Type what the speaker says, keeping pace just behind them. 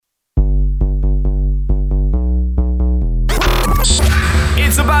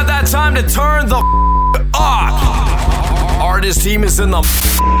about that time to turn the up. Artist team is in the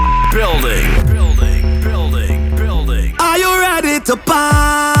building. Are you ready to party?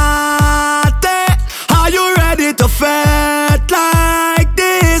 Are you ready to fete like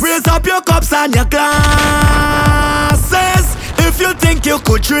this? Raise up your cups and your glasses. If you think you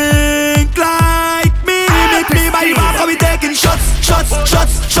could drink like me, meet me by the bar, we taking shots.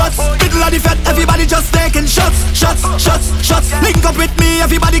 Middle of the fete, everybody just taking shots. Link up with me,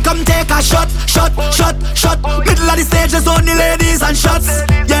 everybody come take a shot. Middle of the stage, there's only ladies and shots.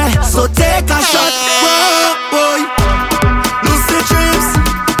 Yeah, so take a shot. Whoa, boy. Lucid dreams,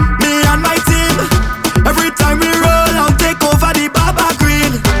 me and my team. Every time we roll out, take over the Baba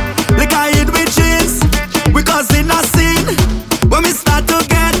Green. Like I hit with jeans, we causing a scene. When we start to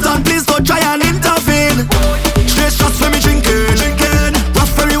get done, please don't try and intervene. Straight shots when we drinking,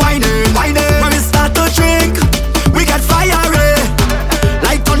 rough when we whining. When we start to drink, we get fiery.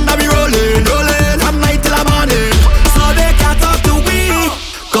 Like thunder we rolling, from night till the morning. So they can't talk to we,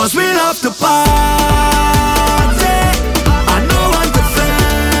 cause we love to party. And no one to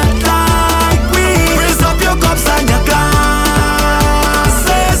fete like we. Raise up your cups and your glasses.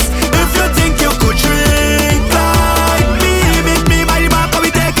 If you think you could drink like me, meet me by the bar,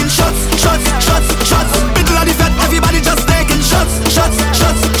 we taking shots. Middle of the fete, everybody just taking shots.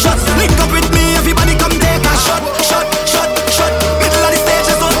 Link up with me, everybody come take a shot. Middle of the stage,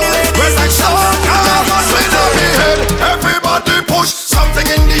 there's only ladies and shots. Everybody push something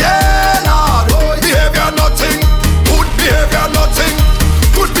in the air, Lord. Behavior nothing, good behavior nothing,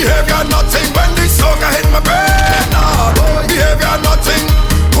 good behavior nothing. When this song I hit my brain, Lord. Behavior nothing,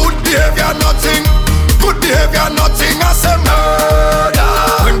 good behavior nothing, good behavior nothing. I say murder.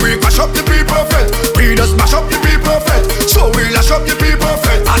 When we mash up the people, we just mash up the people, so we lash up the people.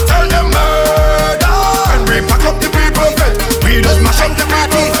 I tell them murder.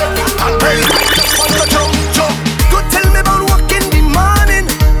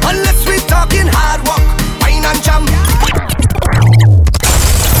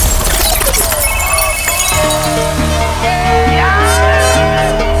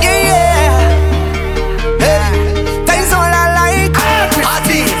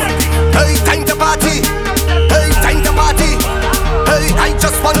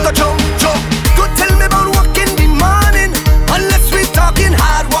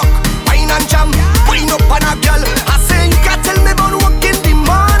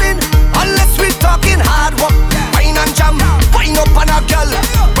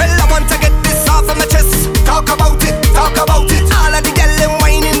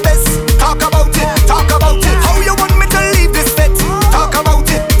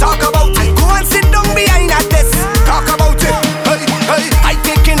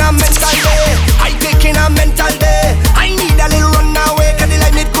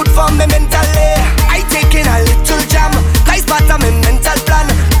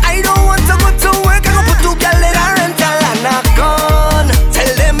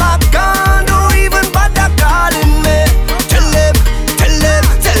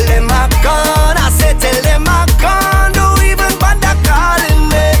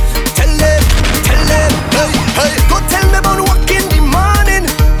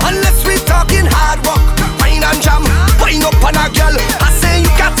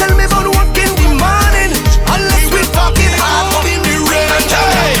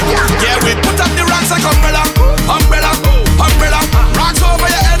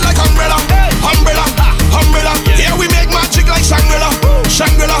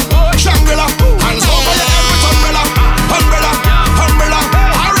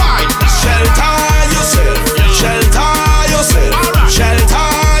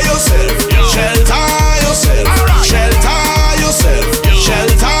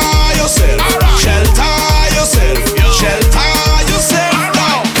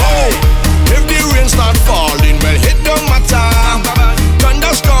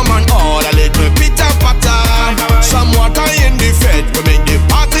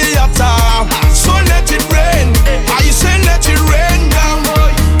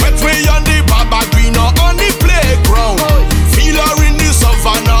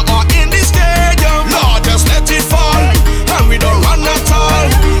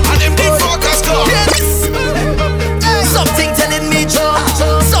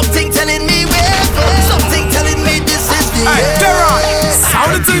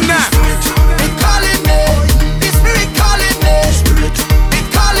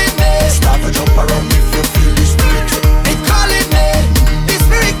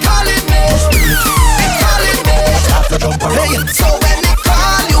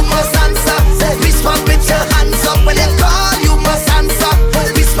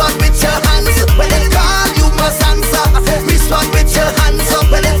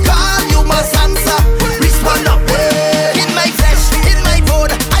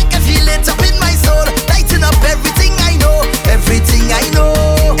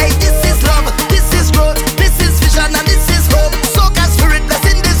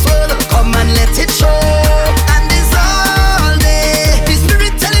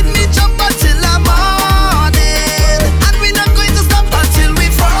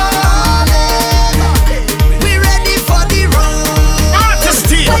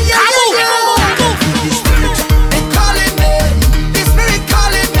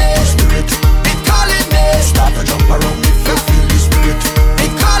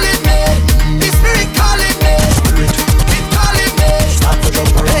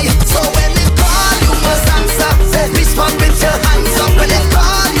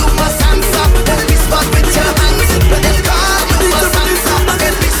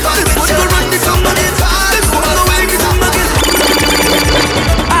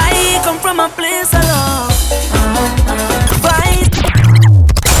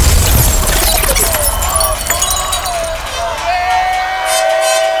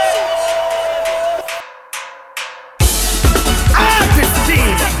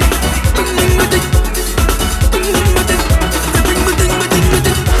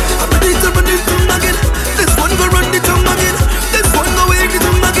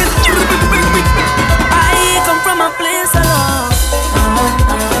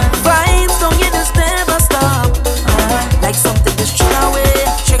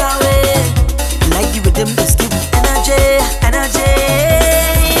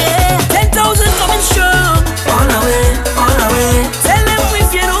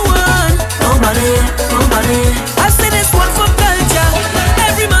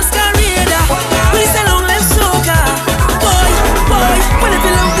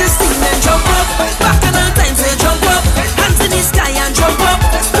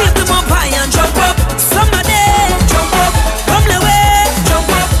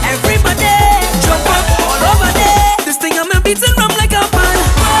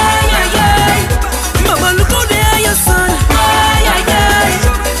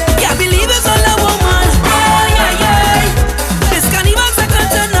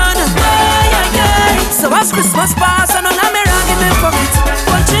 Must pass and all of me rocking them pockets.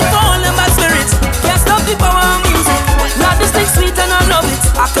 Punching for all them bad spirits. Can't stop the power of music. Love this thing sweet and I love it.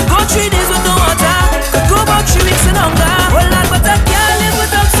 I could go 3 days with no water. Could go about 3 weeks in hunger. Well, Lord, but I can't live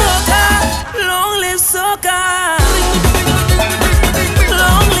without soca. Long live soca.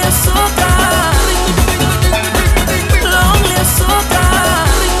 Long live soca. Long live soca.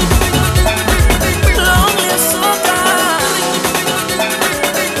 Long live soca.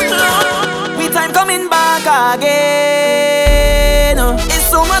 We time coming back again. It's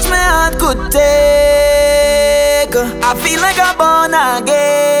so much my heart could take. I feel like I'm born again.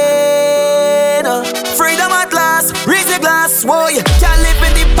 Freedom at last, raise your glass. Whoa, you can't live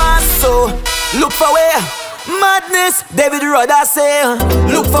in the past, so look for where madness, David Rudder say.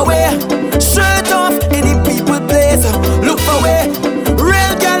 Look for where shirt off in the people place. Look for where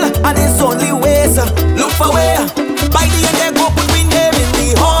real girl and it's only ways. Look for where by the end they go put me name in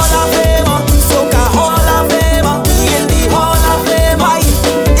the Hall of Fame. Soca Hall of Fame, in the Hall of Fame. Why?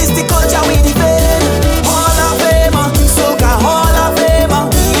 It's the culture we defend. Hall of Fame, Soca Hall of Fame,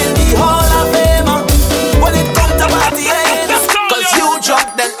 in the Hall of Fame. When it comes to party ends, cause you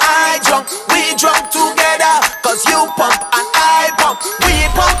drunk then I drunk, we drunk together. Cause you pump and I pump, we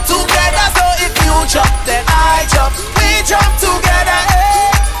pump together. So if you jump then I jump, we jump together.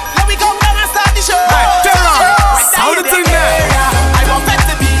 Hey, let me go down and start the show. Right, turn on. Sound the thing there. I want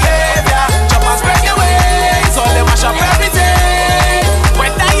better behavior. Jump and spread your wings, so they mash up everything.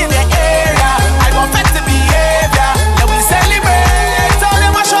 When I in the area, I want better behavior. Let we celebrate, so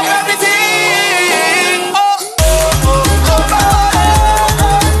they mash up everything. Oh, oh, oh, jump on it,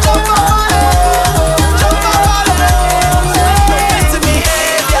 jump on it, jump on it. Better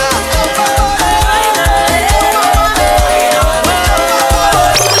behavior.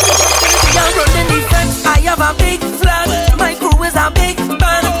 Young running defense, I have a big flag. My crew is a big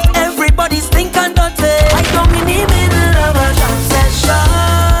band. Everybody's think and dirty. I come in the middle of a jam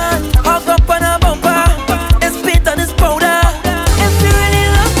session. Hug up on a bumper. It's spit on his powder. If you really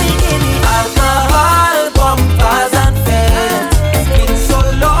love me, give me alcohol, bumpers and fans. It's been so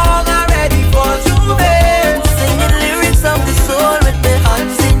long, I'm ready for juvenile. Singing lyrics of the soul with my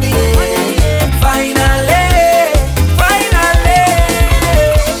hands in the air. Finally, finally,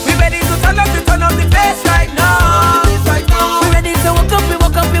 we ready to turn up the bass right now. We ready to walk up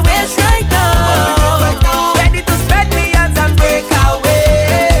the waist right now. Ready to spread the hands and break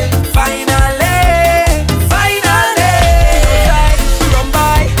away. Finally, finally, we run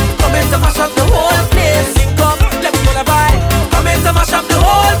by, coming to mash up the whole place. Link up, let me go to buy, coming to mash up the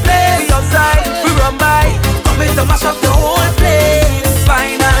whole place. We outside, we run by, coming to mash up the whole place.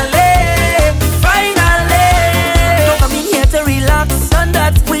 Finally, finally, don't come in here to relax. Done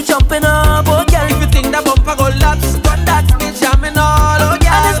that, we jumping up, oh girl. If you think that bumper go laps, done that, we jamming all, oh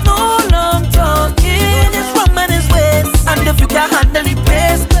girl. And there's no long talking, it's rum and it's waste. And if you can't handle the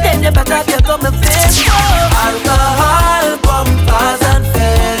pace, then you better get on the face. Alcohol, bumpers and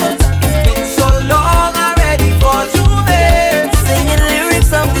fans. It's been so long, I'm ready for juvenile. Singing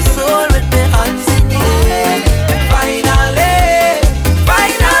lyrics of the soul with my hands in the air. Finally,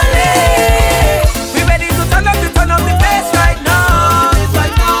 finally, we ready to turn up the bass right now.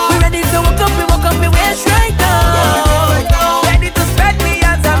 We ready to walk up the waist right now. Ready to spread the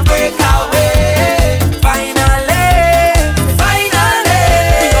hands and break away. Finally, finally,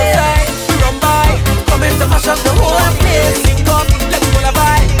 we outside, we run by, coming to mash up the whole place. Link up, let me go to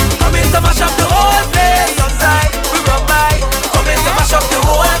buy, coming to mash up the whole place. We outside, we run by, coming to mash up the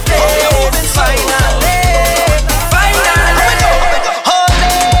whole place. Finally, finally. Whole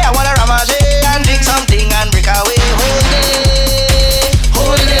day, I wanna ramage and drink something and break away. Whole day,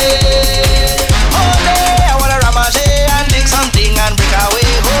 whole day, whole day, I wanna ramage and drink something and break away.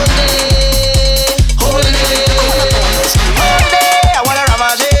 Whole day, whole day, whole day, I wanna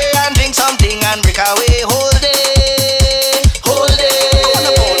ramage and drink something and break away. Whole day, whole day,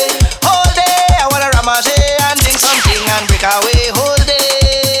 whole day, I wanna ramage and drink something and break away. Whole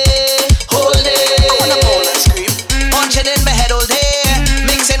day, whole day, punching in my head all day,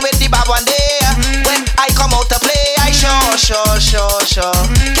 mixing with the bad one day. When I come out to play, I sure.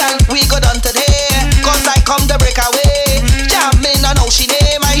 Can we go down today? Cause I come to break away. Jamming on Ocean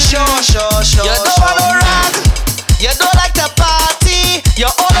name, I sure. You don't want no rag, you don't like to party. You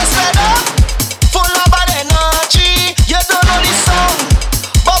always fed up, full of bad energy. You don't know the song,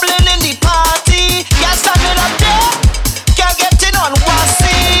 bubbling in the party. Can't stand it up there, can't get in on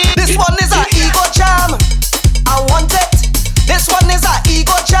Wassy. This one is a ego jam, I want it. This one is a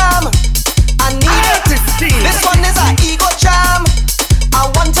ego jam, I need it. This one is a ego jam, I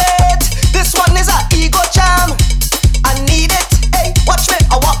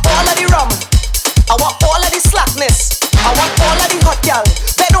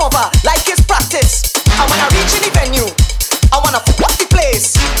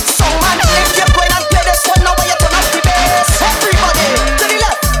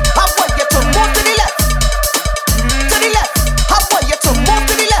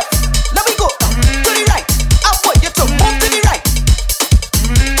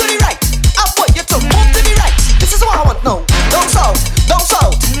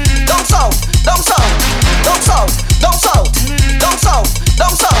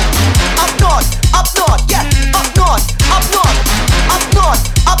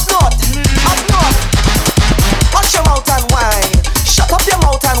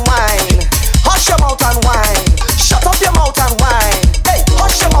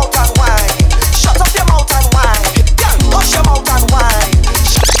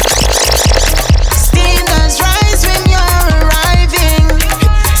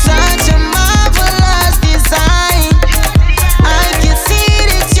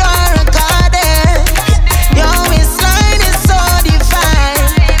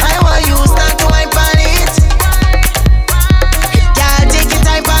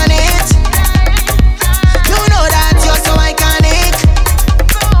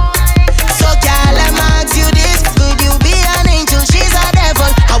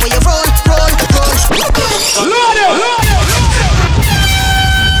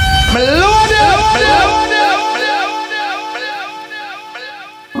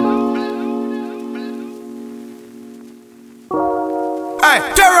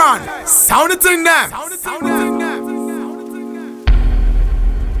Sound the thing now.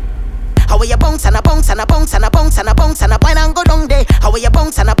 How are you bounce and a bounce and a bounce and a bounce and a bounce and a wine and go down there? How are you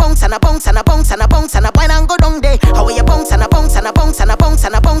bounce and a bounce and a bounce and a bounce and a bounce and a wine and go down there? How are you bounce and a bounce and a bounce and a bounce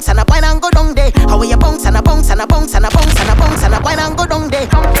and a bounce and a wine and go down there? How are you bounce and a bounce and a bounce and a bounce and a bounce and a wine and go down there?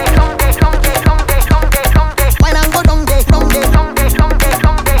 Wine and go down there, down there, down there, down there,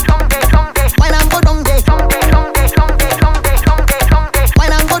 down there, down there, down there. Wine and go down there, down there, down there, down there, down there, down there.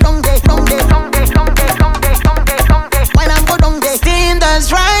 Wine and go down there, down there, down there, down there, down there, down there, down there. Wine and go down there. Steam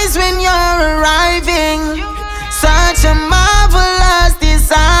does rise when you're arriving. Such a marvelous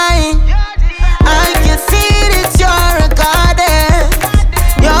design. I can see that you're a goddess.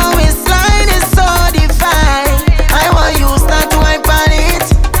 Your waistline is so divine. I want you start to wipe on it.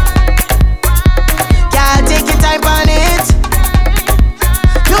 Girl, take your time on it.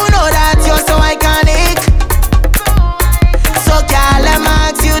 You know that you're so iconic. So girl, let me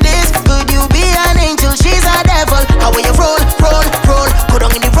ask you this. Could you be an angel? She's a devil. How will you roll, roll, roll? Go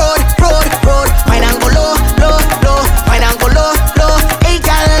down in the road, road, road. Wine and go low, low, low. Wine and go low, low. Hey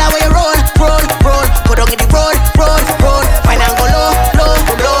girl, how will you roll, roll, roll? Go down in the road, road, road. Wine and go low, low,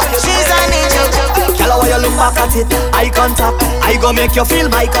 low. She's an angel. Girl, how you look back at it? Eye contact. I go make you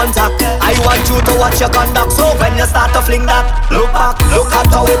feel my contact. I want you to watch your conduct. So when you start to fling that, look back, look at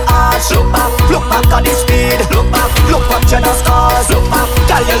how it arch. Look back at the speed. Look back, look what you the scars. Look back,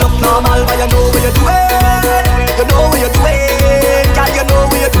 girl, you look normal, but you know what you're doing. You know what you're doing, girl, you know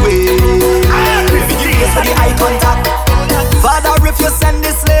what you're doing. Yes, for the eye contact. Father, if you send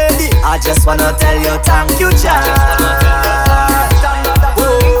this lady, I just wanna tell you thank you, child.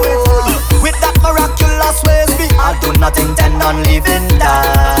 With that miraculous ways, me, I do not intend on leaving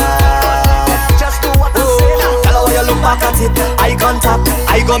that. Just do what I say now. Tell her how you look back at it. Eye contact.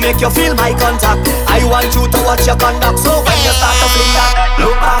 I go make you feel my contact. I want you to watch your conduct. So when you start to fling that,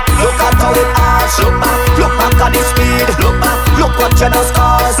 look back, look at how it arch. Look back at the speed. Look back, look what you the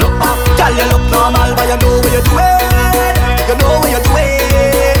scars. Look back, girl, you look normal, but you know what you're doing. You know what you're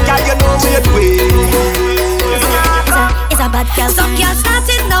doing, girl, you know what you're doing. It's a bad girl. Some girl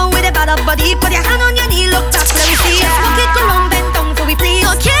starting now with a bad up body. Put your hand on your knee, look back, let me see it. Look it go round, bend down for we please.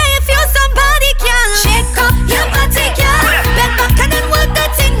 Okay, if you're somebody, girl, shake up your body, girl. Bend back and then work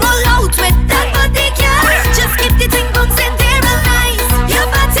that thing, roll out with that body, girl. Just keep the thing bouncing there real nice. Your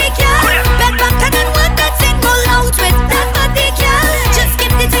body, girl. Bend back and then work that thing, roll out with that body, girl. Just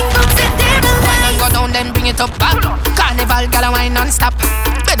keep the thing bouncing there real nice. Wine and go down, then bring it up back. Carnival, girl, wine non-stop.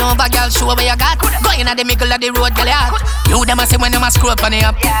 Bend over, girl, show where you got. Going at the middle of the road, girl, you hot. You them a see when them a screw up on the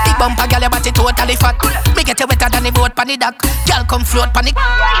up. Big bumper, girl, your body totally fat. Make it wetter than the boat on the dock. Girl, come float on the.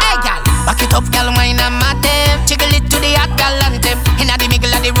 Hey, girl, back it up, girl, wine and matem. Jiggle it to the hot girl anthem. Inna the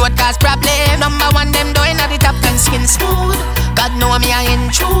middle of the road cause problem. Number one, them doing at the top and skin smooth. God know me I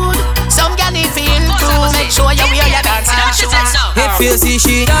intrude. Some girl if you intrude, make sure you wear your dancing shoes. If you see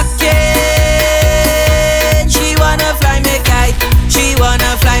she ducking, she wanna fly me kite. She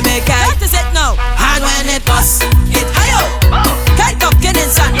wanna fly me kite. What is it now? And when it bust, it higher. Kite ducking in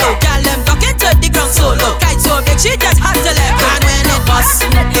sand low. Girl them ducking to the ground so low. Kite so big she just had to let go. And when it bust,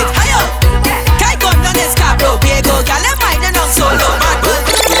 it higher. Kite gun down in Scarborough. Big old girl them riding down so low.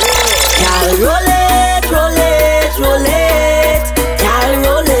 Girl roll it, roll it, roll it. Girl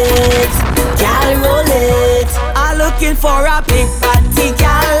roll it, girl roll it. I'm looking for a big body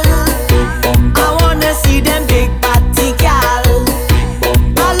girl. I wanna see them big body girl.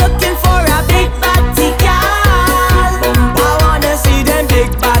 I'm looking for a big body girl. I wanna see them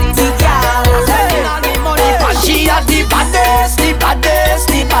big body girl. She had the baddest, the baddest,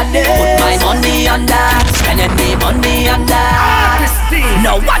 the baddest. Put my money on that, spending me money on that.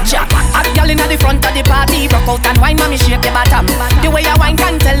 Now watch out, a girl inna the front of the party. Rock out and wine, mommy shake your bottom. The way you wine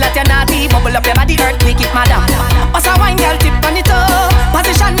can tell that you're naughty. Bubble up your body, earthquake it, madam. Pass a wine, girl, tip on it up.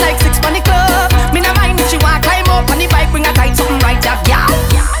 Position like 6 on the club. Me no mind if she want climb up on the bike, bring a tight something right up, yeah.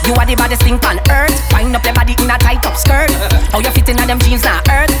 You are the baddest thing on earth. Wind up your body in a tight up skirt. How you fit in a them jeans na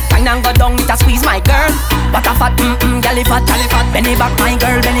earth. Wine and go down, it a squeeze my girl. What a fat, galley fat, galley fat. Benny back, my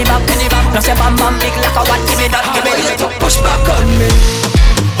girl, benny back, benny back. Plus your bam bam big like a what? Give me that, give me that. Push back on me.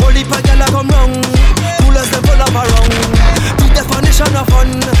 Holy pa gyal a come round. Coolers them full of a wrong. The definition of fun.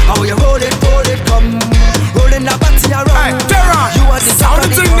 How you roll it, come. Rolling that body around. Hey, Terra, you are the sound the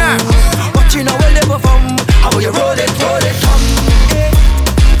thing now. Watching how well they perform. How you roll it, come.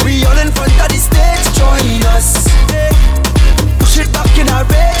 We all in front of the stage, join us. Push it back in our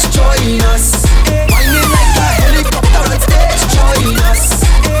rage, join us. Whining like a helicopter on stage, join us.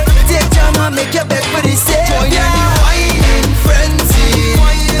 Take time and make your bed for the stage. Join the whining frenzy.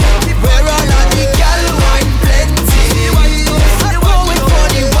 Where all of the gal wine plenty. Going for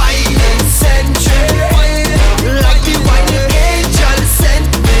the wine and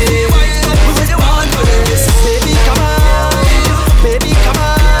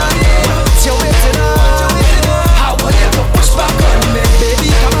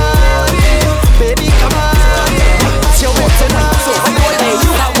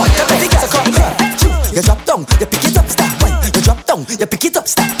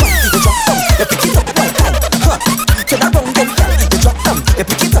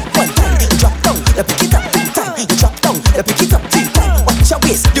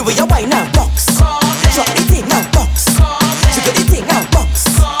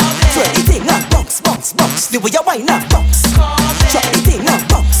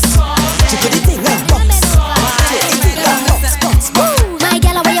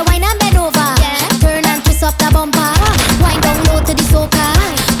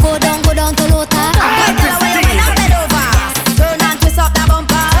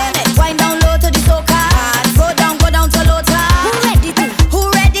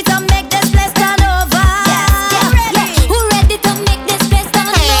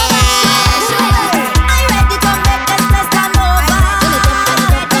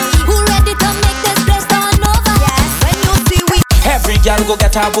go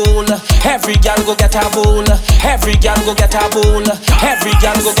get a bowl. Every gal go get a bowl. Every gal go get a bowl. Every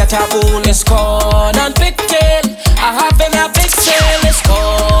gal go get a bowl. It's corn and pigtail. I have in a big sale. It's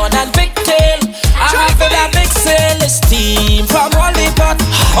corn and pigtail. I have in a big sale. It's steam from all the pot.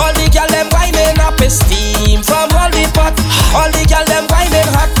 All the gal them whining up. It's steam from all the pot. All the gal them whining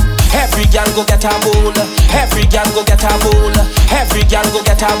hot. Every gal go get a bowl. Every gal go get a bowl. Every gal go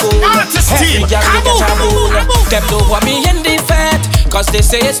get a bowl. Every gal go get a bowl. Them don't want me in the fat, cause they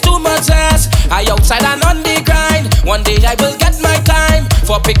say it's too much ass. I outside and on the grind. One day I will get my time.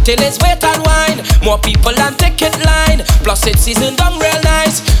 For pigtail is wait and wine. More people and ticket line. Plus it's seasoned down real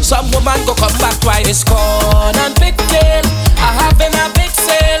nice. Some woman go come back twice. It's corn and pigtail. I have in a big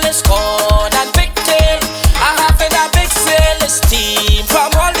sale. It's corn and pigtail. I have in a big sale. It's steam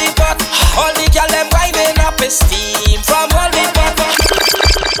from all the pot. All the gal them whining up. It's steam from all the pot.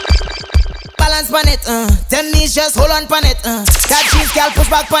 Balance pan it, them knees just hold on pan it, that cheese gal push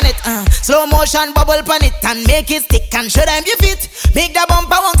back pan it, slow motion bubble pan it, and make it stick and show them you fit. Make the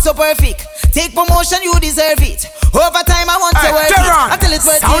bumper work so perfect. Take promotion, you deserve it. Over time I want to work it until it's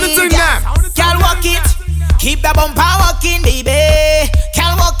worth it. Gal walk it, keep the bumper walking, baby.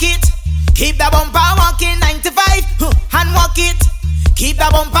 Gal walk it, keep the bumper walking. 95 and walk it, keep the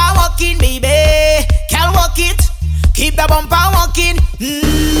bumper walking, baby. Gal walk it, keep the bumper walking.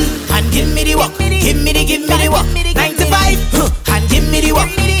 And give me the walk, give me the walk. 95 and give me the walk,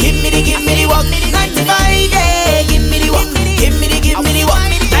 give me the walk. 95, yeah, give me the walk, give me the walk.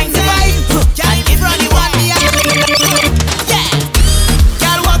 95 and give me the walk, yeah.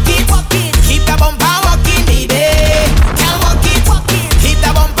 Girl walk it, keep the bumper walking, baby. Girl walk it, keep the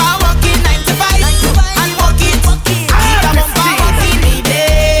bumper walking. 95 and walk it, keep the bumper walking,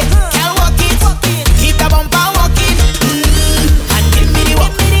 baby. Girl walk it, keep the bumper walking. And give me the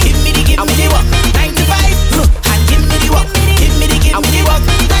walk, give me the walk. 95 and give me the walk, give me the walk.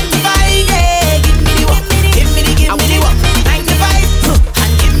 95, yeah, give me the walk,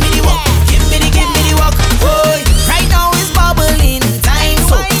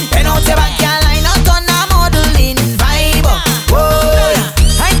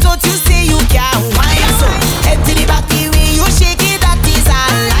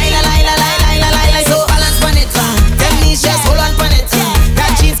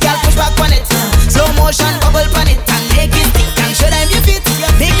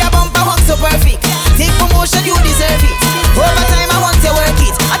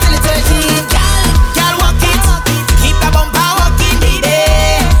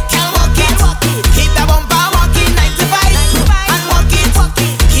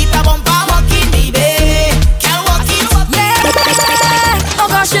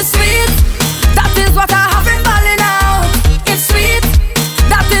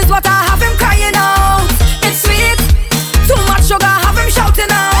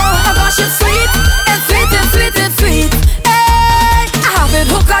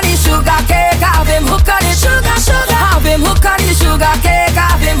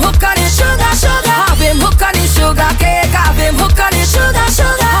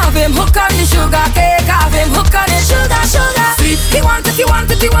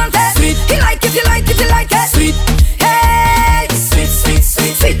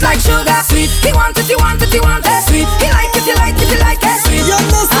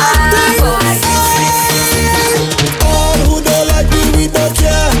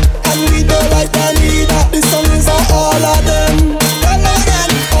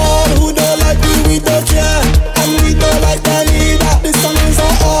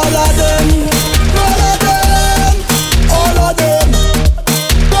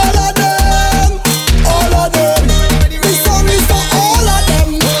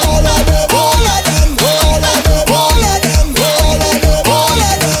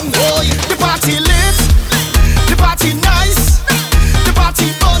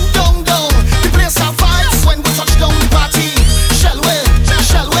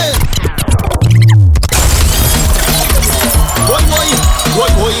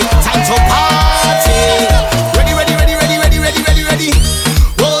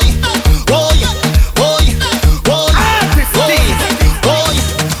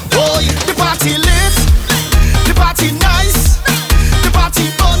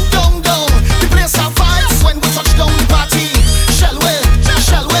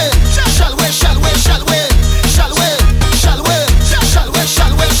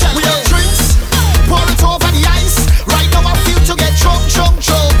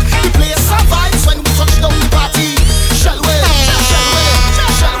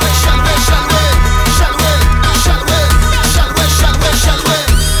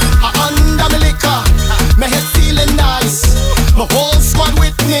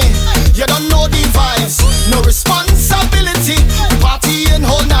 me, you don't know the vibes. No responsibility, partying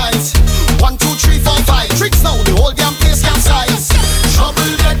whole night. 1, 2, 3, 4, 5 tricks now, the whole damn place capsize.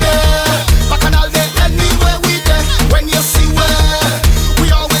 Trouble get there, bacchanal there, anywhere we there. When you see where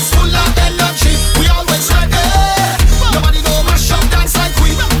we always full of energy, we always ready. Nobody go mash up dance like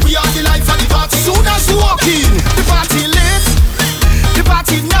we are the life of the party. Soon as you walk in, the party lit, the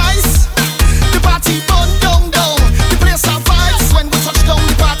party nice, the party burn down. The place of vibes when we touch down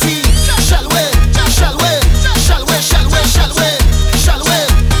the party. Shall we? Shall we? Shall we? Shall we? Shall we? Shall we?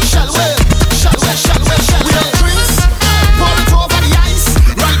 Shall we? Shall we? Shall we? Shall we? Drinks, pour it over the ice.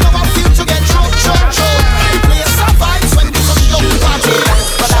 Right now I feel to get drunk. The place of vibes when we touch down the party.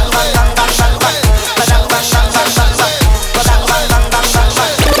 Shall we? Shall we? Shall we? Shall we? Shall we?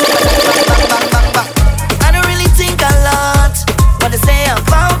 I don't really think a lot what they say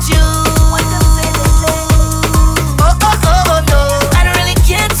about you. Oh no, I don't really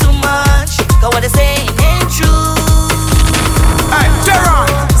care too much, 'cause what they say ain't true. Hey, Jaron,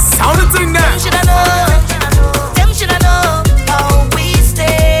 sound the thing there. Them shoulda know how we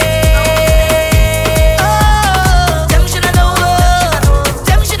stay. Oh, them shoulda know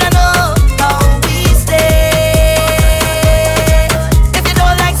how we stay. If you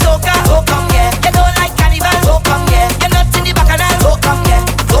don't like soca, oh come here. You don't like carnival, oh come here. You're not in the bacchanal, oh come here.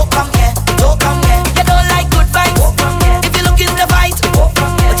 Oh come here, oh come here. You don't like good vibes, oh come here. If you're looking to fight, oh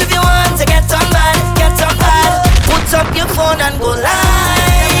come here. But if you want to get on bad, put up your phone and go live.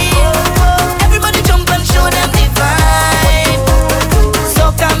 Everybody jump and show them the vibe.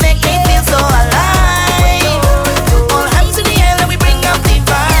 Soca make me feel so alive. All hands in the air and we bring up the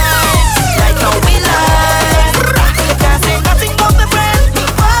vibes. Right now we live. You can't say nothing about my friend.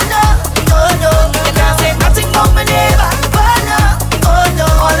 Oh no, oh no. You can't say nothing about my neighbor. Oh no, oh no.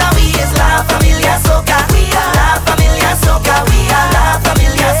 All of we is La Familia Soca. We are La Familia Soca. We are La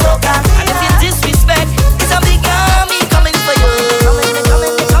Familia Soca. And if you disrespect, it's a big army coming for you.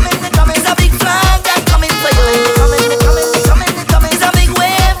 It's a big flag that coming for you. It's a big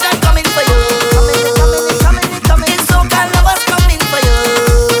wave that coming for you. It's soca lovers coming for you.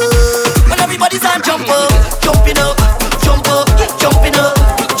 When everybody's on jump up, jumping up, jump up, jumping up,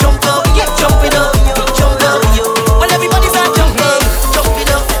 jump up, jumping up, jump up. When everybody's on jump up, jumping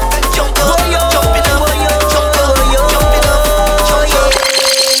up, jump up, jumping up, jump up, jumping up, jump up.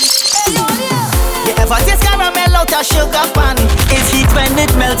 You ever taste caramel out of sugar pan? It's heat when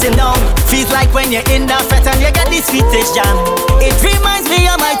it melting down. Feels like when you're in the fete and you get the sweetest jam. It reminds me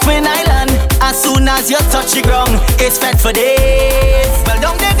of my twin island. As soon as you touch the ground, it's fed for days. Well,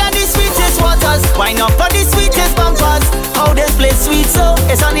 down there got the sweetest waters. Wine up for the sweetest bumpers. How this place sweet so,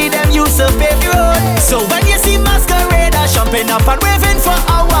 it's only them used to pave the road. So when you see masqueraders jumping up and waving for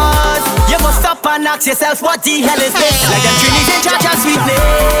hours, you must stop and ask yourself, what the hell is this? Like them Trinity in charge of sweetness.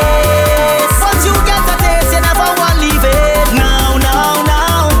 Once you get a taste, you never want to leave it. Now.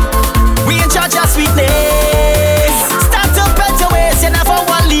 We in charge of sweetness. Start to bend your waist, you never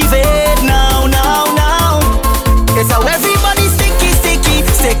want to leave it. Now. It's how everybody sticky.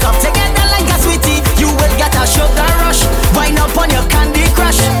 Stick up together like a sweetie. You will get a sugar rush. Wind up on your Candy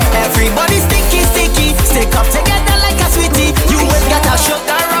Crush. Everybody sticky. Stick up together like a sweetie. You will get a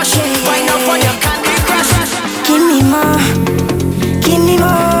sugar rush. Wind up on your Candy Crush. Give me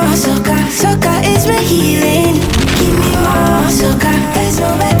more soca. Soca is my healing. Give me more soca. There's no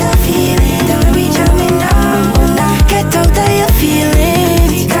better feeling. Don't reach out me now. Get out of your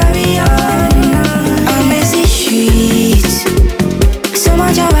feelings. Carry on. I'm busy streets. So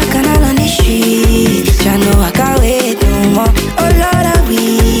much of bacchanal on the street. I know I can't wait no more. Oh Lord, a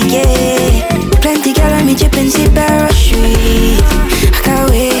week, yeah. Plenty girl on me chipping Sibera Street. I can't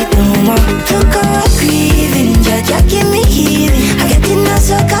wait no more. Look how I'm grieving. Jaja give me healing. I get in a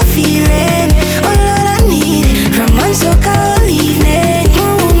soca feeling. Oh Lord, I need it. From one soca all evening.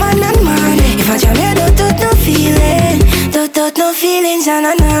 Oh woman and man. If I jam here, don't no feeling. Don't no feelings. Na.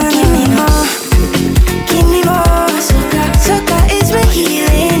 Give me more soca. Soca is my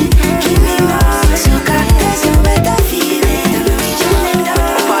healing. Give me more soca. There's no better feeling.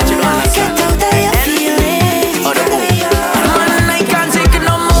 Get out of your feelings. Man, I can't take it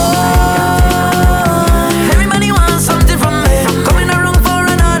no more. Everybody wants something from me. Coming around for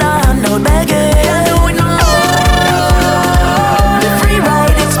another handout begging. Can't do it no more. The free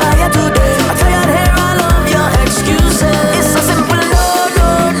ride expired today. I tired hear all of your excuses. It's so simple, no.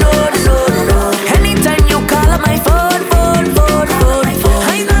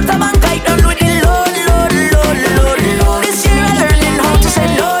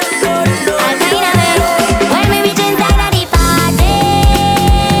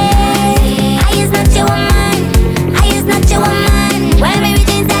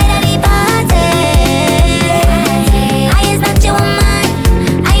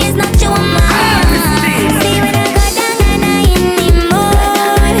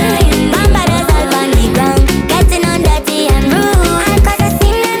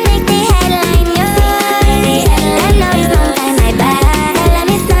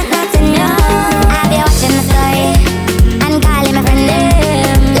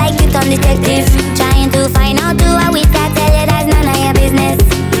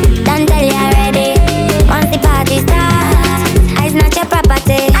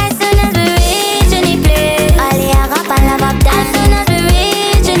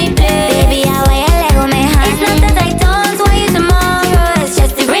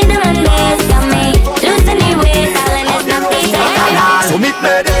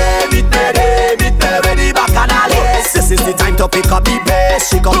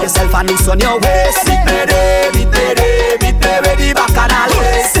 if I noose on your waist. Meet me with the bacchanal.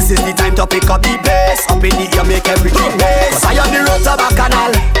 This is the time to pick up the pace. Up in the air, make everything bass. 'Cause I on the road to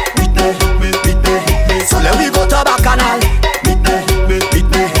bacchanal. Meet me. So let we go to bacchanal. Meet me.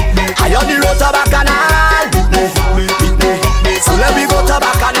 I on the road to bacchanal. Meet me. So let we go to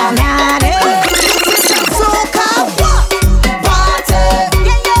bacchanal. Soca party,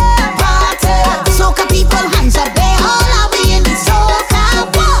 party. Soca people, hands up there, all are we in the soca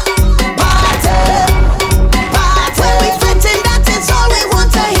party. When we flitting, that is all we want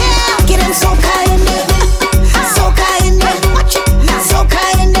to hear. Get them soca in there, soca in there, soca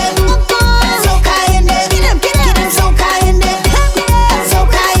in there, soca in there. Get them soca in there,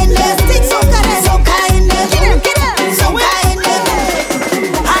 soca in there, stick soca in there, soca in there, get them soca in there.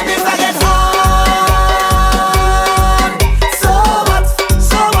 And if I get hard, so what?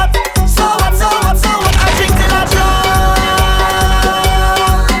 I drink till I drunk.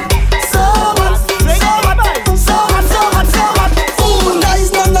 So what? Ooh, guys,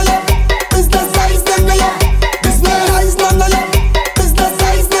 none of ya. Business guys, none of ya. Business guys, none of ya. Business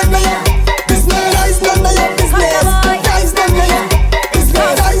guys, none of ya. Business guys, none of ya. Business guys, none of ya.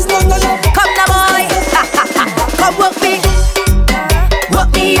 Business guys, none of ya. Come now, boy. Come work me out. Come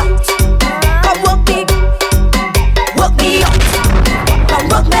work me out. Come work me.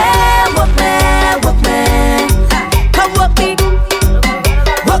 Come work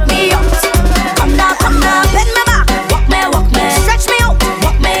me out. Come now, bend my back. Walk me. Stretch me out.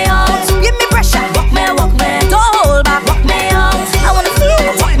 Walk me out. Give me pressure. Walk me. Don't hold back. Walk me out. I wanna feel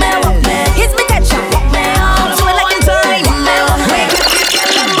it. Walk me. Here's me tension. Walk me out. Do it like it's time. Walk me.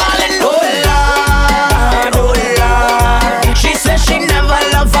 Oh Lord, she says she never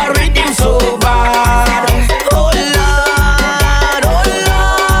loved her rhythm so bad. Oh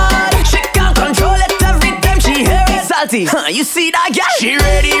Lord, she can't control it every time she hears it. Salty, you see that girl? She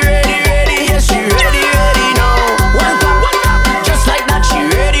ready, yes she ready now. One cup, just like that. She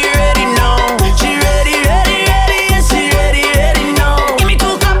ready now. She ready, yes she ready now. Give me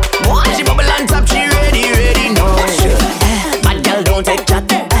 2 cups, she bubble on top. She ready now. Bad girl don't take chat.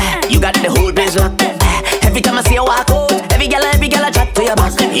 You got the whole biz locked. Every time I see you walk out, every girl I chat to your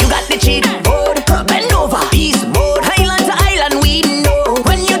back. You got the cheat code, bend over, beast mode. Island to island, we know.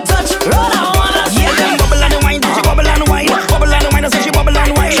 When you touch, roll, I wanna see them bubble and wine. She bubble and wine, I say she bubble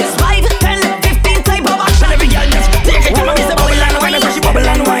and wine. She's 5, 10, 15 type of action. Every girl just take it to me, say bubble and wine. I say she bubble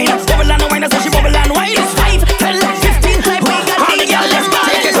and wine, I say she bubble and wine. It's 5, 10, 15 type. We got the girl just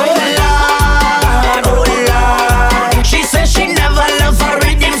take it. Oh Lord, she says she never loved her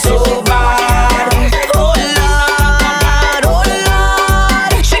rhythm so bad. Oh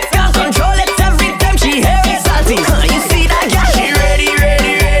Lord, she can't control it every time she hears it. Salty, you see that girl? She ready,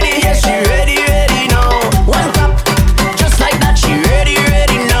 yes she ready now. 1 cup, just like that. She ready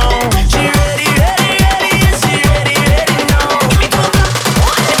now. She ready, yes she ready now. Give me 2 cups, she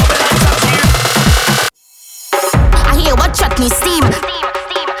bubble on top. I hear what chutney steam.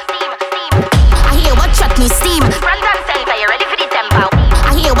 I hear what chutney steam. Front and center, you ready for the tempo?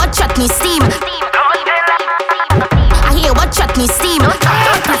 I hear what chutney steam. I hear what chutney steam.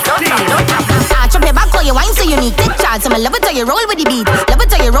 Chop your back, call your wine so unique. Take charge, I'ma love it till you roll with the beat. Love it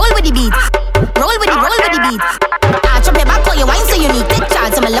till you roll with the beat. Roll with the beat. Chop your back, call your wine so unique. Take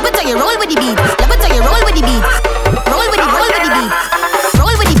charge, I'ma love it till you roll with the beat. Love it till you roll with the beat. Roll with the beat. Roll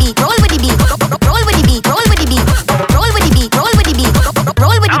with the beat. Roll with the beat. Roll with the beat. Roll with the beat. Roll with the beat. Roll with the beat. Roll with the beat.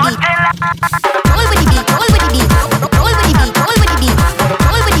 Roll with the beat. Roll with the beat. Roll with the beat. Roll with the beat. Roll with the beat. Roll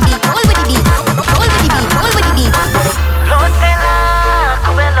with the beat. Roll with the beat. Roll with the beat. Roll with the beat. Lotela,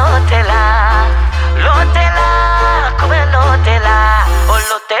 come lotela. Lotela, come lotela. Oh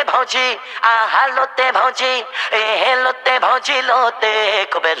lote bhauji, aha lote bhauji. Lote bhauji, lote,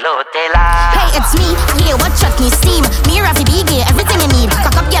 come lotela. Hey, it's me. I hear what chutney steam. Me, Rafi B, get everything you need.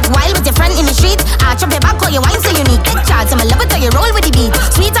 Cock up, get wild with your friend in the street. Chop your back, call your wine so unique. Take charge, I'ma love it till you roll with the beat.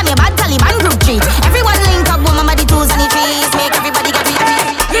 Sweet on your bad Taliban group treat. Everyone link up, woman by the twos and the trees. Make everybody get free.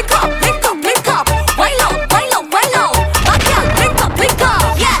 Link up. Wild out. Back girl, link up.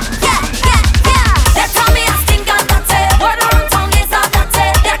 Yeah. They tell me I stink and that's it. Word around town is all that's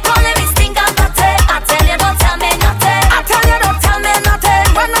it. They're calling me stink and that's it. I tell you, don't tell me nothing.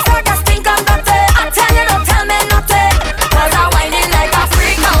 When I start to stink and that's it. I tell you, don't tell me nothing. 'Cause I'm whining like a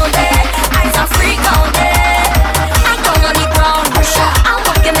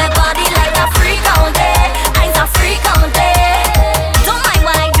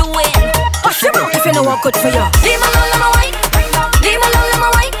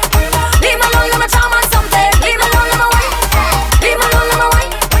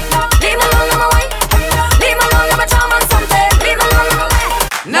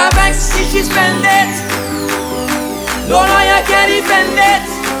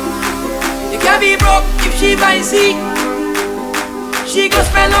she fancy. She go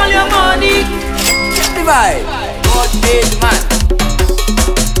spend all your money. The vibe. God made man.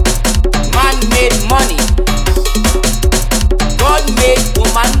 Man made money. God made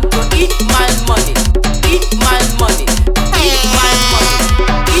woman to eat man money. Eat man money. Eat man money.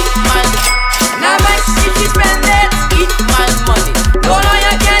 Eat man. Now my if she spend it, eat man money. no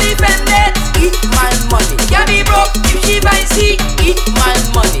lawyer can defend it. Eat man money. You can be broke if she fancy. Eat man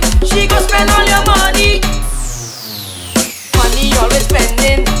money. She go spend all your money. Money always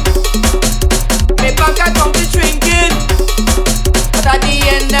spending. Me bank account is shrinking. But at the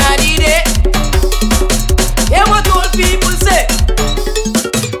end of the day, Hear what old people say.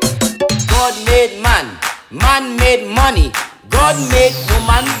 God made man. Man made money. God made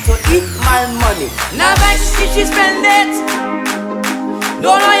woman to eat man money. Now my if she spend it,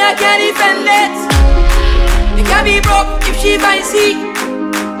 no lawyer can defend it. You can be broke if she fancy.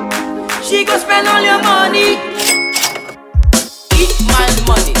 She go spend all your money. Eat man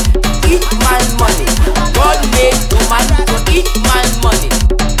money. Eat man money. God made woman to eat man money.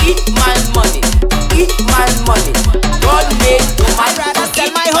 Eat man money. Eat man money. God made woman to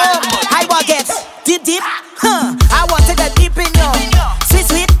eat man money. I want it deep, deep. I wanted a deep in you. Sweet,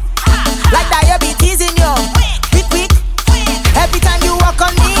 sweet. Like diabetes in you. Quick, quick. Every time you walk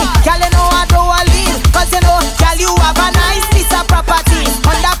on me, girl, you know I don't want to leave. Cause you know, girl, you have a nice piece of property.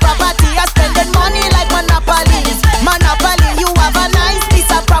 On that property, you're spending money like Monopoly. Monopoly, you have a nice piece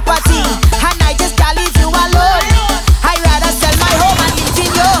of property. And I just can't leave you alone. I rather sell my home and live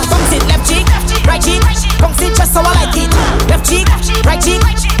in you. Bounce it, left cheek, right cheek. Bounce it just so I like it. Left cheek, right cheek.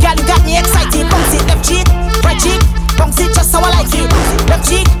 Girl, you got me excited. Bounce it, left cheek, right cheek. Bounce it just so I like it. Left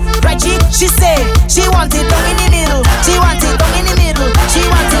cheek, right cheek. She said she want it down in the middle. She want it down in the middle. She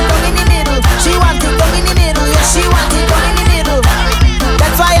want it down in the middle. She want it down in the middle. Yeah, she want it down in the middle.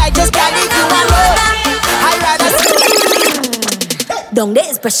 That's why I just can't leave you alone. I rather Down there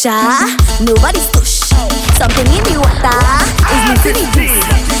is pressure, nobody's push. Something in the water is missing the juice.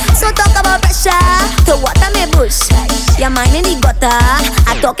 So talk about pressure, to water me bush. Your mind in the gutter,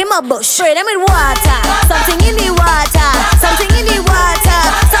 I talk in my bush. Spray them with water, something in the water, something in the water,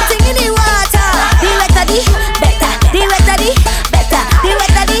 something in the water. The wetter the better, the wetter the better, the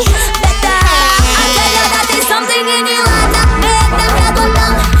wetter the better. I tell you that there's something in the water. Make them go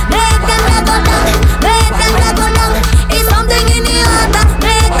down, make them go down, make them go down. It's something in the water.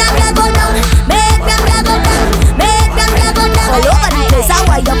 Make them go down, make them go down, make them go down. All over the place, I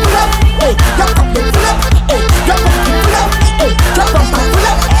want you pull up, hey, you pump the pull up, hey, you pump the pull up, hey, you pump the pull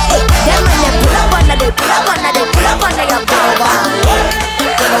up, hey. Them when they pull up, under they pull up, under they pull up, under your power.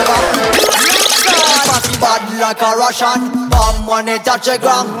 bad like a Russian. Bomb when it touch the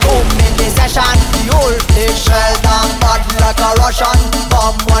ground. Boom in the session. The whole place shell down. Bad like a Russian.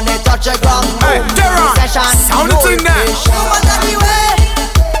 Bomb when it touch the ground. Boom in the session. Sound it in there. Move out of the way.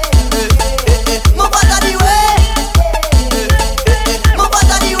 Move out of the way. Move out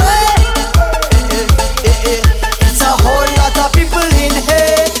of the way. It's a whole lot of people in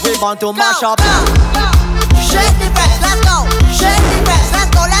here. We want to mash up. Shake the press, let's go. Shake the press, let's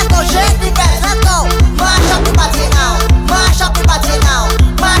go, let's go. Shake the press, let's go. Mash up the party now. Mash up the party now.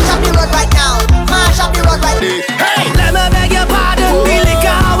 Mash up the road right now. Mash up the road right now. Hey, let me beg your pardon. We lick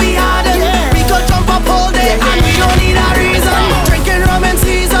how we had it. We could jump up all day and we don't need a reason. Drinking rum in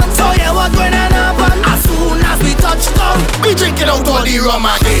season, so yeah, what's gonna happen? As soon as we touch down, we drinking out all the rum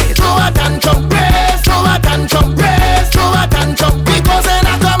again. Throw a tantrum, praise. Throw a tantrum, praise. Throw a tantrum, because in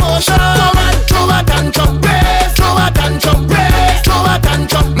a commotion. Come on, throw a tantrum, praise. Throw a tantrum, praise. Throw a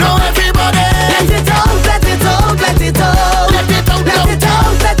tantrum. Now everybody, let it out, let it out, let it out, let it out, let it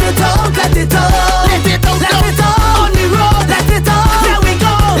out, let it out, let it out, let it out, let it out.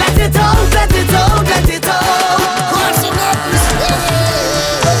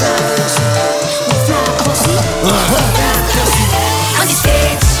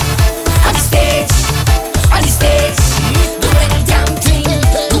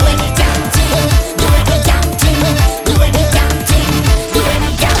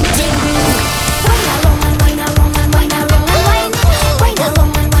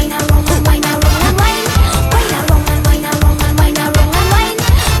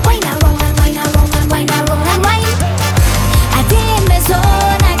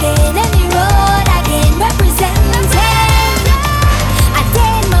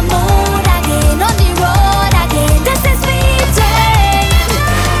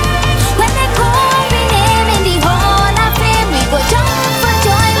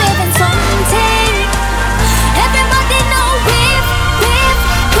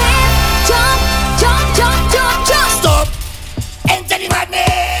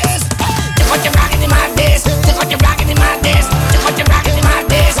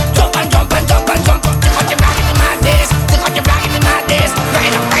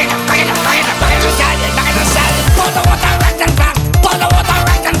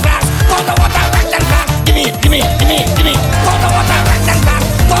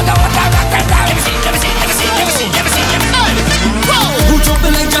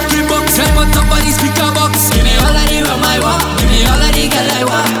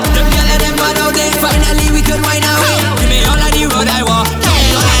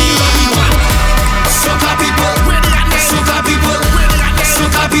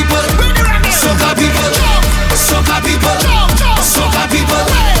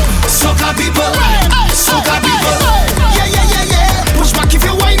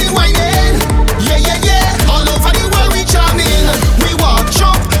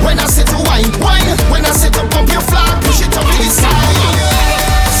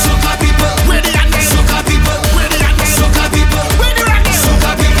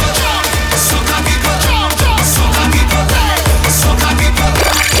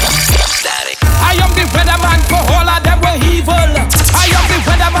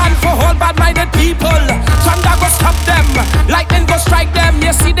 bad-minded people. Thunder go stop them, lightning go strike them.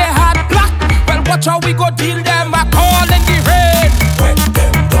 You see they hard black, well watch how we go deal them. I call in the rain, wet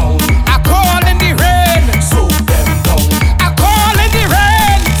them down. I call in the rain, soak them down. I call in the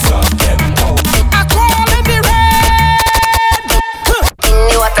rain, suck them down. I call in the rain. In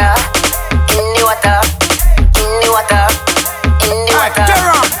the water, in the water, in the water, in the water.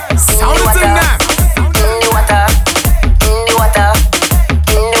 Sound it in there. In the water, in the water,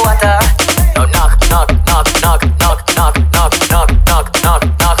 in the water. No knock, knock, knock, knock, knock, knock, knock, knock, knock, knock,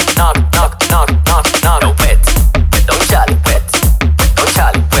 knock, knock, knock, knock, knock, knock. No wet, wet don't Charlie wet, wet don't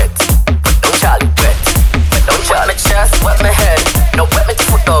Charlie wet, wet don't Charlie wet, wet don't Charlie. Wet my chest, wet my head, no wet me to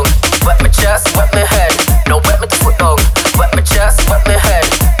foot dog. Wet my chest, wet my head, no wet me to foot dog. Wet my chest, wet my head,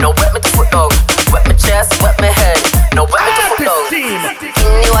 no wet me to foot dog. Wet my chest, wet my head, no wet me to foot dog. In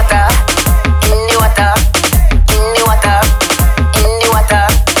the water, in the water, in the water, in the water,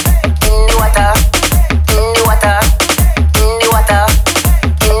 in the water, in the water, in the water,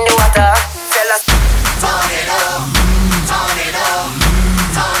 in the water. Tell us. Turn it up, turn it up,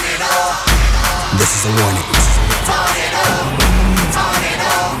 turn it up. This is a warning. Turn it up, turn it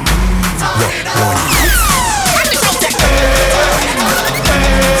up, turn it up. Warning.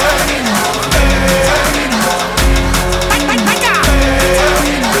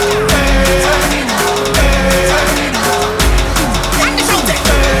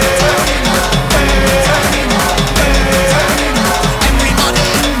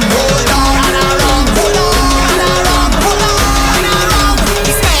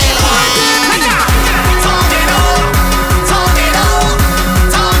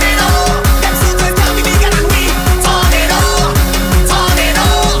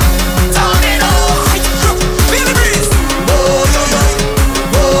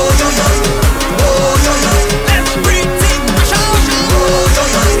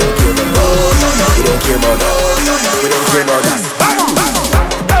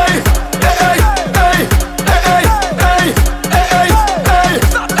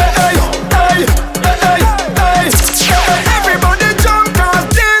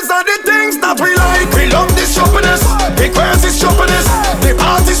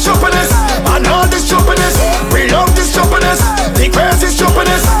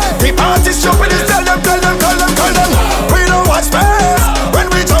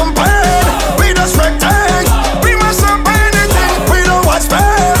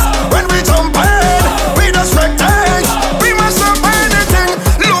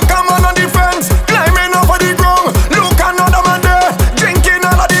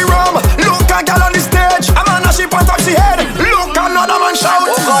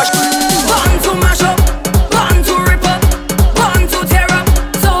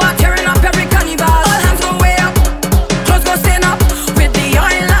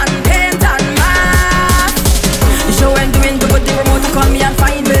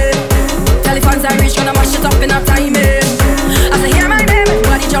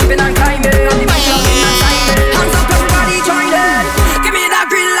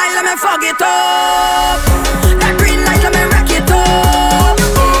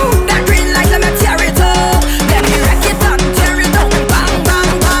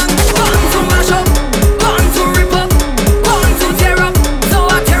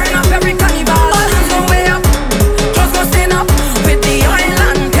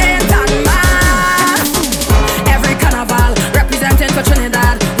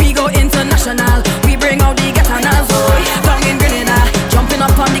 We bring out the getanas, down in Grenada, jumping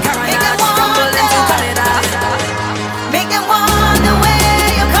up on the Carolina, stumble into Canada.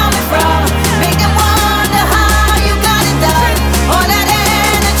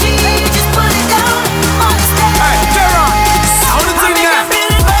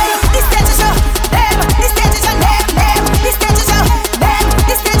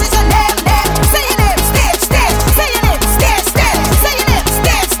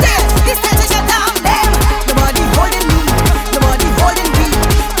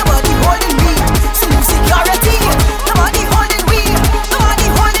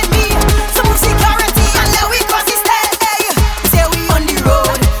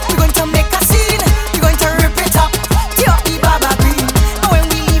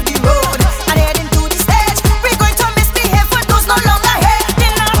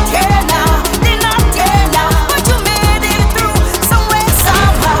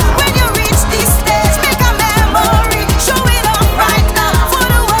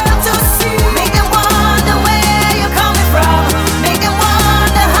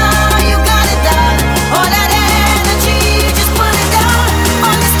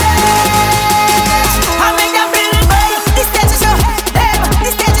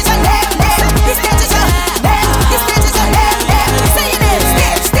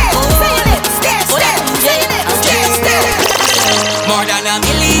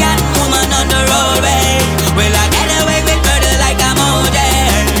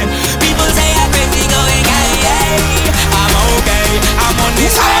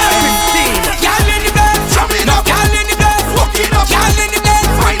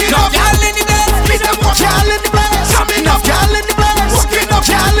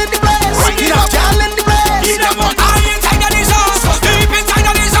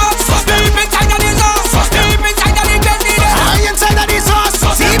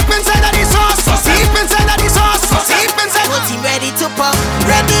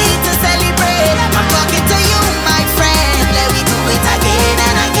 ready to celebrate. I'm talking to you, my friend. Let me do it again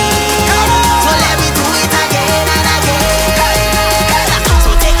and again. So let me do it again and again.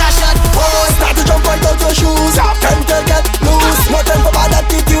 So take a shot. Oh, start to jump right out your shoes. Time to get loose. No time for bad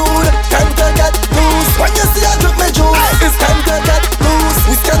attitude. Time to get loose. When you see I drink my juice, it's time to get loose.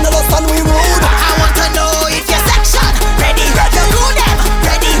 We scandalous and we rude. I want to know if your section ready. You do them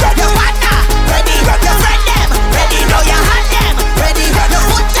ready. Your partner ready. Your friend them ready. Know your hand them ready. Your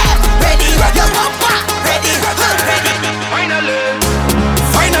foot them ready. Your bumper ready. Ready.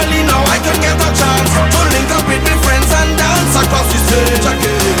 Finally now I can get a chance to link up with my friends and dance across the stage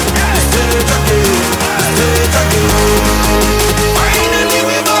again. The stage again. The stage again. Finally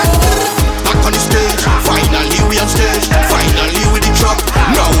we back on the stage. Finally we on stage. Finally with the truck.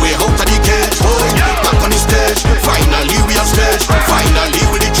 Now we out of the cage. Oh, back on the stage. Finally we on stage. Finally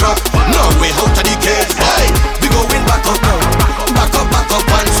with the truck. Now we out of the cage. Hey, we going back up now. Back up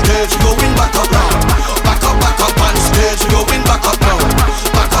on stage. We going back up now. Back up on stage. We going back up now.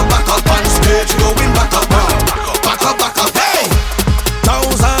 Back up on stage. We going back up now. Back up. Hey,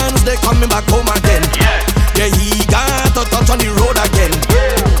 thousands they coming back home again. Yeah, he got to touch on the road again.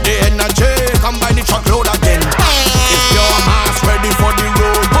 The energy come by the truckload again. If your mask ready for the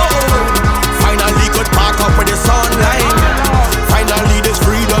road, finally could park up with the sunlight. Finally this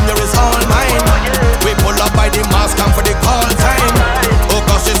freedom here is all mine. We pull up by the mask and for the call time. Oh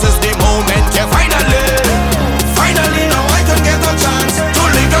gosh, this is the moment, yeah, finally now I can get a chance to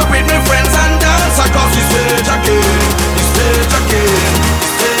link up with my friends and dance across the stage again. The stage again.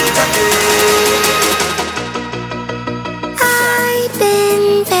 The stage again. I've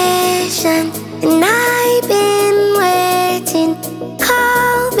been patient and I've been waiting.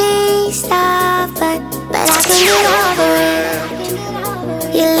 Call me stubborn, but I can get over it.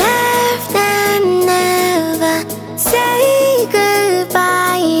 You left and never say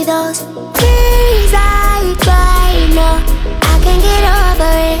goodbye. Those tears I cry, no, I can get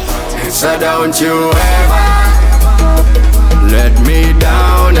over it. So don't you ever let me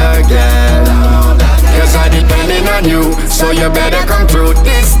down again. Cause I'm depending on you, so you better come through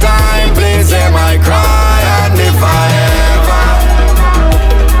this time. Please hear my cry. And if I ever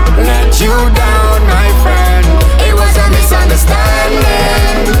let you down, my friend, it was a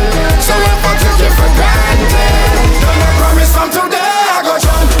misunderstanding. So if I took you for granted, then I promise from today I go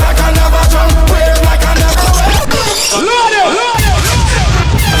jump like I never jump, wave like I never wave. Load it!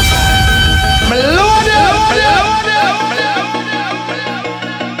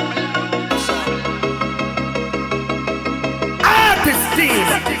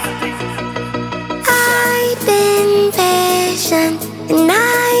 I've been patient and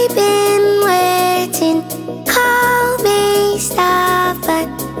I've been waiting. Call me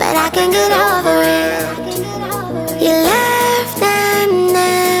stubborn, but I can get over it. You left and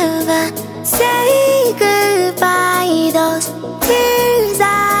never say goodbye. Those tears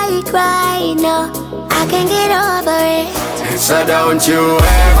I cry, no, I can get over it. So don't you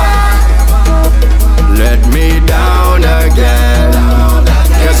ever let me down again.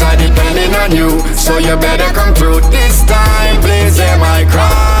 Cause I'm depending on you, so you better come through this time. Please hear my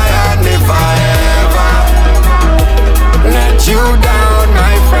cry. And if I ever let you down,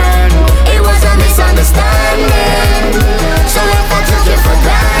 my friend, it was a misunderstanding. So if I took you for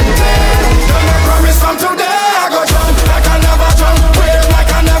granted, then I promise from today I go jump like I never jump, wave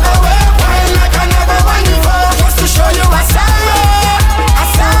like I never wave, wine like I never wine before, just to show you a sorrow.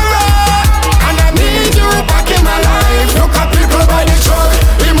 And I need you back in my life. Look at people by the truck,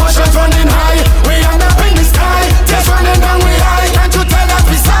 emotions running high. We end up in the sky, tears running down we high. Can't you tell that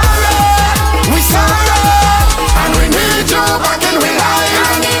we sorry? We sorry. And we need you back in we life.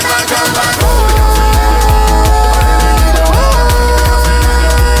 And if I come back home,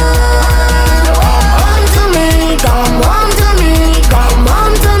 come home to me, come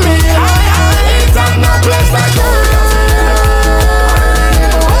home to me. It's not no place like home.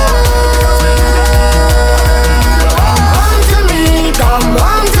 Come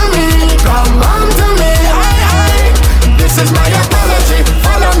home to me, come home to me. This is my apology.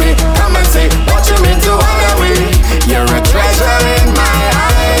 Follow me, come and see what you mean to all of we. You're a treasure in my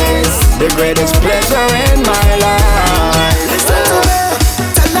eyes, the greatest pleasure in my life. Listen to me,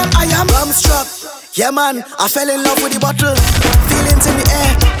 tell them I am dumbstruck. Yeah man, I fell in love with the bottle. Feelings in the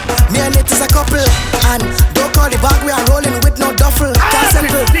air, me and it is a couple. And don't call the bag, we are rolling with no duffel. Can't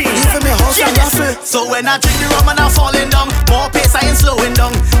settle, leaving me house and raffle. So when I drink the rum and I'm falling down, more pace I ain't slowing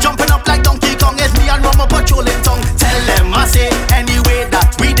down. Jumping up like Donkey Kong, it's me and rum a patrolling tongue. Tell them I say, anyway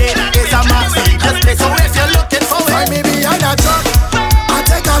that we did is a massive display. So if you're looking for it, find me behind a truck, I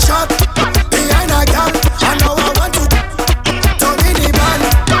take a shot behind a gap. I know I want to turn in the band.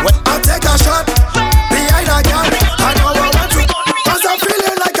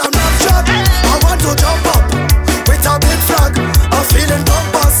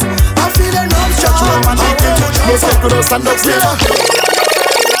 stand up straight.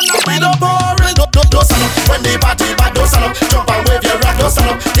 We don't boring. Don't stand up. When the party bad, don't stand up. Jump and wave your rag, don't stand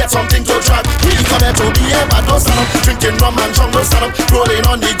up. Get something to drag. We come here to be a bad, don't stand up. Drinking rum and drunk, don't stand up. Rolling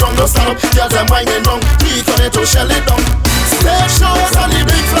on the ground, don't stand up. Girls them whining wrong. We come here to shell it down. Stage shows and the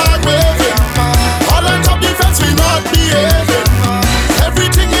big flag waving. All on top the fence, we not behaving.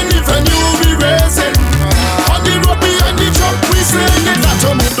 Everything in the venue we raising. On the road behind the truck, we slaying it. Not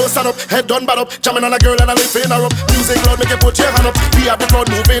to move, don't stand up. Head done, bad up. Jamming on a girl and a lifting her up. Music loud, make you put your hand up. We have the crowd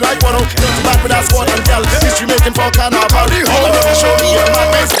moving like one out. Dirty back with our squad and gal. History making for carnival. The whole show me a man.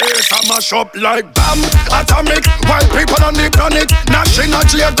 My face I mash up like bam, atomic. While people on the planet, National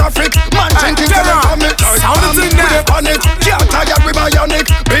Geographic. Man thinking they're atomic. Sound it in there. Panic, can't tire with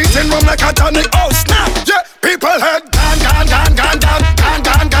bionic. Beating rum like a tonic. Oh snap, yeah. People head gan. People head gan.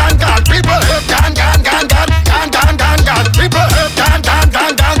 People head gan. People head gan.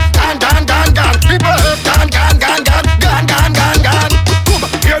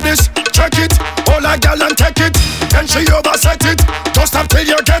 Hear this, check it. All a gal and take it. Then she overset it. Just stop till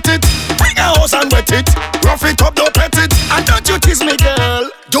you get it. Bring a house and wet it. Rough it up, don't pet it. And don't you tease me, girl.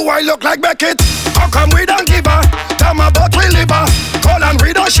 Do I look like Beckett? How come we don't give her? Tell my butt we live her. Call and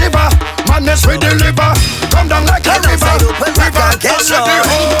we don't shiver. Madness we deliver. Come down like a river. River, get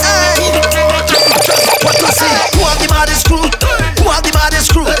what you say? Who are the maddest crew? Who are the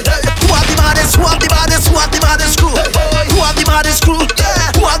maddest crew? Who are the maddest? Who are the maddest? Who are the maddest crew? Who are the maddest crew?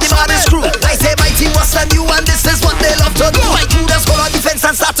 Who are the maddest crew? I say my team was than you and this is what they love to do. My crew does hold on defense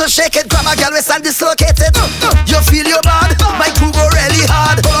and start to shake it. Grab a gal waist and dislocate it. You feel your bad? My crew go really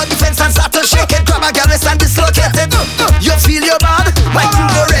hard. Hold on defense and start to shake it. Grab a gal waist and dislocate it. You feel your bad? My crew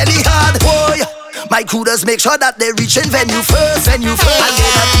go really hard. Boy, my crew does make sure that they reach in venue first. And they're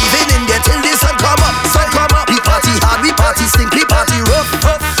not even in there till the sun come up. We party hard, we party stink, we party rough.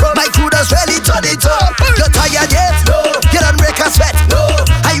 My crew does really turn it up. You're tired yet? No. You don't break a sweat? No.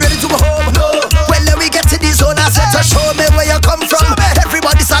 Are you ready to go home? No. Well, then we get to the zone, I said to show me where you come from.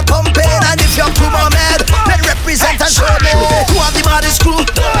 Everybody start pumping, and if your crew are mad, then represent and show me. Who are the maddest crew?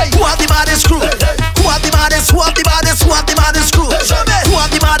 Who are the maddest crew? Who are the maddest? Who are the maddest? Who are the maddest crew? Who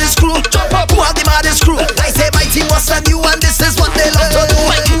are the maddest crew? Who are the maddest crew? I say my team was than you, and this is what they love to do.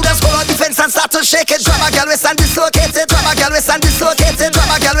 My crew does hold on defense and start to shake it. Grab a gal waist and dislocate it. Grab a gal waist and dislocate it.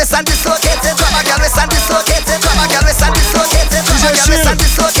 Grab a gal waist and dislocate it. Grab a gal waist and dislocate it. Grab a gal waist and dislocate it. Grab a gal waist and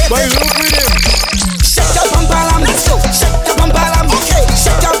dislocate it. Shake your bum palam, let's go. Shake your bum palam, okay.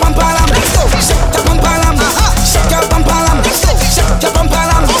 Shake your bum palam, let's go. Shake your bum palam, shake your bum palam, let's go. Shake your bum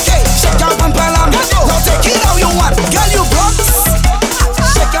palam, okay. Shake your bum palam, let's go. Now take it how you want, girl you broke.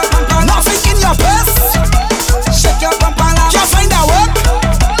 Shake your bum palam, nothing in your purse. Shake your bum palam, can't find a work.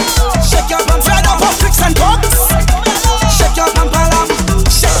 Shake your bum palam, fed up of tricks and bugs. Shake your bum palam, let's go.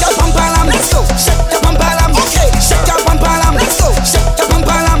 Shake your bum palam, okay. Shake your bum palam, let's go. Shake your bum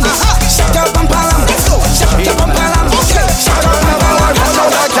palam, shake your bum palam, let's go. Shake your bum palam, okay. Shake your bum palam,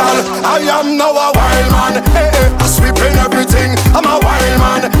 I am now a wild man, I'm sweeping everything. I'm a wild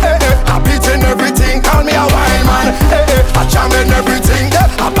man, I'm beating everything. Call me a wild man, I'm jamming everything.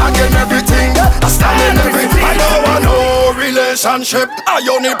 I'm banging everything, I'm standing everything. I don't want no relationship, I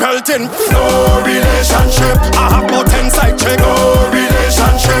only pelting. No relationship, I have no 10 side chick. No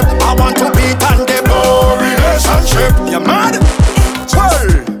relationship, I want to beat and dip. No relationship, you mad? Well,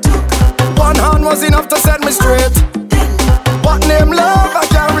 one hand was enough to set me straight. What name love, I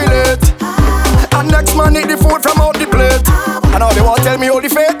can't relate. And next man need the food from out the plate. And all they want tell me all the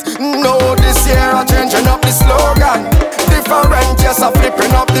fate. No, this year I'm changing up the slogan. Different, yes, I'm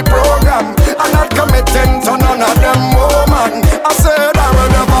flipping up the program. I'm not committing to none of them woman. I said I will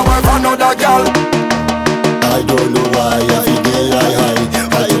never work for another girl. I don't know why every day I high,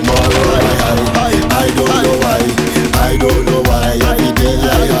 but tomorrow I high. I don't know why, I don't know why.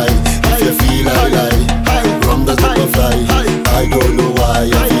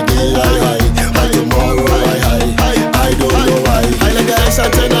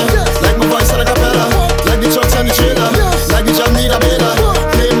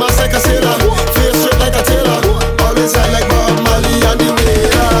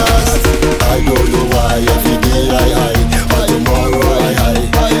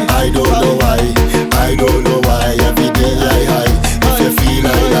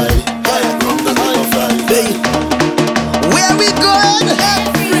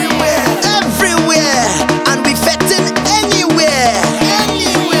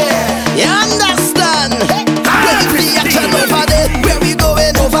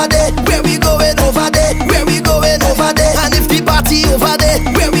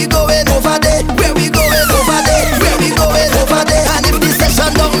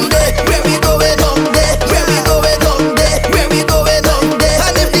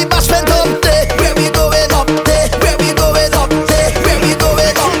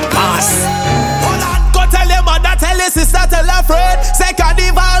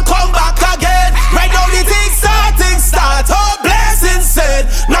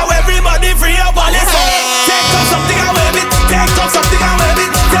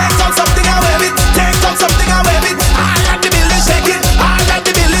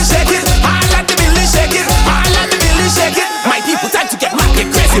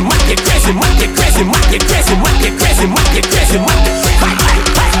 crazy, man, get crazy, man, get crazy, man, get crazy, man, get crazy, man, get crazy, man.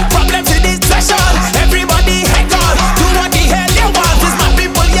 Problem to this session, everybody hang on. Do what the hell you want, is my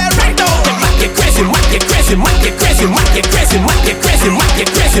people here right now. Get crazy, man, get crazy, man, get crazy, man, get crazy, man, get crazy, man,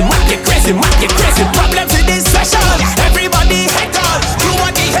 get crazy, man, get crazy, man, get crazy. Problem to this session, everybody hang on. Do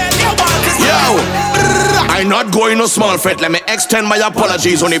what the hell you want, is I'm not going no small fret. Let me extend my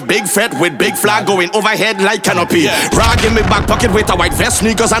apologies. Only big fret with big flag going overhead like canopy. Rag in me back pocket with a white vest,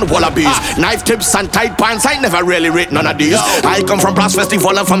 sneakers and wallabies. Knife tips and tight pants. I never really rate none of these. I come from Brass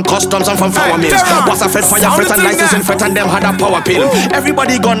Festival and from customs and from flour mills. Was a fed fire fret and licensing fret and them had a power pill.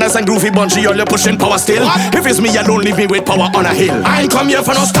 Everybody gunners and groovy bunchy, all you pushing power still. If it's me alone, leave me with power on a hill. I ain't come here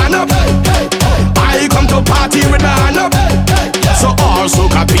for no stand up. I come to party with my hand up. So all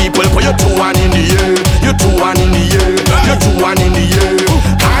soca people, put your 2-1 in the air. You 2-1 in the air. You 2-1 in the air.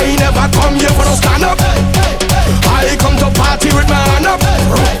 I never come here for no stand up. I come to party with my hand up.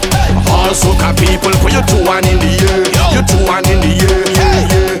 All soca people, put your 2-1 in the air. You 2-1 in the air.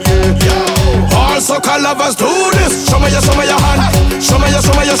 All soca lovers do this. Show me your hand. Show me your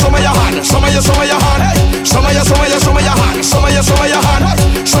hand. Show me your hand. Show me your hand. Show me your hand. Show me your hand. Show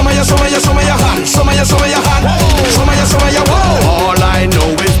me your hand. Show me your hand. All I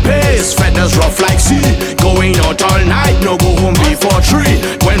know is pace. Feathers rough like sea. Going out all night, no go home before 3.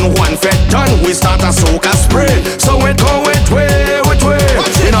 When one fed done, we start a soca spray. So we go with way.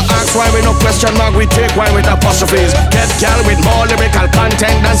 We no ask why, we no question mark, we take wine with apostrophes. Get gal with more lyrical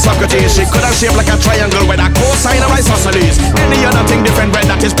content than Socrates. She could have shaped like a triangle with a cosine of isosceles. Any other thing different, red,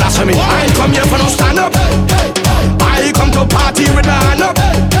 that is blasphemy. I ain't come here for no stand up. I come to party with my hand up.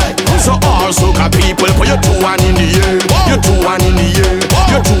 So all soca people, put your 2-1 in the air. You 2-1 in the air.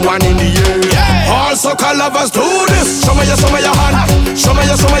 You 2-1 in the air. All soca lovers do this. Show me your hand. Show me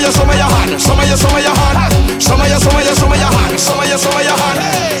your hand. Show me your hand. Show me your hand. Show me your hand. Show me your hand.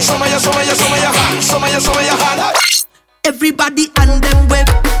 Show me your hand. Everybody and them wave.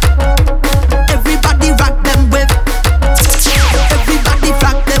 Everybody rock them wave. Everybody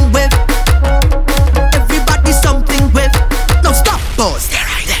rock them wave. Everybody something wave. No stop, pause. Stay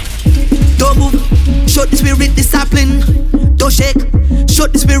right there. Don't move. Show the spirit discipline. Don't shake. Show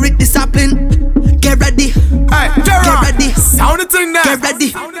the spirit discipline. Get ready. Hey, get ready. Sound the thing now. Get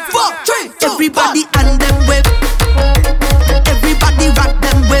ready. 4, 3, 2, everybody and them wave. Everybody rock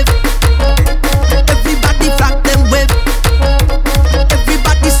them wave. Everybody rock them wave.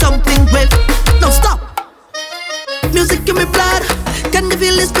 Everybody something wave. No stop. Music in my blood. Can you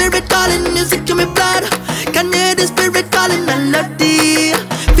feel the spirit calling? Music in my blood. Can you hear the spirit calling? Melody.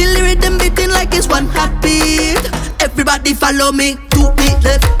 Feel the rhythm beating like it's one heartbeat. Everybody follow me to the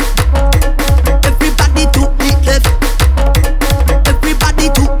left. Everybody to the left. Everybody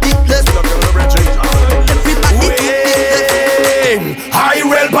to the left. Everybody to the left. I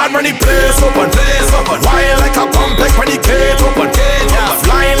real bad when the place open. Wild like a complex when the gate open.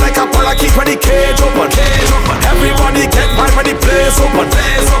 Flying like a parakeet when the cage open. Everybody get mad when the place open.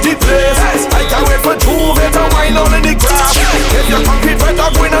 The place, I can't wait for Juve to wine on in the grass. If you compete better,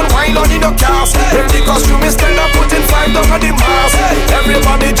 go in and wine on in the cars. If the costume is stand up, put in 5 down on the mask.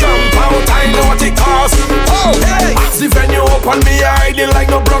 Everybody jump out, I know what it costs. Oh, hey, as the venue open, me hiding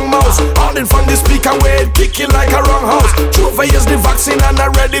like no brown mouse. Holding from the speaker way, kicking like a wrong house. Juve is the vaccine and I'm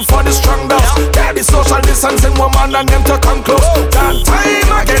ready for the strong dose. Get the social distancing woman and them to come close. That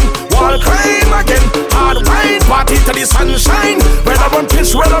time again, wall crime again. Hard wine, party to the sunshine. Whether on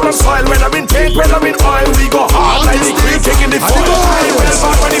pitch, whether on soil, whether in paint, whether in oil, we go hard like the queen taking the foil. I well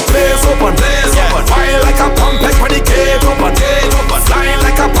back when the place open. Wild like a pumpek when the gate open. Flying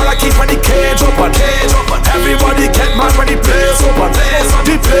like a parakeet when the cage open. Everybody get mad when the place open.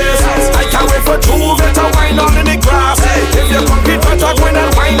 The place, I can't wait for Juve to wine on in the grass. If you compete better, go in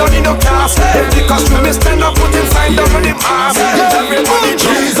and wine on in your cars. If the costume is stand up, put in 5 down on the mask. Everybody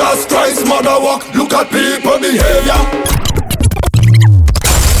Jesus Christ, mother walk, look at people behavior.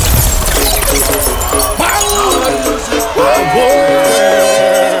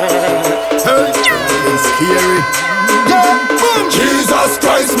 It's scary. Jesus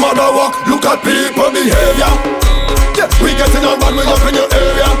Christ, mother walk, look at people behavior. We getting on bad, we up in your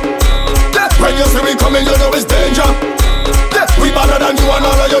area. When you see we coming, you know it's danger. We better than you and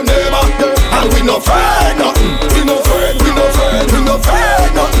all of your neighbor. And we no afraid nothing. We no afraid, we no afraid, we no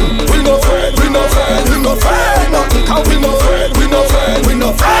afraid nothing. We no afraid, we no afraid, we no afraid nothing. Cause we no afraid, we no afraid, we no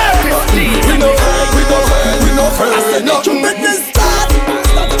afraid nothing. We no afraid, we no afraid, we no afraid nothing. Business start.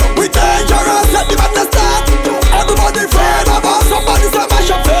 We dangerous, let the business start. Everybody afraid of us, somebody say mash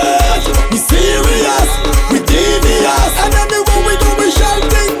up face. We serious, we devious, and anywhere we go we shall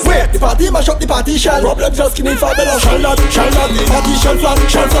think. Wait, the party mash up the party. party shell. Problem just skinny for better. Shall not, party shell flat,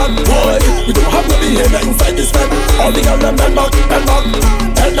 boy. We don't have no behavior inside this bed. All the girls them bend back,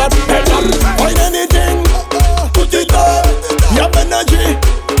 head up. Find anything, put it up. You have energy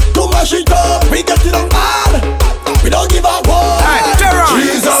to mash it up. We get it on bad. We don't give a fuck.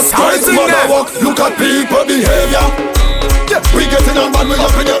 Jesus Christ, mother walk. Look at people behavior. We getting on bad, we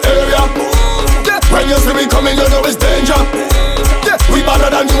up in your area. When you see me coming, you know it's danger. We better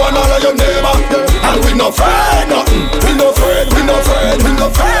than you and all of your neighbor. And we no afraid nothing. We no afraid nothing. We no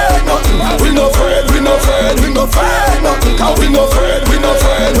afraid nothing. Cause we no afraid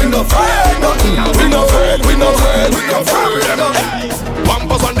nothing.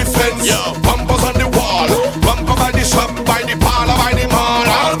 Bumpers on the fence, bumpers on the wall. Bumper by the shop, by the parlor, by the mall.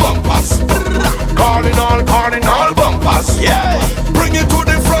 All bumpers. Calling all bumpers. Yeah. Bring it to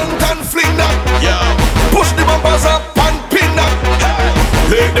the front and fling that. Yeah. Push the bumpers up and pin that.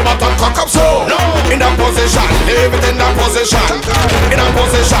 Leave the bottom cock up so. No. In that position, leave it in that position. In that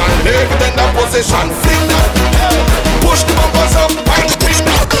position, leave it in that position. Fling that. Push the bumpers up and pin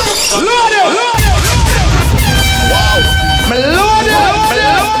that. Load it. Wow.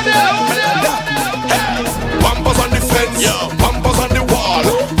 Bumpers on the fence, bumpers on the wall.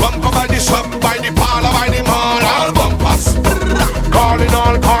 Bumper by the shop, by the parlor, by the mall. All bumpers. Calling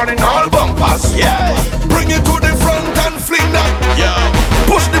all bumpers. Yeah. Bring it to the front and fling that. Yeah.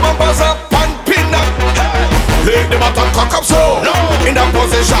 Push the bumpers up and pin that. Leave the bottom cock up so. No. In that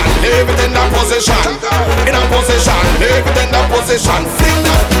position, leave it in that position. In that position, leave it in that position. Fling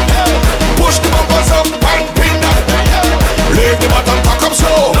that. Push the bumpers up and pin that. Leave the bottom cock up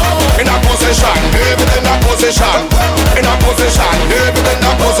slow. In that position, leave it in that position. In that position, leave it in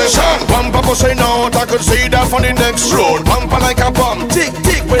that position. Bumper pushing out, I could see that on the next road. Bumper like a bomb, tick,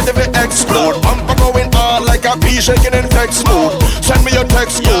 wait till it explode. Bumper going hard like a pea shaking in text mode. Send me your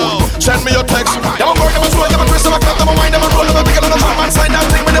text code, send me your text. Them a work, them a sweat, them a twist, them a clap, them a wind, them a roll, them a pickle on the drum and sign that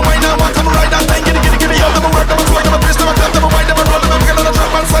thing with the wine. Them a come ride that thing, giddy, yo. Them a work, them a sweat, them a twist, them a clap, them a wind, them a roll, them a pickle on the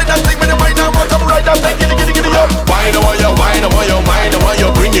drum and sign that thing with the wine. Them a come ride that thing, giddy, yo. Wine, why you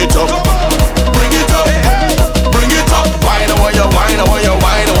bring it up? Bring it up. Wine, why you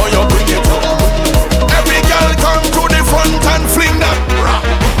bring it up? Every girl come to the front and fling that.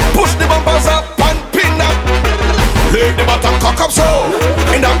 Push the bumpers up and pin that. Leave the bottom cock up so.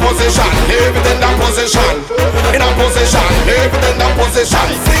 In that position, leave it in that position. In that position, leave it in that position.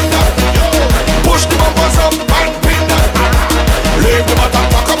 Fling that. Push the bumpers up and pin that. Leave the bottom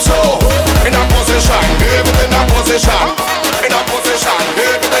cock up so. In that position, leave it in that position.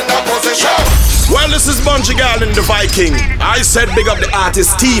 Well, this is Bungie Gal and the Viking. I said big up the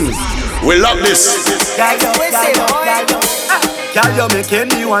artist team. We love this. Girl, you making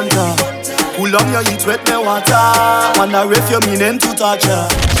me wonder. Pull on your heat, wet me water. Wonder if you meaning to touch her.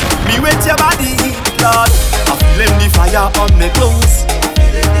 Me with your body, Lord. I feeling the fire on me clothes.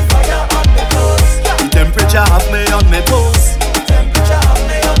 The temperature have me on me toes.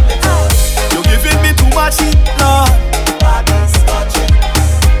 You giving me too much heat, Lord.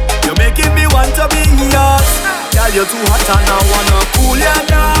 You're making me want to be yours. Girl, you're too hot and I wanna cool you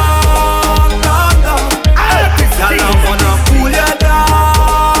down. Girl, I wanna cool you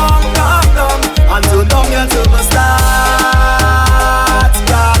down. And too long you till my start,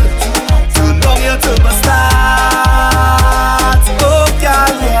 girl. Too long you till my start. Oh,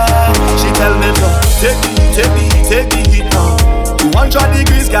 girl, yeah. She tell me to take the heat now. 200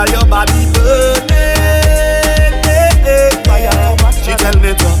 degrees, girl, your body burning. She tell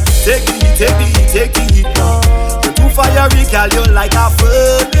me to take the heat now. You're too fiery, girl, you're like a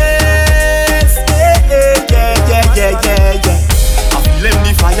furnace. Yeah. I'm feeling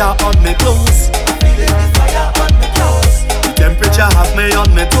the fire on my clothes. The temperature have me on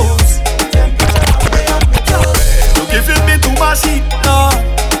my toes. You're giving me too much heat now.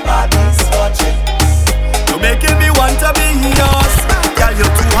 You're making me want to be yours. Girl, you're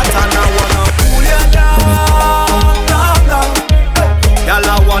too hot and I wanna cool you down. Girl, I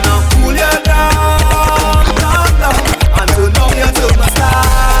wanna cool you down. And too long you till my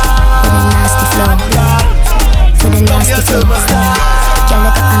start. With a nasty flow. With a nasty flow. Girl,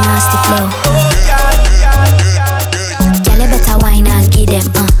 look at a nasty flow. Girl, you better wine and give them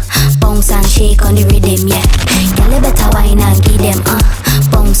bounce and shake on the rhythm, yeah. Girl, you better wine and give them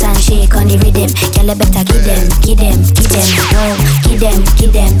bounce and shake on the rhythm. Girl, you better give them, whoa. Give them,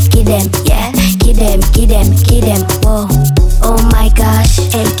 yeah. Give them, whoa. Oh my gosh,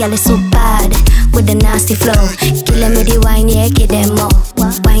 hey, girl, it's so bad with the nasty flow. Killing me the wine, yeah, give them more.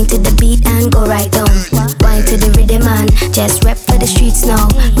 Wine to the beat and go right down. Wine to the rhythm and just rep for the streets now.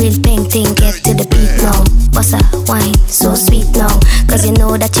 Real pink thing, get to the beat now. What's up, wine, so sweet now. Cause you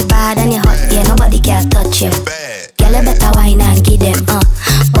know that you're bad and you're hot, yeah, nobody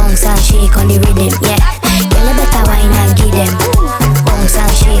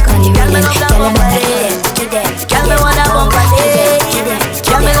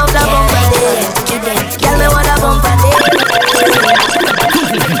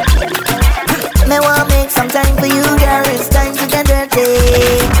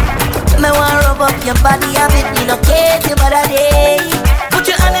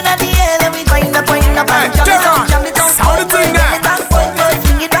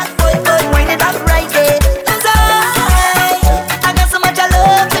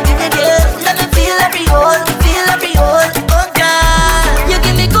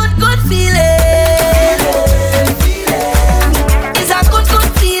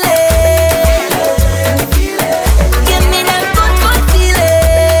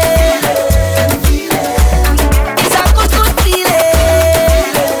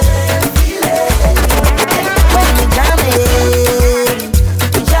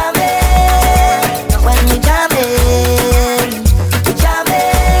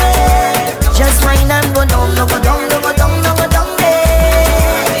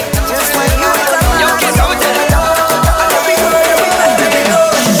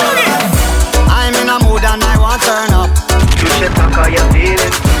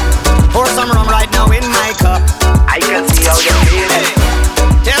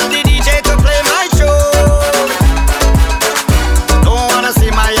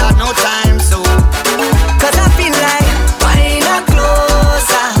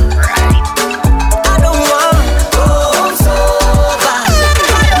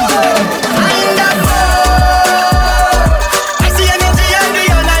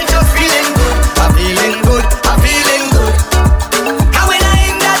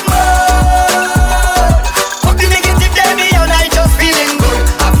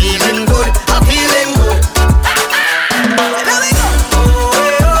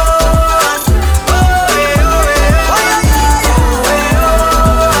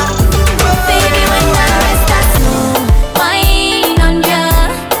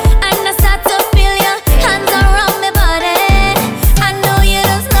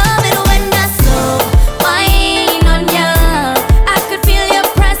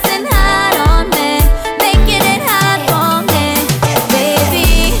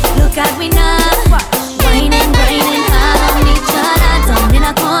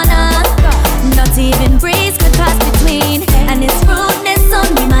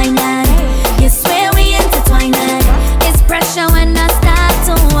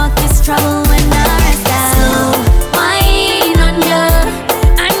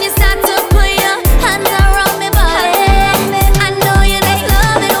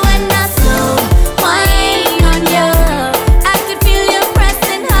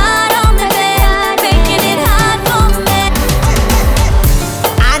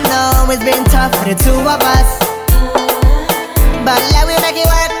it's been tough for the two of us, but let me make it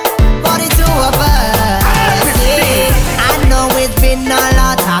work for the two of us. Yeah. I know it's been a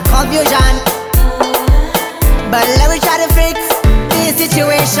lot of confusion, but let me try to fix this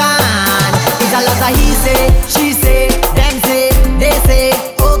situation. It's a lot of he say, she say, them say, they say,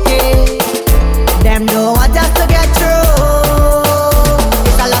 okay. Them don't want us to get through.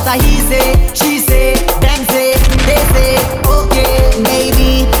 It's a lot of he say, she say, them say, they say, okay.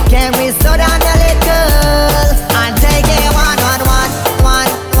 Maybe can we slow down a little and take it one on one,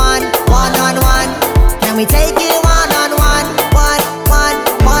 one on one. Can we take it one on one,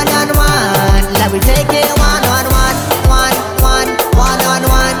 one on one? Let me take it one on one, one on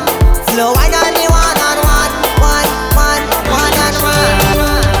one. Slow wine on the one on one, one on one.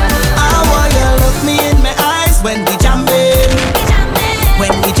 I want you look me in my eyes when we jamming,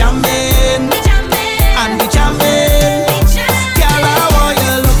 when we jamming, and we jamming. Girl, I want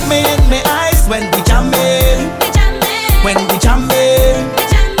you look me in my eyes when we jamming, when we jamming,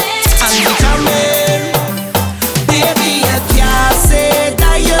 and we jamming. Baby, you can't say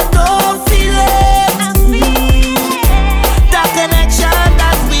that you don't feel it. That connection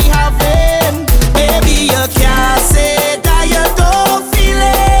that we having. Baby, you can't say that you don't feel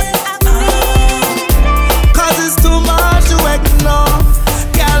it. 'Cause it's too much to ignore.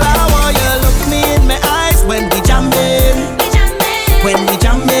 Girl, I want you look me in my eyes when we jamming, when we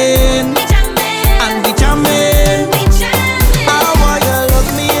jamming, and we jamming. I want you look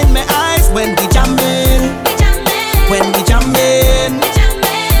me in my eyes when we jamming, when we jamming,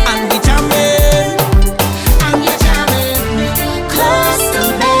 and we jamming, and we jamming. Close to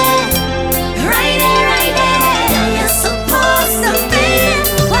me, right there, you're supposed to be.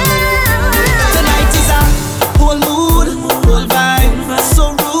 Tonight is a whole mood, whole vibe, so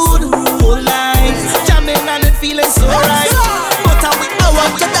rude, whole night, jamming and it feeling so right. But I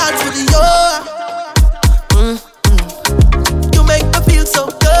want to dance with you. You make me feel so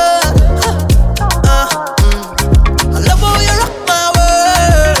good. I love how you rock my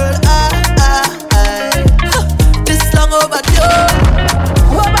world. This long overdue,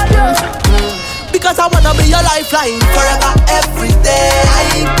 because I wanna be your lifeline forever, every day.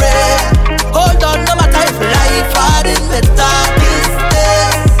 I pray. Hold on, no matter if life hard in the darkest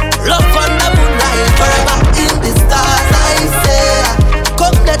days. Love on the moonlight, forever in the stars. I say,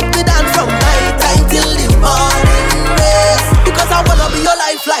 come let me dance from night time till the morning rays. Because I wanna be your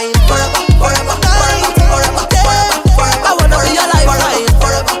lifeline forever, forever, forever, forever, forever, forever. I wanna be your lifeline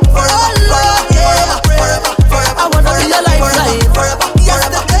forever, forever, forever, forever, forever. I wanna be your lifeline forever,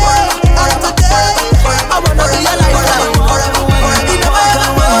 forever, forever, forever, forever. I wanna be your lifeline forever, forever.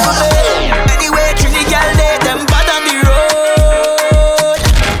 Anyway, Trini girl, they them bad on the road.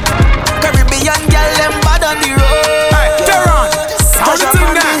 Caribbean girl, them bad on the road. Hey, Teron, how you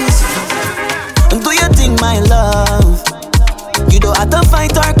think that? Do you think, my love, you don't have to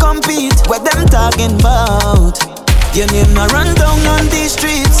fight or compete? What them talking about? Your name no run down on these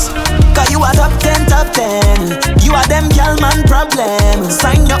streets, 'cause you are top 10, top 10. You are them girl man problem.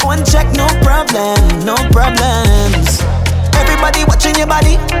 Sign your own check, no problem, no problems. Everybody watching your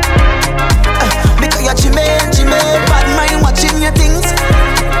body, because you're Jimaine, bad mind watching your things,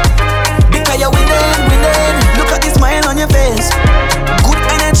 because you're winning. Look at the smile on your face, good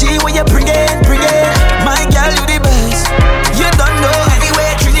energy when you bring it. My girl, you the best. You don't know anyway,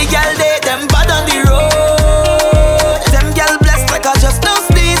 Trini girl, they them bad on the road. Them girl blessed like I just no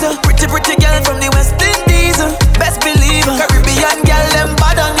sneeze. Pretty girl from the West Indies, best believe. Caribbean girl, them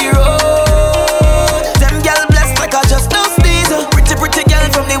bad on the road. Them girl blessed like I just no sneeze. Pretty girl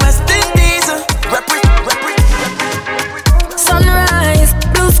from the West Indies. Sunrise,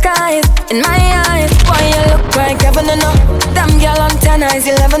 blue skies in my eyes. Why you look like heaven enough? Damn girl on 10 eyes,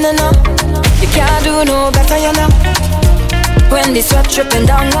 11 enough. You can't do no better, you know. When the sweat dripping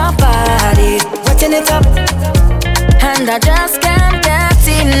down my body, wetting it up, and I just can't get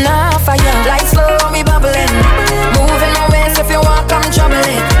enough of you. Like slow, me bubbling, moving my waist if you want, come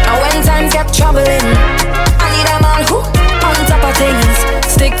troubling. And when times get troubling, I need a man who on top of things,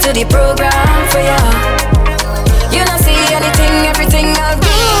 stick to the program for you. You don't see anything, everything I'll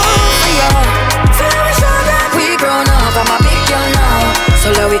do for you. We grown up, I'm a big girl now,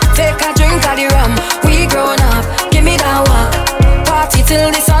 so let we take a drink of the rum. We grown up, give me that walk, party till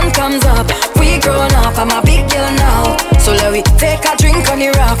the sun comes up. We grown up, I'm a big girl now, so let we take a drink on the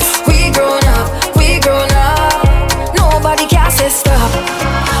rock. We grown up, nobody can say stop.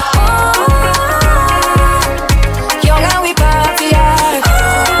 Young and we party hard.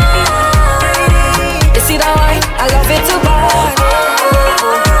 You see that wine? I love it too bad.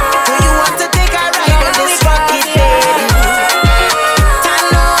 Do you want to take a ride on this rocket, baby?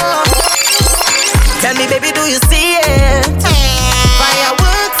 Turn up.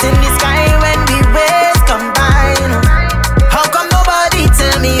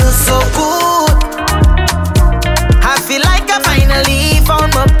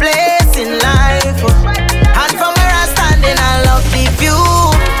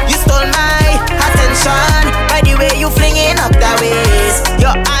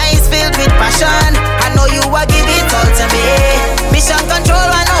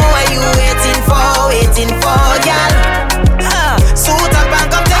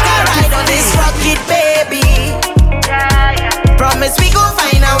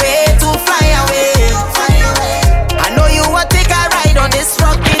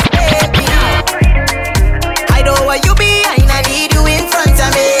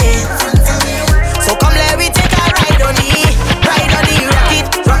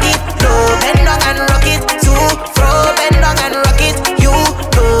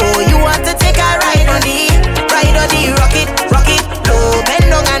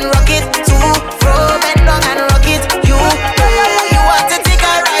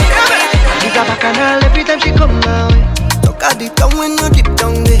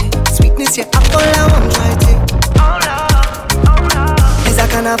 down there. Sweetness, yeah, apple, I won't try to. It's a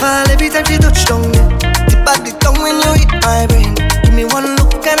carnival every time she touch down there. Tip back the tongue when you hit my brain. Give me one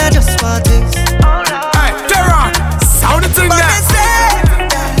look and I just want this. Hey, Terran, sound the thing there. But they say,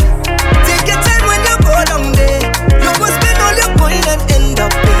 take your time when you go down there. You must spend all your coin and end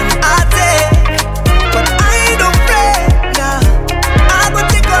up in a day. But I don't pray, nah. I go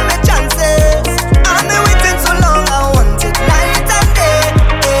take all my chances. I've been waiting so long, I want it night and day.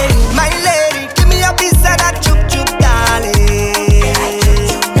 Hey, my lady, give me a piece of that chup chup, darling.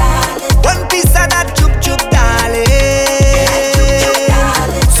 One piece of that chup chup, darling.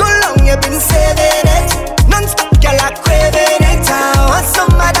 So long you've been saving it, non-stop girl are craving it. I want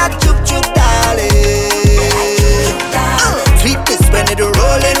some of that chup chup, darling. Sweetness when it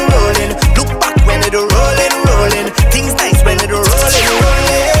rolling, rolling. Look back when it rolling, rolling. Things nice when it rolling,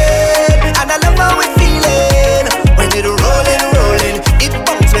 rolling. And I love how we feeling when it rolling, rolling. It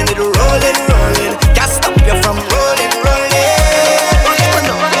bumps when it rolling, rolling. Can't stop you from rolling, rolling.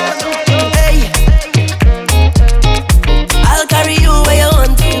 Hey, I'll carry you where you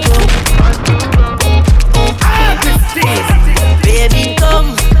want to go. Baby,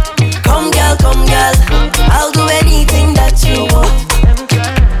 come, come girl, come girl. I'll do anything that you want.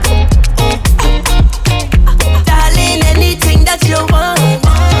 Darling, anything that you want.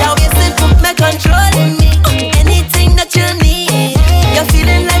 Now you still put my control in me. Anything that you need. You're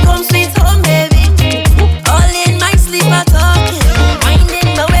feeling like home sweet home, baby. All in my sleep I talking.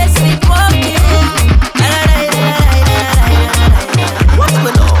 Winding my way, sleepwalking. What's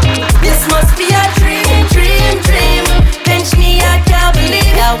going on? This must be a dream, dream, dream. Pinch me, I can't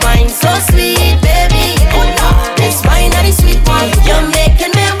believe that wine so sweet, baby. This wine and the sweet one, you're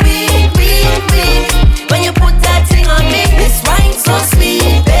making me weak, weak, weak. When you put that thing on me, this wine so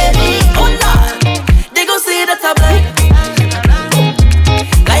sweet, baby. Oh Lord, they gon' say that I'm blind.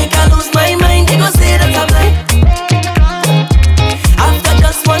 Like I lose my mind, they gon' say that I'm blind. After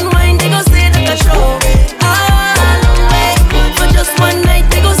just one wine, they gon' say that I show all away. For just one night,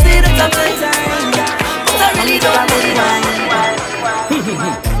 they gon' say that I'm blind. But I really don't have any wine.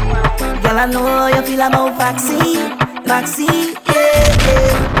 Girl, I know you feel about vaccine, vaccine, yeah,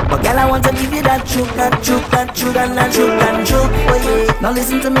 yeah. But girl, I want to give you that choke, that choke, that choke, and that choke, that choke, oh yeah. Now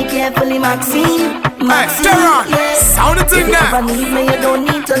listen to me carefully, Maxine, Maxine, Terran, yeah. sound the thing If you there. ever need me, you don't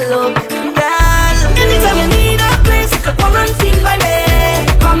need to look, girl. Anytime you need a place, you can quarantine by me.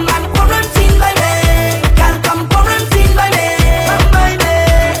 Come and quarantine by me. Girl, come quarantine by me. Come by me.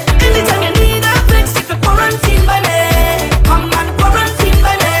 Anytime you need a place, you can quarantine by me. Come and quarantine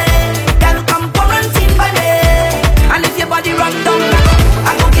by me. Girl, come quarantine by me. And if your body run down,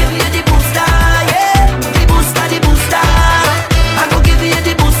 I go give you the booster, yeah. The booster, the booster. I go give you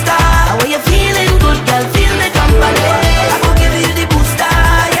the booster. And when you're feeling good, girl, feel the company. I go give you the booster,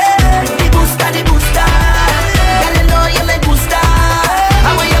 yeah. The booster, the booster. Girl, you know you make booster.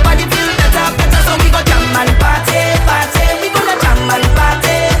 And when your body feel better, better, so we go jam and party, party. We gonna jam and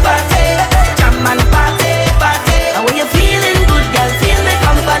party, party. Jam and party, party. And when you're feeling good, girl, feel the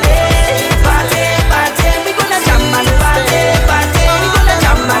company. Party, party. We gonna jam and party, party. We gonna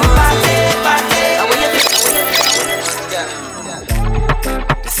jam and party, party. And when you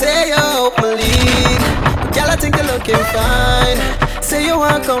say you hope my lead, girl, I think you're looking fine. Say you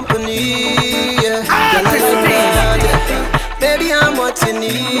want company, yeah. Girl, I like that, yeah. Baby, I'm what you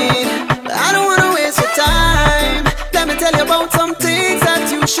need. But I don't wanna waste your time. Let me tell you about some things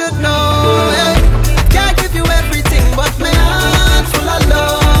that you should know. Yeah. Can't give you everything, but my heart full of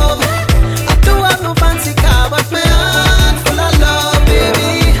love. I do have no fancy car, but my heart full of love,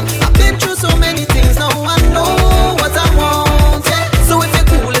 baby. I've been through so many things, now I know what I want. Yeah. So if you're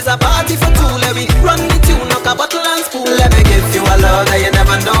cool, it's a party for two. Let me run the tune, knock a bottle and spoon. Let me give you a love that you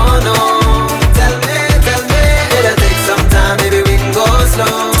never know, no. Tell me, it'll take some time, maybe we can go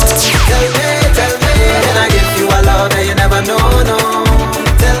slow. Tell me, can I give you a love that you never know, no.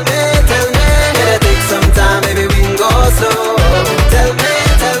 Tell me, it'll take some time, maybe we can go slow. Tell me,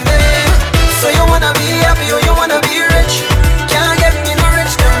 so you wanna be happy or you wanna be rich? Can't get me no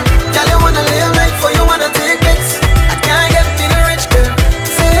rich girl. Girl, you wanna live life or you wanna take bits? I can't get me no rich girl.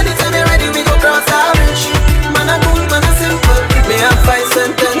 Say anytime you're ready, we go cross our bridge. Man, a good, man, a simple. Me have 5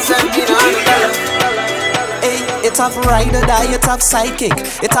 cents and $10 $1. Hey, it have ride or die, it have psychic.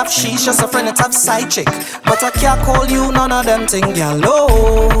 It have she's just a friend, it have side chick. But I can't call you none of them thing, girl,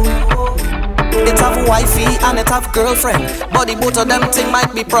 oh. It have wifey and it have girlfriend, but the both of them thing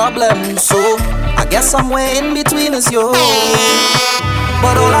might be problems. So I guess somewhere in between is you.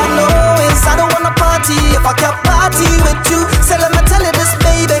 But all I know is I don't wanna party if I can't party with you. So let me tell you this,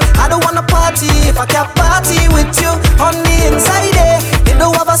 baby, I don't wanna party if I can't party with you. On the inside,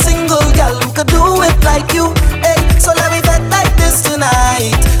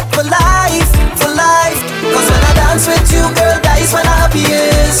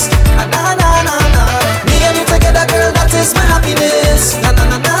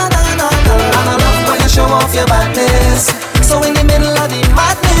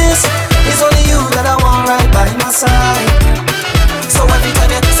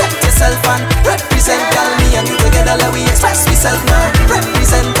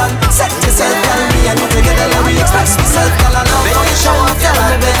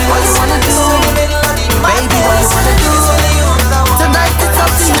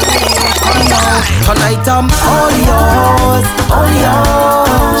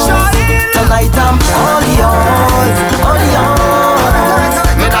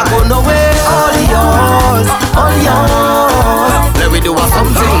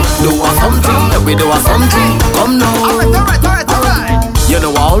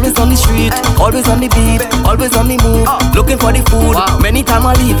 Always on the beat, always on the move. Looking for the food, many times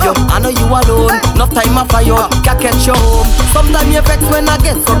I leave you. I know you alone, enough time I fire, can't catch you home. Sometimes you vex when I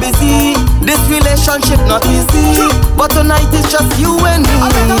get so busy. This relationship not easy, but tonight it's just you and me.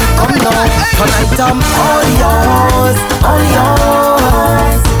 Come now, tonight I'm all yours, all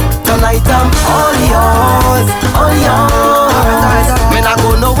yours. Tonight I'm all yours, all yours. When I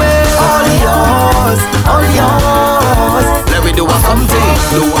go nowhere, all yours, all yours. Let me do a something,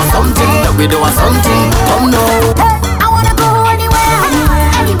 let me do a something. Come now. I wanna go anywhere,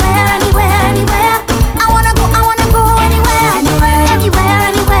 anywhere, anywhere, anywhere. I wanna go anywhere, anywhere, anywhere,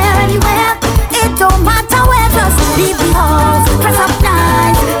 anywhere. It don't matter where, just leave the house, dress up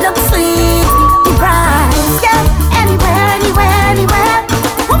nice, look sweet, be bright. Yeah, anywhere, anywhere, anywhere.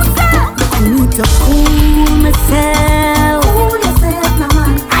 I need to cool myself. Cool yourself, mama.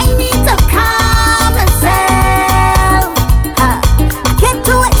 I need to calm myself. I get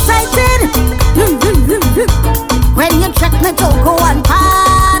too excited when you check me to go and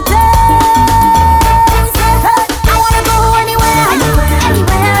party. I wanna go anywhere, anywhere,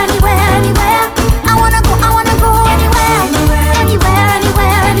 anywhere, anywhere. I wanna go anywhere, anywhere,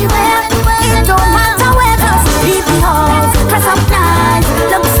 anywhere, anywhere. It don't matter where, just leave the house, dress up nice,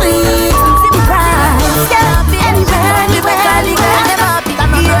 look sweet.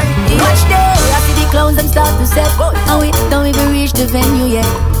 Watch day, I see the clowns them start to set. And we don't even reach the venue yet.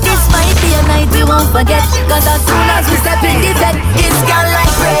 This might be a night we won't forget, cause as soon as we step in the bed, it's gone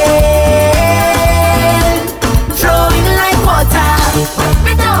like rain, flowing like water.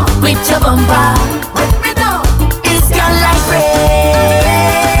 With your bumper, it's gone like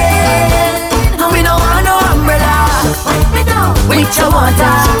rain. And we don't want no umbrella. With your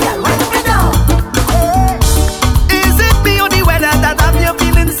water.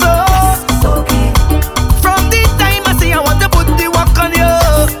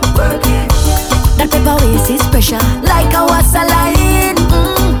 Like a wasaline.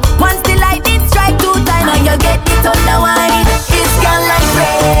 Once the lightning strike 2 times and you get it on the wine. It's gone like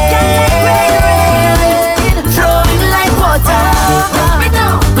rain, flowing like water.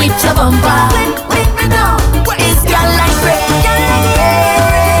 With your bumper, it's gone like rain.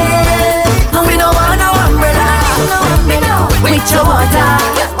 And we don't want no umbrella. With your water,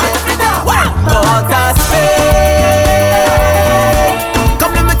 water spray.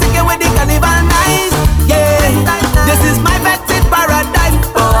 Come let me take you with the carnival night. This is my vetted paradise.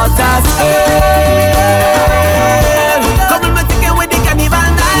 Water spell. Come on, take it with the carnival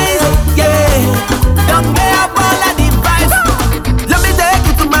night. Yeah, don't pay up all of the price. Let me take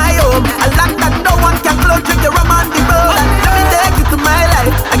you to my home. I like that no one can blow. Drink your rum on the road. Let me take you to my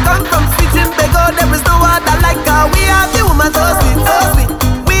life. I come from streets in Bego. There is no other like her. We have the woman so sweet, so sweet.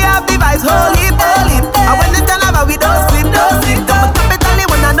 We have the vibes, holy, holy. And when it's done over, we don't sleep, don't sleep. Come on, capitally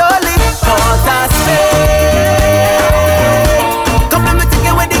when I know live. Water spell.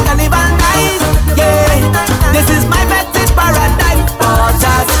 This is my vetted paradise.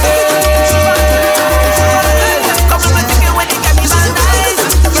 Water come on, take it with the carnival night.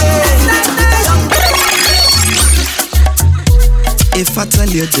 If I tell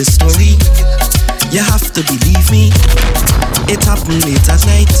you this story, you have to believe me. It happened late at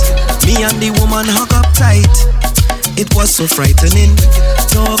night. Me and the woman hug up tight. It was so frightening.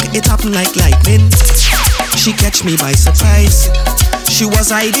 Dog, it happened like lightning. She catch me by surprise. She was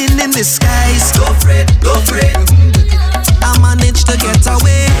hiding in disguise. Go Fred, go Fred. I managed to get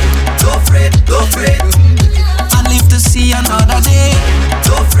away. Go Fred, go Fred. I live to see another day.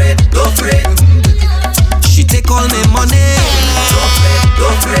 Go Fred, go Fred. She take all my money. Go Fred, go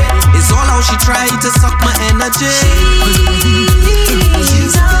Fred. It's all how she tried to suck my energy.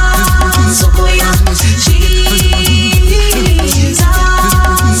 She's on Sokoya. She's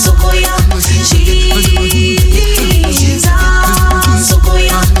on Sokoya. She's on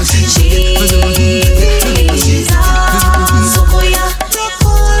Sokoya. She's on Sokoya. They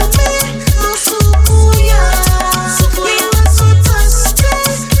call me Sokoya. We were so thirsty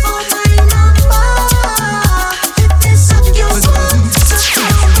for my number. If they suck your foot,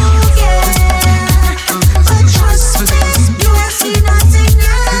 but trust me, you have seen nothing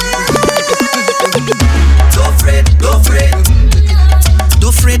yet. Go Fred, go Fred. Do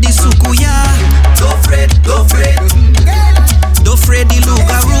Freddy Sukuya. Do Fred, do Fred. Do Freddy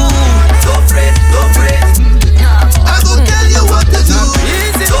Lugaru. Do Fred, do Fred. I go tell you what to do.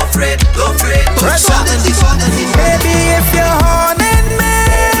 Do Fred, do Fred. Baby, if you're haunting me,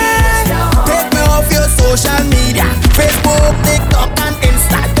 take me off your social media, Facebook, TikTok and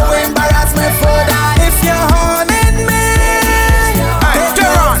Insta. Don't embarrass me further. If you're haunting me, take me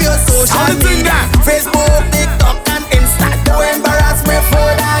off your social media, Facebook, TikTok and Insta. Don't embarrass me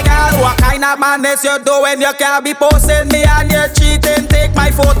further. Girl, what kind of of madness you doing? You can't be posting me and you're cheating. Take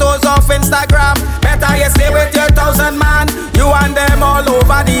my photos off Instagram. Better you stay with your 1,000 man. You and them all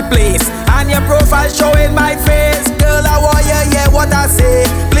over the place. And your profile showing my face. Girl, I want you hear what I say.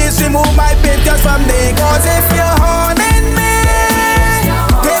 Please remove my pictures from there. Cause if you're haunting me,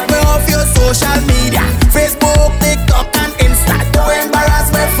 take me off your social media. Facebook, TikTok and Insta. Don't embarrass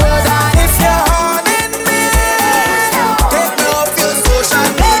me further. If you're haunting me, take me off your social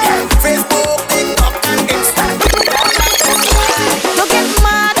media. Facebook, TikTok and Insta. Don't get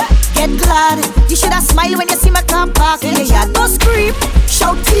mad, get glad. You should have smiled when you see my car park in your yard. Don't scream,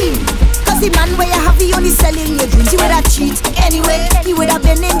 shout team. Cause the man where you have, he only selling your dreams. He would have cheat anyway. He would have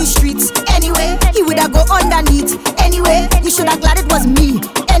been in the streets anyway. He would have go underneath anyway. You should have glad it was me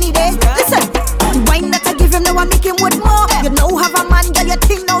any day. Listen, the wine that I give him now I make him with more. You know have a man, girl, your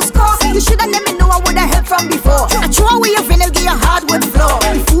thing now score. You should have let me know I would have helped from before. I throw away your vinyl, give you hardwood floor.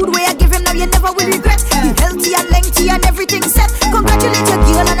 The food where I give him now you never will regret. The healthy and lengthy and everything set. Congratulate your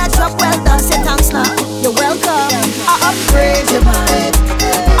girl and a job well done. Say thanks now, you're welcome. I upgrade your mind.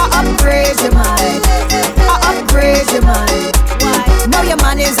 I upgrade your mind. I upgrade your mind. Why? Now your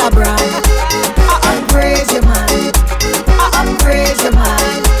man is a brand. I upgrade your mind. I upgrade your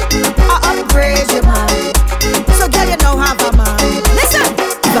mind. I upgrade your mind. So girl, you know have a mind. Listen,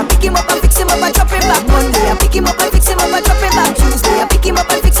 if I pick him up and fix him up and drop him back Monday, I pick him up and fix him up and drop him back Tuesday, I pick him up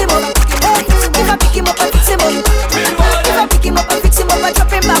and fix him up. If I pick him up and fix him up, if I pick him up and fix him up and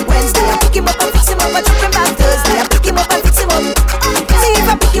drop him back Wednesday, I pick him up and fix him up and drop him back Thursday, I pick him up and fix him up. See if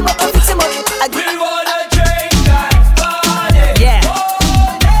I pick him up and fix him up. We wanna drink and party. Yeah.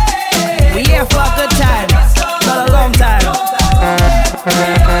 We here for a good time, not a long time.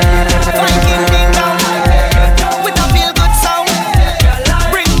 Viking Kingdom with a feel good sound.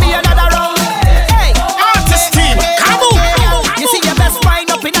 Bring me another round. Hey, artist team, come on. You see your best wine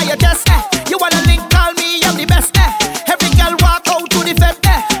up in your chest. You wanna link, call me, I'm the best. Every girl walk out to the fest,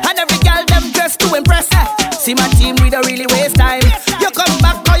 and every girl them dressed to impress. See my team, we don't really waste time. You come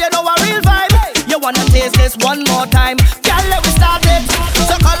back, cause you know a real vibe. You wanna taste this one more time. Girl, let me start it.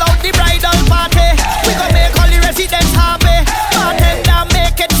 So call out the bridal party. We gon' make all the residents happy. Bartender,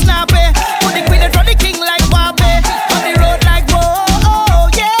 make it snappy. Put the queen in front of the king like Barbie. On the road like whoa, oh,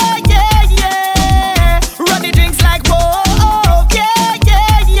 yeah, yeah, yeah. Run the drinks like whoa, oh, yeah,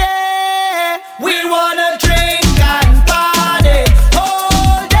 yeah, yeah. We wanna drink and party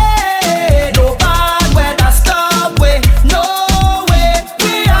all day. No bad weather stop way, no way.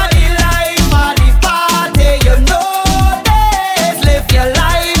 We are the life of the party, you know this. Live your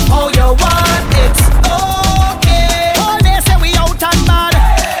life how you want, it's okay. All day say we out and mad.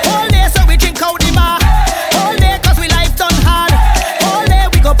 All day say we drink out the bar. All day cause we life done hard. All day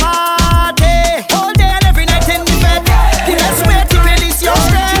we go party. All day and every night in the bed. The best way to release your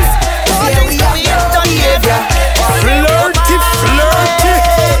stress. All things that we have done here. Flirty, flirty.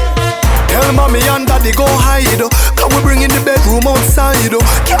 Tell mommy and daddy go hide. Cause we bring in the bedroom outside.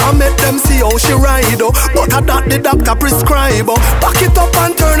 Can't make them see how she ride. But at that the doctor prescribe. Back it up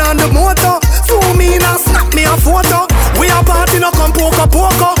and turn on the motor. Zoom in and snap me a photo. We a party no come poker.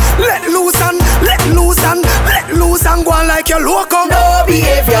 Let loose and let loose and let loose and go on like you're loco. No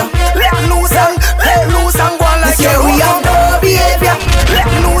behavior. Let loose and go on like you're we have loco. no behavior. Let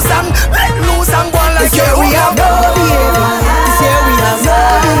loose and go on like This you're year we have loco. no behavior. This year we have no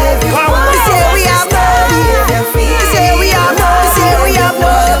behavior. This year we have no behavior. This year we have no. This year we have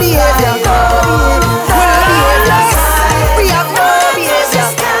no behavior. We have no behavior.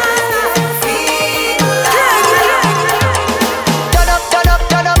 Turn up, turn up,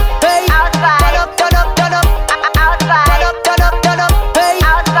 turn up. Hey, outside. Turn up, turn up, turn up. Outside. Turn up, turn up. Hey,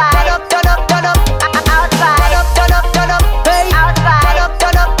 outside. Turn up, turn up. Outside. Turn up, turn up. Hey, outside.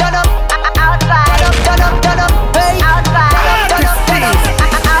 Turn up, turn up. Outside. Turn up, turn up. Hey, outside. Turn up, turn up.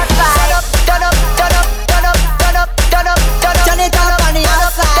 Outside. Turn up, turn up, turn up, turn up, turn up, turn up. Turn it up on the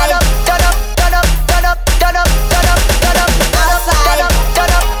outside. Turn up, turn up, turn up, turn up, turn up, turn up, outside. Turn up,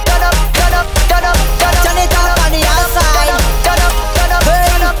 turn up, turn up, turn up, turn up. Turn it up on the outside. Turn up, turn up, turn up,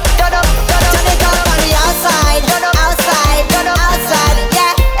 turn up, turn up. Turn it up on the outside. Turn up, outside. Turn up, outside.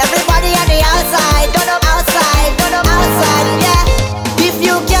 Yeah, everybody on the outside. Turn up, outside. Turn up, outside. Yeah. If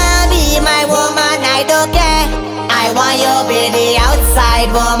you can be my woman, I don't care. I want you be the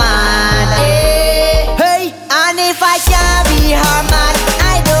outside woman. Hey, and if I can't be her man,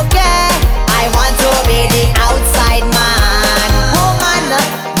 I don't care. I want to be the outside man. Woman,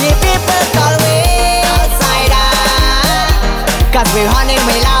 the people call me outsider. Cause we're hunting,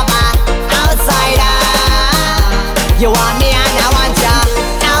 we love her. Outsider. You want me and I want ya.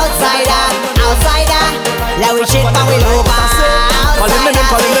 Outsider, outsider. Let we shit and we love her. Outsider,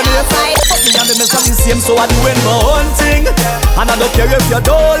 outsider. same, so I doing my own thing. And I don't care if you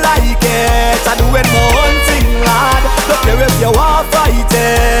don't like it, I doing my own thing, lad. Don't care if you want fight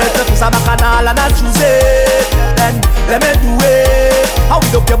it. If it's a bacchanal and I choose it, then let me do it. I will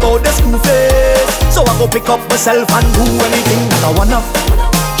don't care about the school face, so I go pick up myself and do anything that I wanna.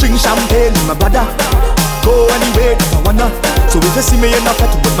 Drink champagne with my brother, go anywhere that I wanna. So if you see me in a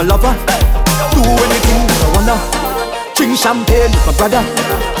party with my lover, do anything that I wanna. Drink champagne with my brother,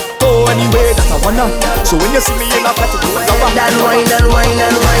 go anywhere that I wanna. So when you see me in a party with my lover, and wine and wine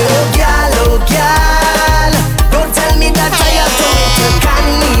and wine. Oh girl, don't tell me that I have to wait till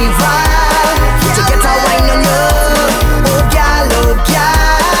carnival to get a wine on you. Oh girl,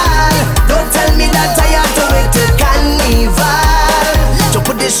 don't tell me that I have to wait till carnival to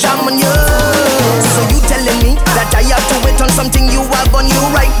put this charm on you. So you telling me that I have to wait on something you have on you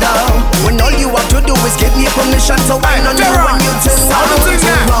right now, when all you have to do is give me permission to wine on you. When you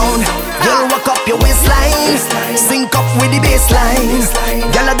turn round, you'll walk up your waistline, sync up with the baseline.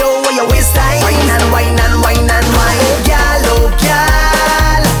 Girl, I don't want your waistline. Wine and wine and wine and wine. Oh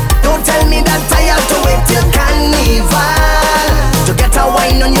girl, don't tell me that I have to wait till carnival to get a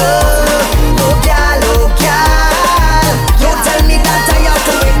wine on you. Oh girl, don't tell me that I have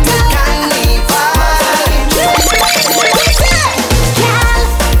to wait till carnival. Girl,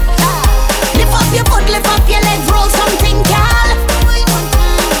 lift up your foot, lift up your leg, roll something, girl.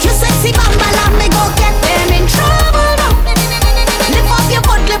 You sexy bambala, me go get them in trouble now. Lift up your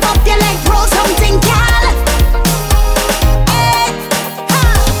foot, lift up your leg, roll something, girl.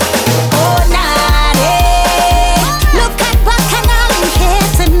 Oh, naughty. Look at Bacchanal in here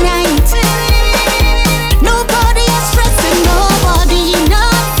tonight. Nobody is stressing, nobody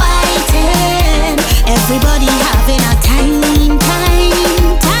not fighting. Everybody having a time.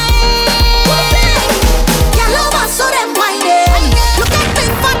 Girl, over so them whining. Look at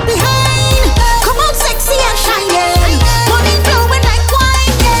them fat behind. Come on, sexy and shining. Money flowing like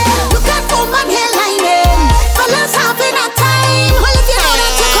wine, yeah. Look at woman hairlining. Fellas having a time. Well, if you know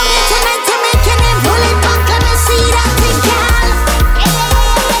that you come here tonight to make your name, pull it back, let me see that thing, girl.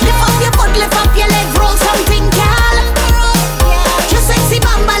 Lift up your foot, lift up your leg, roll something, girl. You sexy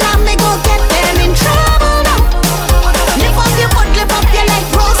bambala, me go get them in trouble now. Lift up your foot, lift up your leg,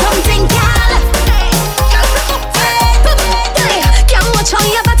 roll something, girl. Can't watch how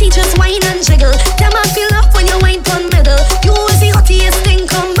your body just whine and jiggle. Them I feel up when you whine pon middle. You the hottiest thing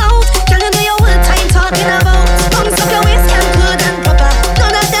come out. Can you know your whole time talking about? Bounce up your waist, can good and proper.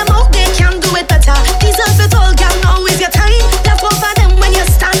 None of them out there can do it better. Deserve it all, girl, now is your time. That's what for them when you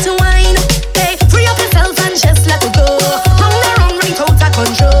start to whine. Hey, free up yourself and just let it go. Round and round, right out of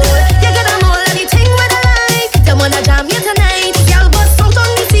control. You get them all anything with a like. Them wanna jam you tonight. Girl, bust out on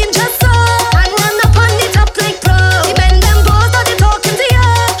the scene just so. And run up on the top like pro. They bend them bows, now they talking to you,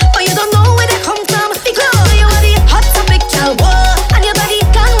 but you don't know where they come from. The glow, you are the hot topic, girl, whoa. And your body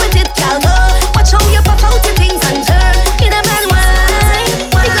gone with it, girl, go. Watch how you pop out your things and turn in a bad wine.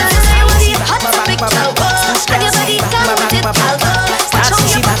 Because you are the hot topic, girl, whoa. And your body gone with it, girl, go. Watch how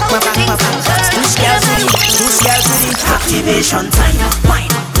you pop out your things and turn in a bad wine. Activation time. Wine,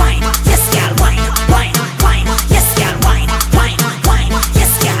 wine, yes, girl, wine, wine, wine, yes, girl, wine, wine, wine,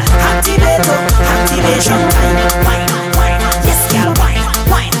 yes, girl. Activation time. Wine, wine, yes, girl, wine,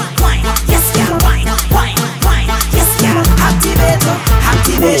 wine, wine, yes, girl, wine, wine, wine, yes, girl.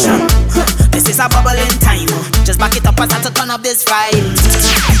 Activation. This is a bubbling time. Just back it up as I to turn up this vibe.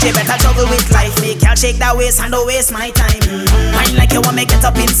 DJ better juggle with life. Make y'all shake that waist and don't waste my time. Mind like you want me get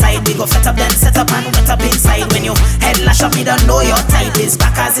up inside. We go set up then set up and wet up inside. When you head lash up, me don't know your type. It's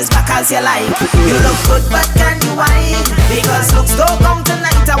back as you like. You look good but can you whine? Because looks don't come tonight.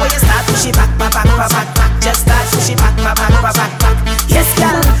 How you start push it back, back, back, back, back, back. Just start push it back, back, back, back, back, back. Yes,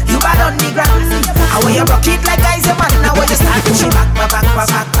 girl, you bad on the ground. How you rock it like guys your man. Now you start push it back, back, back, back,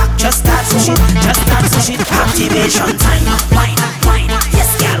 back, back. Just start push it, just start push it. Activation time. Wine, wine,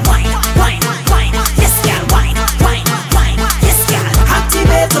 yes, girl, wine, wine, wine, yes, girl, wine, wine, wine, yes, girl.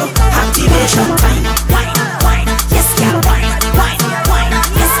 Activation time. Wine, wine, yes, girl, wine, wine, wine,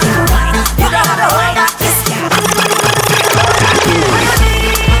 yes, girl, wine, wine, yes, girl.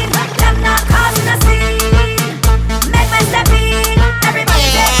 Them not causing a scene. Make me step in. Everybody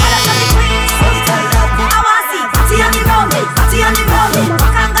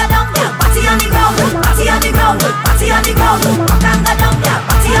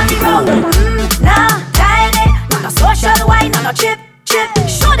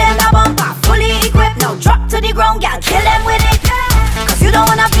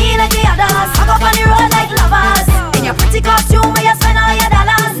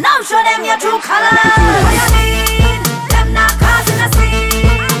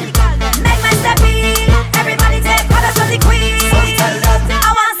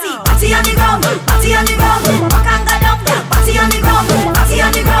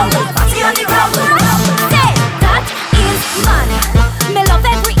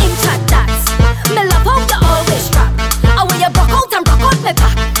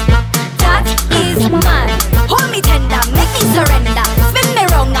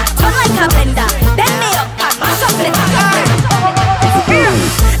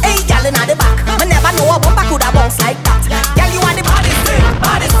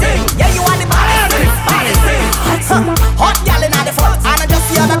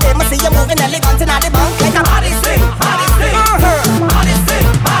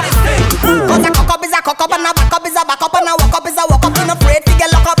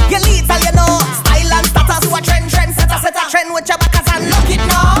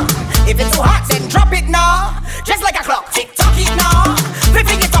it's too hot, then drop it now. Just like a clock, tick tock it now.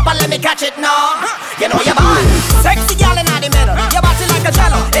 Flipping it up and let me catch it now. You know you're bad. Sexy gal in the middle. Your body like a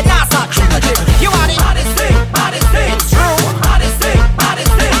jello. It now start triple dip. You are the hottest thing, hottest thing. It's true, hottest thing,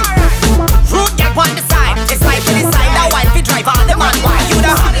 hottest thing. Root gal on the side, it's like to the side. Now wife we drive all the man. Why you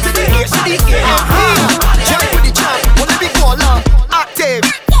the hottest thing? Here's the game. Jump with the jump. Well, let me go along. Active,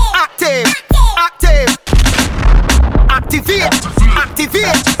 active, active. Activate,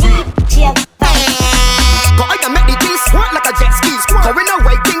 activate. Go I can make the things squirt like a jet ski. Go in the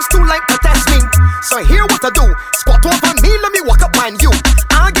right things too like to test me. So here what to do. Squat over me, let me walk up on you.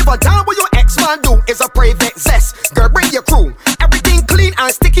 I give a damn what your ex-man do. Is a private zest. Girl, bring your crew. Everything clean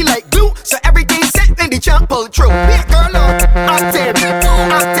and sticky like glue. So everything set in the jump pull through. Yeah, girl, active,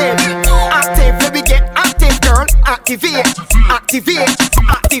 active, active. Let me get active, girl. Activate, activate,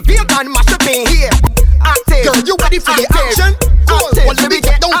 activate and mash up in here. Active. Girl, you ready for the action? Active. Well, let me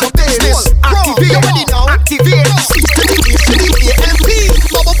get down to business. Activate. You ready now? Activate. AMP.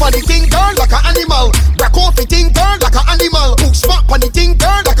 Bob up on the thing, girl, like an animal. Break off the thing, girl, like an animal. Hook smack on the thing,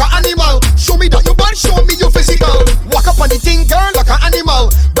 girl, like an animal. Show me that you bad, show me your physical. Walk up on the thing, girl, like an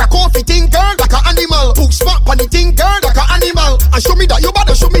animal. Break off the thing, girl, like an animal. Hook smack on the thing, girl, like an animal. And show me that you bad,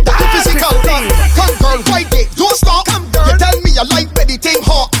 show me that you physical. Come, girl, right there, don't stop. Come, girl. You tell me you like where the thing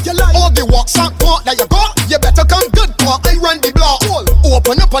hot. You like all the walks and part that you got. You better come good, cause I run the block.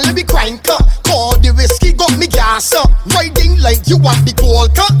 Open up and let me crank up. Call the whiskey, got me gas up. Riding like you want the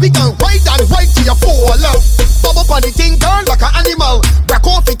gold cup. We can ride and ride till you fall up. Bob up on the thing, girl, like an animal. Break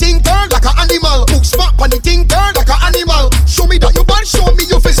off the thing, girl, like an animal. Hook smack on the thing, girl, like an animal. Show me that you bad, show me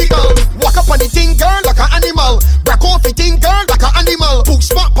your physical. Walk up on the thing, girl, like an animal. Break off the thing, girl, like an animal. Hook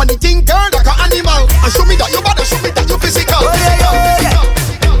smack on the thing, girl, like an animal. And show me that you bad, show me that you physical.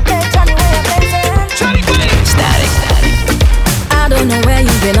 I don't know where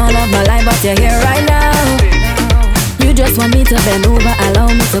you've been all of my life, but you're here right now. You just want me to bend over, allow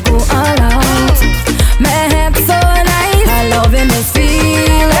me to go all out. My hips so nice, I loving this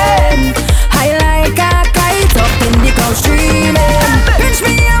feeling. I like a kite up in the crowd streaming. Pinch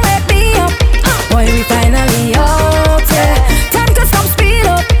me and wake me up, boy we finally out, yeah. Time to stop, speed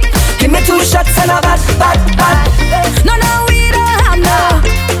up. Give me 2 shots and a bad, bad, bad. No, no, we don't have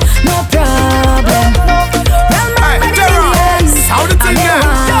no problem. How the thing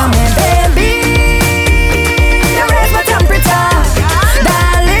baby, you raise my temperature,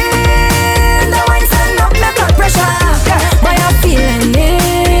 darling. The wine send up my blood pressure. Boy, I'm feeling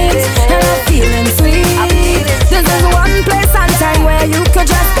it, and I'm feeling sweet. This is one place and time where you could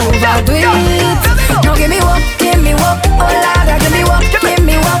just overdo it. Now give me up, oh Lord, give me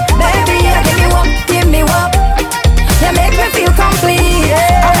up, baby, yeah, give me up. You make me feel complete.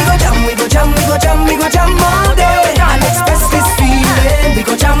 And we go jam, we go jam, we go jam, we go jam all day and express this feeling. We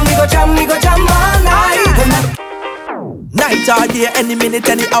go jam all night. Night or day, any minute,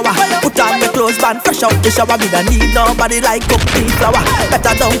 any hour. Put on my clothes, band, fresh out the shower. We don't need nobody like cookie flour.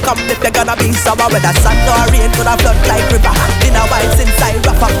 Better don't come if you're gonna be sour. Whether sun or rain, could have flood like river. Dinner vibes inside,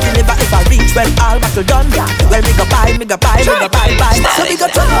 wrap up, deliver. If I reach when all battle done, well, me go buy. So we go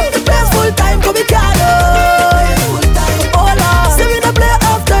turn up the place full time, come we can't. Oh Lord, so we don't play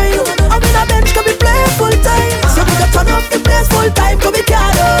half time. I'm in a bench, come we play full time. So we go turn up the place full time, come we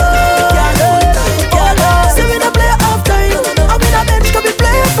can't. So we don't play half time. I'm in a bench, come we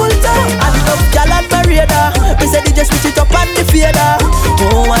play full time. And love y'all and my radar. We say DJ switch it up on the fader.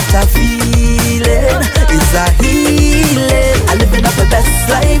 Oh, what a feeling, it's a healing. I living up the best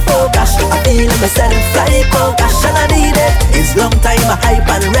life, oh gosh. I feeling myself like, oh gosh, and I need it. It's long time, I hype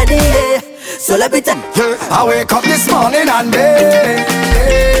and ready, yeah. So let me tell you, I wake up this morning and babe,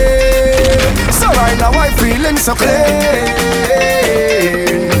 so right now I'm feeling so clean.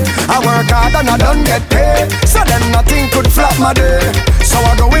 I work hard and I don't get paid, so then nothing could flop my day. So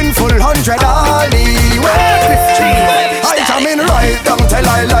I go in full 100 all the way. I jam in right down till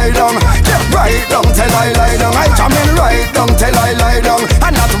I lie down. Get right down till I lie down. I jam in right down till I lie down.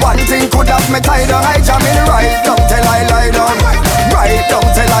 And not one thing could have me tied down. I jam in right down till I lie down. Right down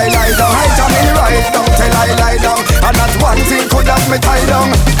till I lie down. I jam in right down till I lie down. And not one thing could have me tied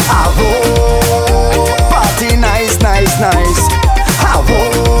down. Ah, oh, party nice, nice, nice. Ah,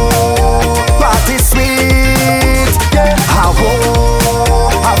 oh, party sweet. Yeah. Ah,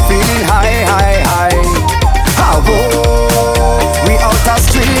 oh, I'm feeling high, high, high. Ah, oh, we out the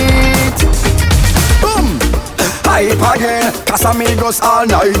street. Boom. Hype again, Casamigos all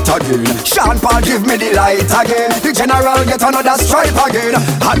night again. Sean Paul give me the light again. The general get another stripe again.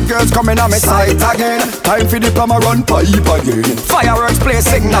 Hot girls coming on my side again. Time for the plumber run pipe again. Fireworks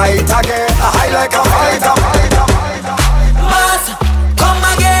place ignite again. I high like a fighter. Mass, come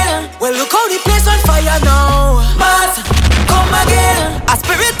again. Well,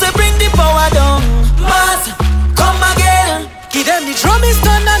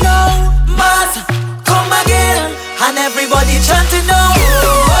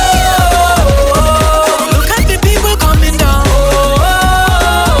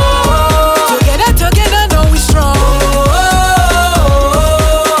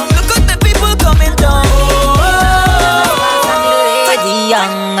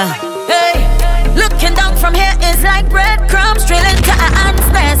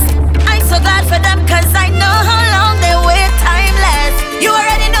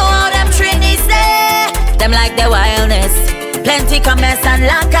 run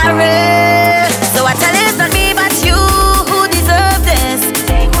like a race. So I tell you it's not me but you who deserve this.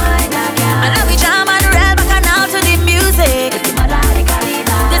 I love you jam and rail back and out to the music.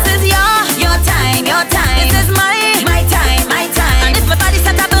 This is your time, your time. This is my time, my time. And if my body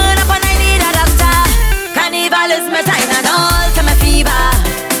start to burn up and I need a doctor, carnival is my time and all to my fever.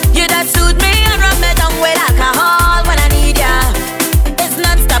 You that soothe me and rub me down with alcohol when I need ya. It's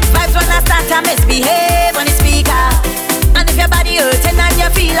non-stop vibes when I start to misbehave on the speaker. And if your body hurting and you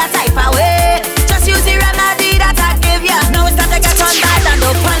feel a type of way, just use the remedy that I give ya. Now it's time to get on bad and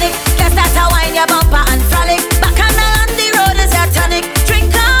don't panic. Let's start to wind your bumper and frolic. Back on the road is your tonic.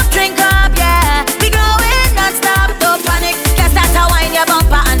 Drink up, yeah. We growing non-stop, don't panic. Let's start to wind your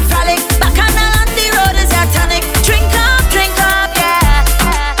bumper and frolic. Back on the road is your tonic. Drink up, yeah.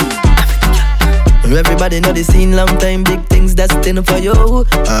 Everybody know the scene, long time, big things destined for you.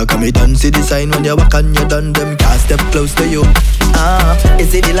 Come you done see the sign when you walk and you done them can't step close to you.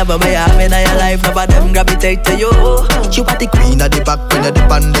 Is it the love of you have in your life? None of them gravitate to you. You are the queen of the back when you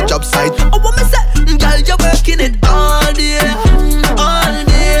dip on the job site. Oh, what me say? Girl, you're working it all day, all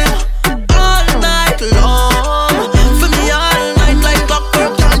day, all night long. For me all night like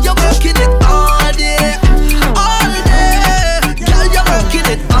clockwork. Girl, you're working it all day, all day. Girl, you're working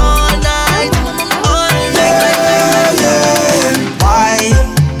it all night, all day.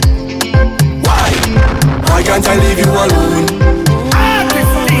 Why can't I leave you alone?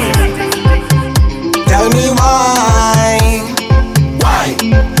 Tell me why?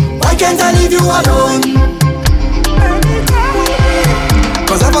 Why can't I leave you alone?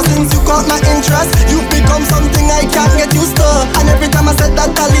 Cause ever since you caught my interest, you've become something I can't get used to. And every time I said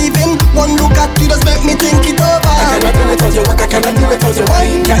that I'm leaving, one look at you just make me think it over. I cannot do without you, I cannot do without you.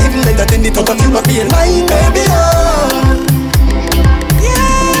 Why? Can't even entertain the thought of you not being mine, baby, oh.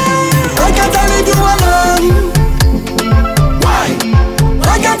 Why can't I leave you alone?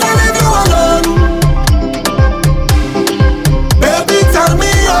 Why can't I leave you alone? Baby, tell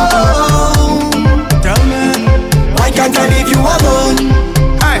me, oh. Tell me. Why can't I leave you alone?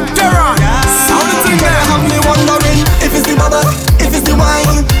 Hey, Teron, sound the thing there. Have me wondering if it's the bubble, if it's the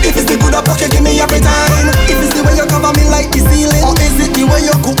wine, if it's the good up you give me every time, if it's the way you cover me like the ceiling, or is it the way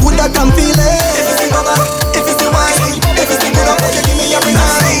you cook good that I'm feeling? If it's the bubble, if it's the wine, if it's the good up you give me every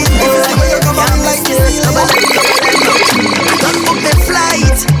time, if it's the way you cover me like the ceiling. Don't book the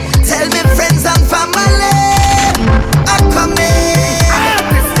flight. Tell me friends and family are coming.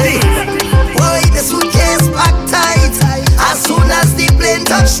 Boy, the suitcase packed tight. As soon as the plane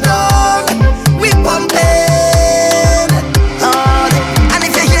touch down, we pumping. And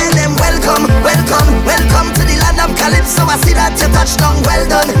if you hear them, welcome, welcome, welcome to the land of Calypso. I see that you touched down. Well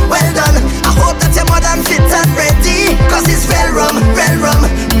done, well done. I hope that you're more than fit and ready. Cause it's real rum, real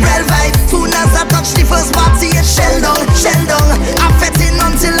vibe. Soon as I touch the first party, it's shell down. I'm fetting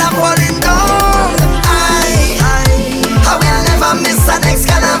until I'm falling down. I will never miss the next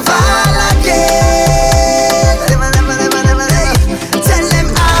carnival again. Tell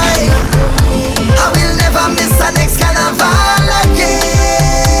them I will never miss the next carnival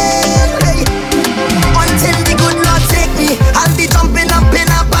again. Until the good Lord take me, I'll be jumping up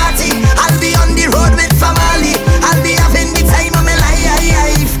in a party. I'll be on the road with family. I'll be having the time of my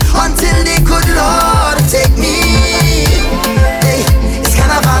life. Until the good Lord take me. It's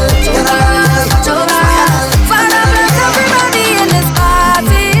carnival, carnival. Everybody in this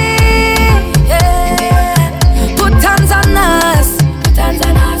party, yeah. Put hands on us, put hands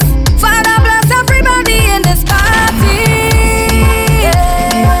on us. Father bless everybody in this party,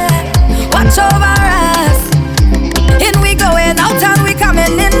 yeah. Watch over us. In we going, out and we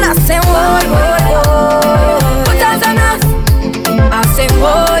coming in. I say whoa, whoa, whoa. Put hands on us. I say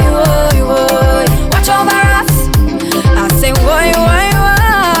whoa, whoa, whoa. Watch over us. I say whoa, whoa, whoa.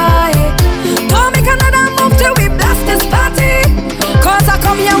 Don't make another move till we blast this party. Cause I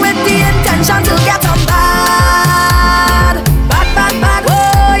come here with the intention to get on bad. Bad,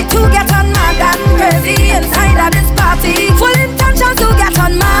 boy, to get on mad and crazy inside of this party. Full intention to get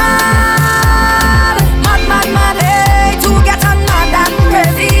on mad. Mad, hey, to get on mad and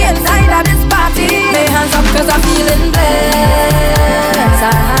crazy inside of this party. Lay hands up cause I'm feeling blessed.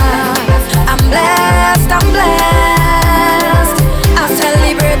 I'm blessed, I'm blessed. I'm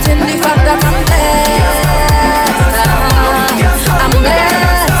celebrating the fact that I'm blessed. I'm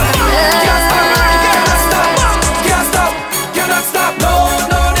blessed.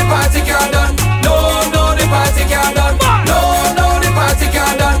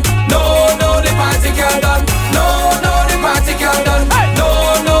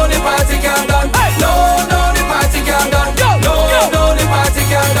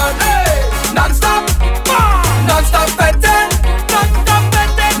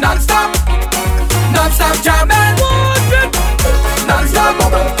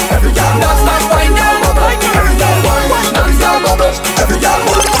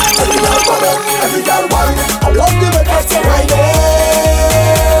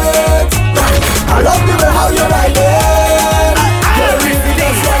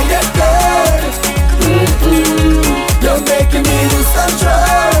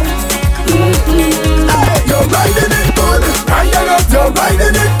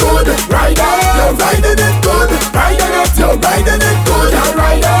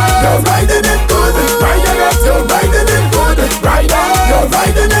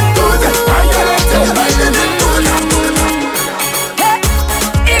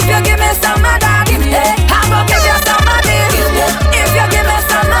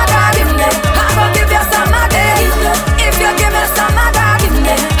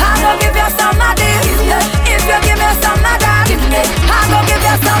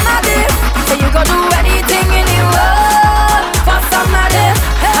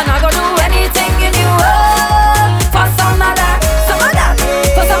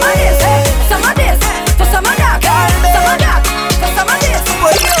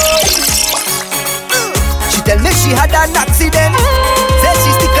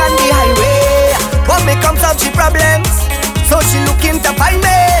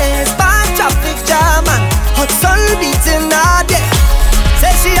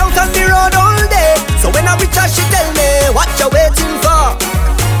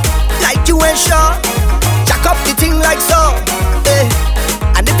 like so.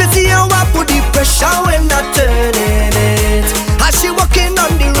 And if you see how I put the pressure when I turning it, as she walking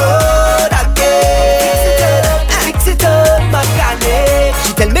on the road again. Fix it up, mechanic.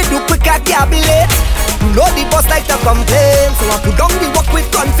 She tell me do quick, I can't be late. You know the boss like to complain, so I put down the work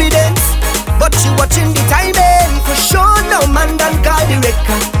with confidence. But she watching the timing, for sure no man done call the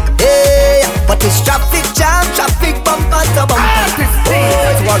record. Hey, but it's traffic jam, traffic bumper to bumper.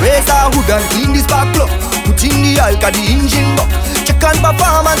 So I raise her hood and clean this back plug. Put in the alka, the engine up. Check on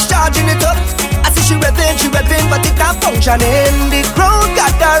performance, charging it up. I see she revving, but it not functioning. The crowd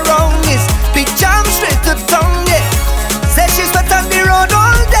got her wrong, it's big jam straight to tongue, yeah. Say she's sweat on the road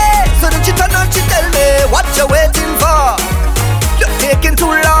all day, so don't you turn on, she tell me what you waiting for. You're taking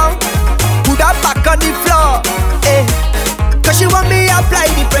too long. Put her back on the floor, cause she want me apply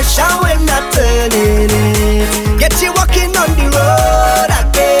the pressure when I'm turning it. Get you walking on the road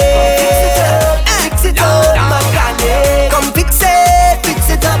again. Fix it up, mechanic. Come fix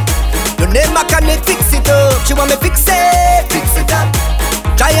it up. Your name mechanic, fix it up. She want me fix it up.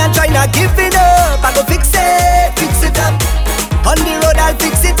 Try not give it up. I go fix it up. On the road I'll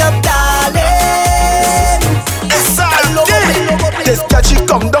fix it up, darling. This girl she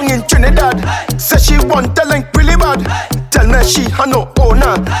come down in Trinidad. Say she want the link really bad. Tell me she had no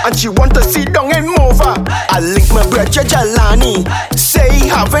owner and she want to sit down and move her. I link my brother Jalani. Say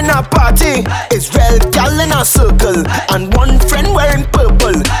having a party. Israel gal in a circle and one friend wearing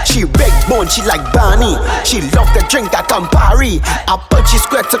purple. She big bone, she like Barney. She love the drink at Campari. I punch she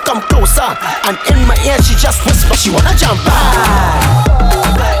square to come closer and in my ear she just whisper she wanna jump back.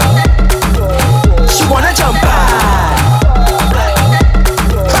 She wanna jump back.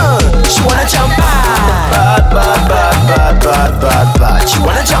 She wanna jump back. Bad. She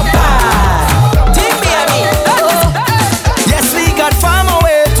wanna jump back. Team Miami. Yes, we got far more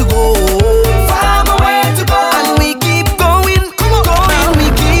way to go. And we keep going. We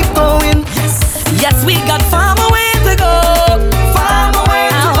keep going. Yes, we got far more way to go.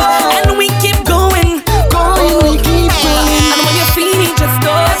 And we keep going. We keep going. And when you're feeling just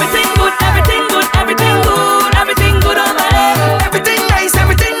go. Everything good over there. Everything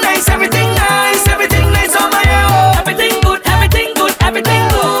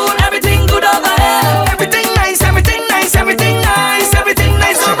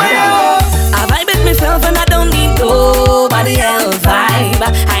nice over there. I ain't put myself and I don't need nobody else.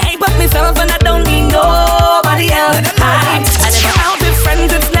 I never out with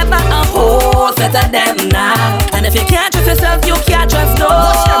friends, it's never a whole set of them now. And if you can't trust yourself, you can't trust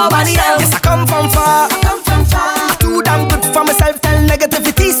nobody else. Yes, I come from far. Too damn good for myself, tell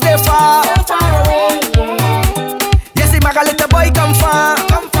negativity stay far. Yes, if my little boy come far.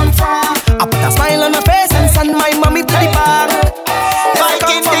 I put a smile on my face and send my mommy to the bar.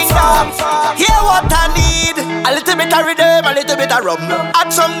 Hear what I need. A little bit of rhythm, a little bit of rum.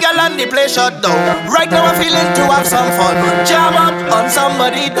 Add some girl and the play shut down. Right now I'm feeling to have some fun. Jam up on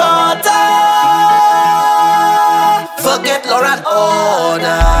somebody's daughter. Forget Lauren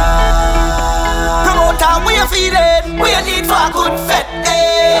order. Promoter, we are feeling. We are need for a good fet,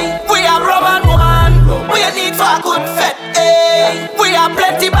 We are Roman woman. We are need for a good fet, We are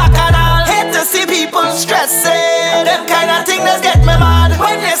plenty bacchanal. Hate to see people stressing. Them kind of thing that get me mad.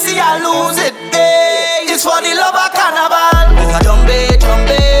 When they see I lose it, it's for the love of carnival. If I jumbe,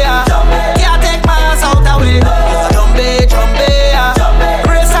 can't take my ass out the way. If I jumbe,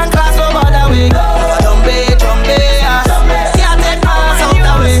 race and class over the way. If I jumbe, can't take my ass out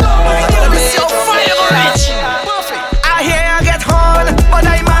the way. I hear I get horn, but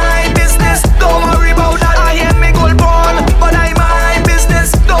I mind business. Don't worry about that. I hear me gold born, but I mind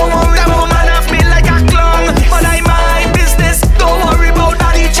business. Don't worry. That woman have me like a clown, but I mind business. Don't worry about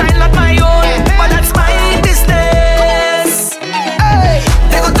that. Each child not my own, but that's my business. Hey,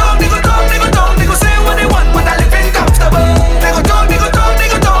 they go talk, they go say what they want, but I live in comfortable. They go talk, they go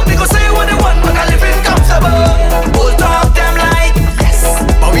say what they want, but I live in comfortable. Bull talk them like yes,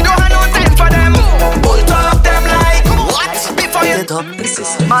 but we don't have no time for them. Bull talk them like what? Before you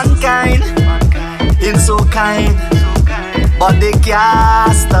Mankind, in so kind, but they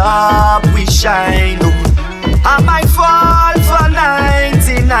can't stop we shine. I might fall for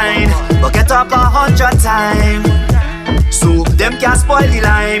 99, but get up 100 times. So them can't spoil the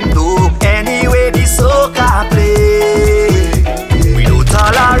lime. No, anyway the soca play. We don't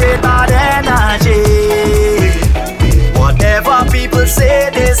tolerate bad energy. Whatever people say,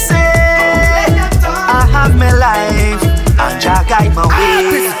 they say. I have my life and Jah guide my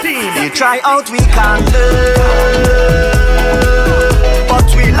way. They try out we can learn, but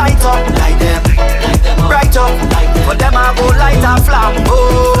we light up like them, bright up. For them I go light a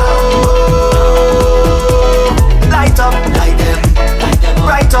flambeau, light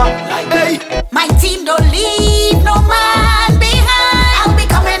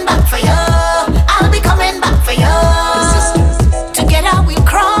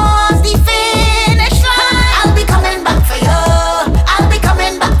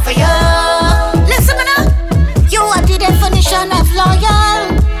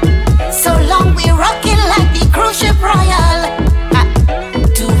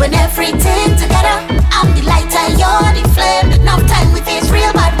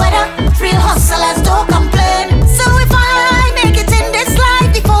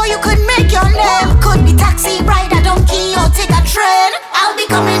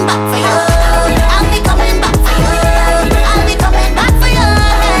coming back for you. I'll be coming back for you. I'll be coming back for you.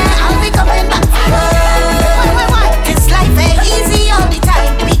 I'll be coming back for you. Why? This life ain't easy all the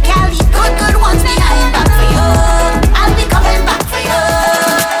time. We can leave good ones behind. Back for you. I'll be coming back for you.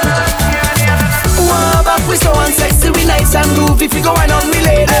 Wow, back we so unsexy, we nice and groovy. If we go on we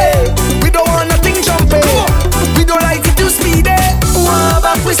lady, we don't want nothing jumping. We don't like it too speedy. Wow,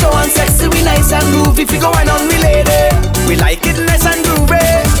 back we so unsexy, we nice and groovy. If we go on we lady, we like it nice and groovy.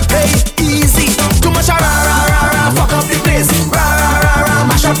 Hey, easy, too much rah, fuck up the place. Rah,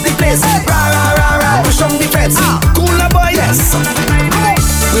 mash up the place. Rah, push on the fence. Cooler boy, yes.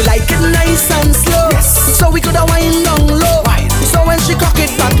 We like it nice and slow, yes. So we coulda wind down low. So when she cock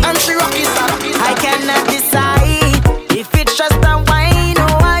it back and she rock it back, I cannot decide if it's just a wine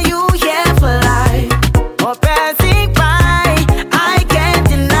or are you here for life or passing by. I can't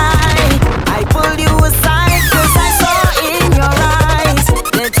deny. I pulled you aside 'cause I saw in your eyes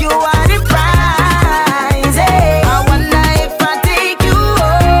that you are the prize. Hey, I wonder if I take you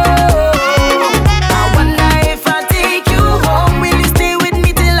home. I wonder if I take you home. Will you stay with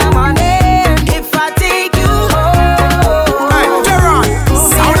me till I'm on end? If I take you home. Hey, Gerard,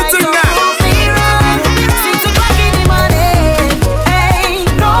 sound it to now.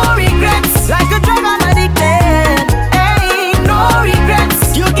 Like a drug I'm addicted. Ain't no regrets.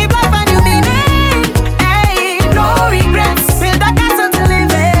 You give life a new meaning. Ain't no regrets. Build a castle to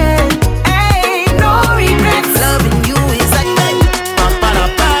live in. Ain't no regrets. Loving you is like that.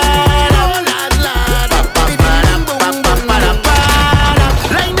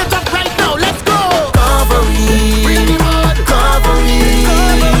 Line it up right now, let's go. Covery.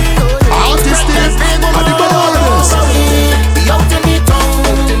 Artist is big on the borders. We out in the town,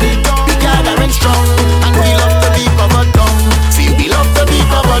 we gathering strong, and we love to be covered down. See, we love to be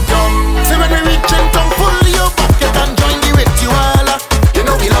covered down. See, when we reach in town, pull your bucket and join the ritual. You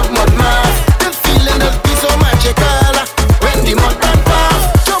know we love mud math. The feeling that be so magical. When the mud can pass,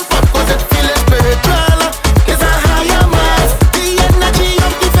 jump up 'cause it feeling spiritual. It's a higher mass. The energy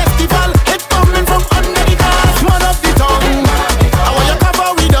of the festival, it's coming from under the grass. Mud of the tongue, I want you cover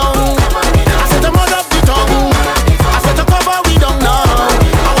we down. I said the mud of the tongue, I said to cover we down now.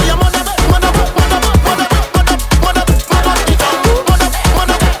 I want your mud up the tongue.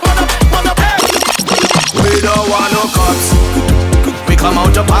 We don't want no cups. We come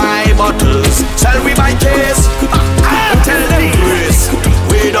out to buy bottles. Sell we buy case. Tell them grace.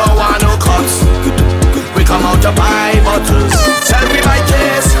 We don't want no cups. We come out to buy bottles. Sell we buy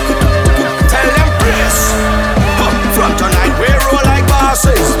case. Tell them grace. From tonight we roll like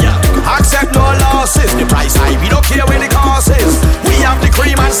bosses. Accept no losses. The price high, we don't care where the cost is. We have the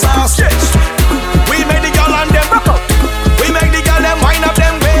cream and sausage. We make the girl and them rock up. We make the girl them wind up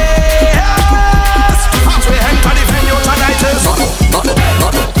them waist. As we enter the venue tonight is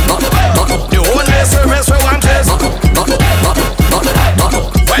the only service we want is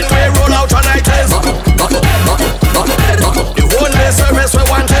when we roll out tonight is the only service we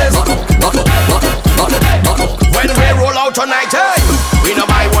want is when we roll out tonight. Hey, we no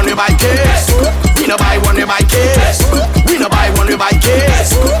buy one, we buy case. We no buy one, we buy case. We no buy one, we buy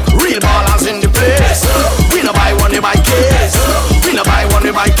case. Real ballers in the place. We no buy one, we buy case. We no buy one,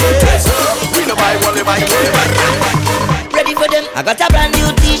 we buy case. We no buy one, we buy case. Ready for them? I got a brand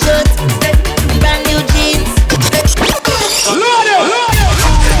new t-shirt, brand new jeans.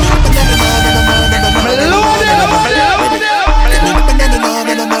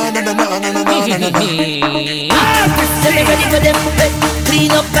 Let me ready for them.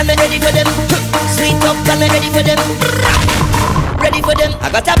 Clean up and me ready for them. Sweet up and me ready for them. Ready for them. I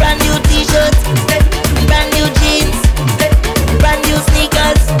got a brand new t-shirt, brand new jeans, brand new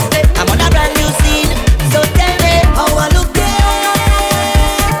sneakers. I'm on a brand new scene. So tell me how I look there.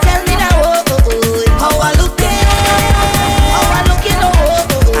 Tell me now, how I look there. How I look, you know.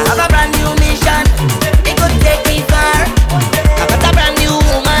 I have a brand new mission. It could take me far. I got a brand new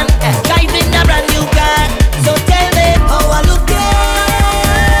woman driving a brand new car. So tell me how I look there.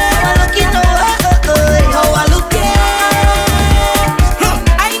 How I look, you know. How I look there.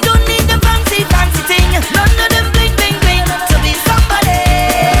 I don't need the fancy car.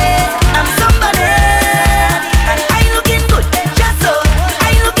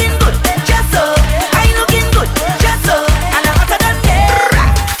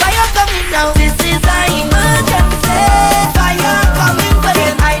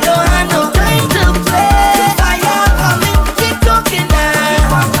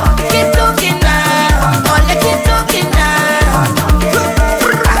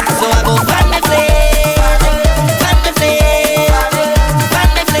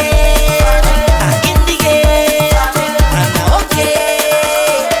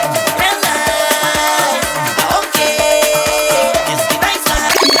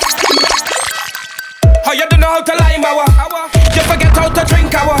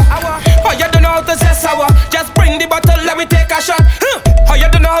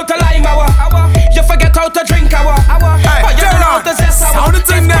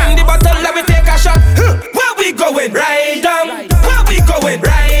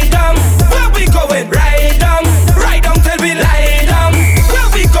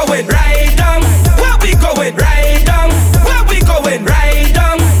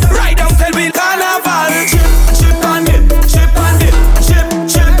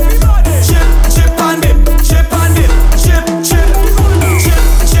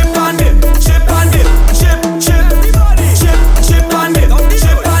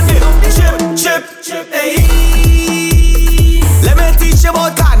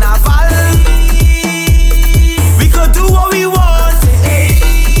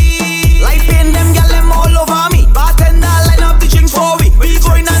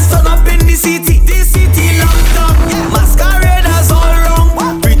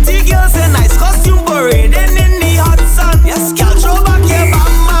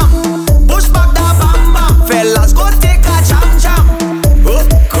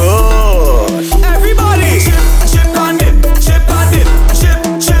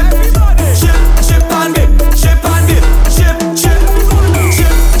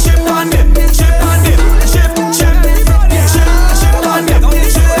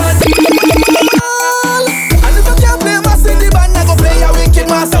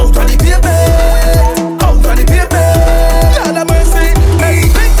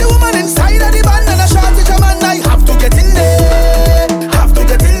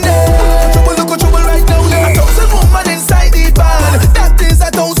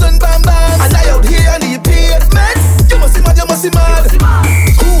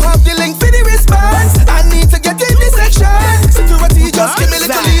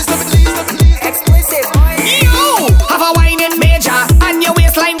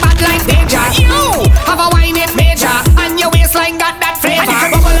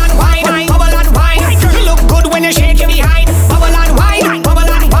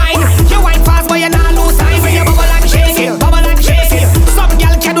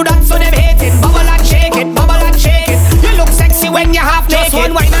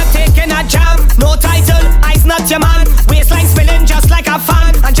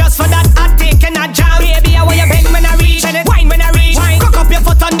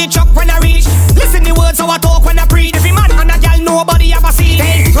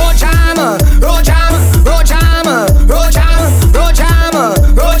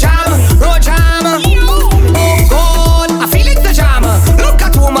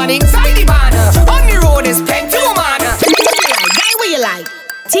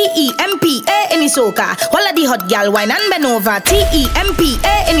 T-E-M-P-A in the soca. All of the hot gal wine and bend over.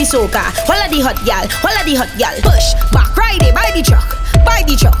 T-E-M-P-A in the soca. All of the hot gal, all of the hot gal. Push back, ride it by the truck. By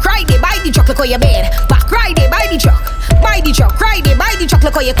the truck, ride it by the truck, look how you bed. Back, ride it by the truck. By the truck, ride it by the truck,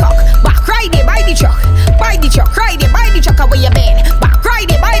 look how you cock. Back, ride it by the truck. By the truck, ride it by the truck, where you bend. Back,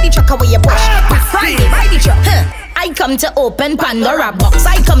 ride it by the truck, where you push. Back, ride it by the truck. I come to open Pandora box.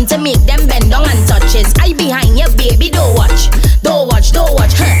 I come to make them bend down and touches. I behind you, baby, don't watch. Don't watch, don't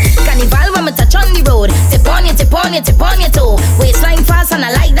watch. Carnival when me touch on the road. Tip on you, tip on you, tip on your toe. Waistline fast and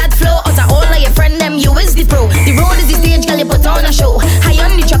I like that flow. Out of all of your friend them, you is the pro. The road is the stage, girl, you put on a show. High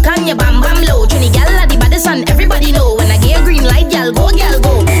on the truck and you bam bam low. Trini gal are the baddest and everybody know. When I get a green light, gal go, gal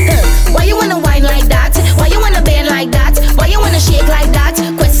go. Why you wanna whine like that? Why you wanna bend like that? Why you wanna shake like that?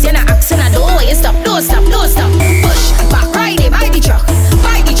 Question I ask and I don't. Why you stop? Don't stop, don't stop. Push back, ride it by the truck.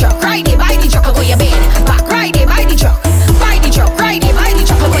 By the truck, ride it by the truck, go your bed. Back, ride it by the truck. By the truck, ride it by the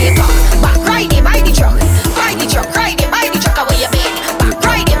truck, go your cock. Back, ride it by the truck. By the truck, ride it by the truck, go your bed. Back,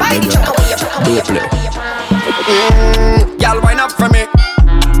 ride it by the truck, go your truck. Y'all wind up for me.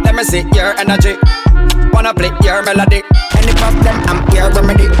 Let me see your energy. Wanna play your melody. Any problem, I'm here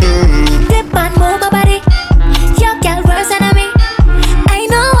remedy. Dip and move my body. Your girl worse than me. I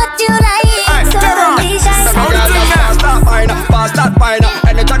know what you like. So be shy. Fast that fine.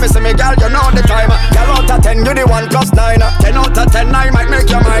 Anytime you see me, girl, you know the time. Girl out of 10, you the 1+9. 10 out of 10, I might make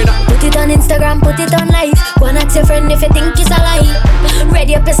your mind. Put it on Instagram, put it on live. Go and ask your friend if you think it's a lie.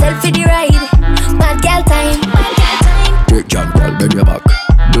 Ready up yourself for the ride. Bad girl time, bad girl time. Trick John, girl, bend your back.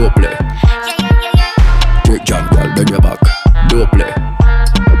 Don't play. Trick John, girl, bend your back. Don't play.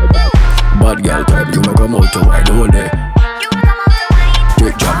 Bad girl time, you know come out to wine all day.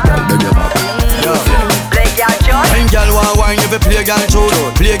 Trick John, girl, bend your back. When girl want wine, if you play girl tune.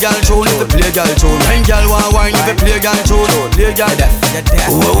 Play girl tune, if you play girl tune. When girl want wine, if you play girl tune. Play girl.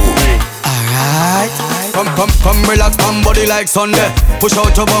 Alright. Come relax, come body like Sunday. Push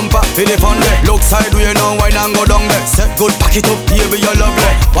out your bumper, feel it fun day. Look sideways now, wine and go down there. Set good, pack it up, baby, you're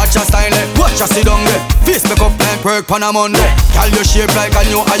lovely. Watch your style, watch your sit down there. Face make up like work on a Monday. Girl, you shape like a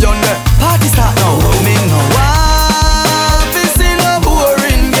new iron there. Party start now, me no want to see no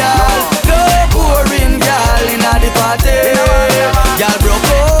boring girl. No boring girl inna the party. Girl broke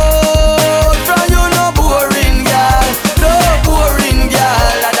out from you, no boring girl. No boring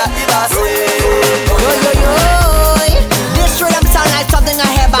girl, that is a say. This rhythm sound like something I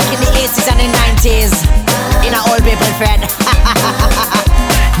heard back in the 80s and the 90s. In a old people friend.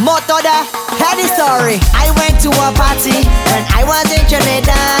 Moto there, heard the story. I went to a party when I was in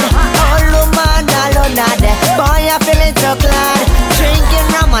Trinidad. All woman alone there. Boy, I'm feeling so glad. Drinking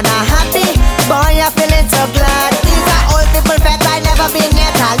rum and I'm happy. Boy, I'm feeling so glad. These are old people friends I never been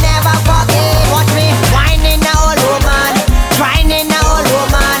yet. I'll never forget. Watch me whining a old woman, trying a old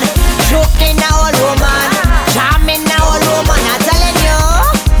woman, choking a old woman, jamming a old woman. I'm telling you,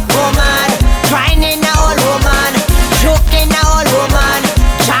 woman, trying a old woman, choking a old woman,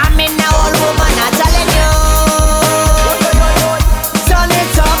 jamming a old woman. I'm telling you. Turn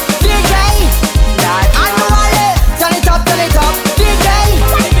it up, DJ. I know all it. Turn it up, DJ.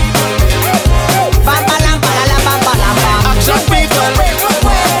 Bam balam balala bam balam bam. Action people.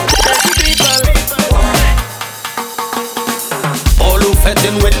 All who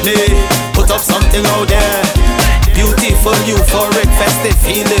fetting with me, put up something out there. Beautiful, euphoric, festive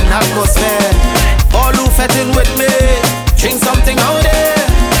feeling atmosphere. All who fetting with me, drink something out there.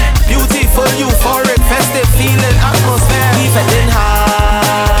 Beautiful, euphoric, festive feeling atmosphere. We fetting hard.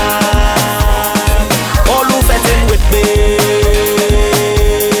 All who fetting with me,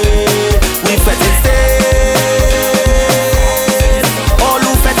 we fetting stay. All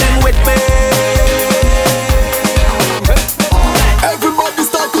who fetting with me. Everybody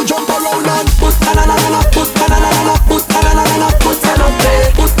start to jump around and put na na na na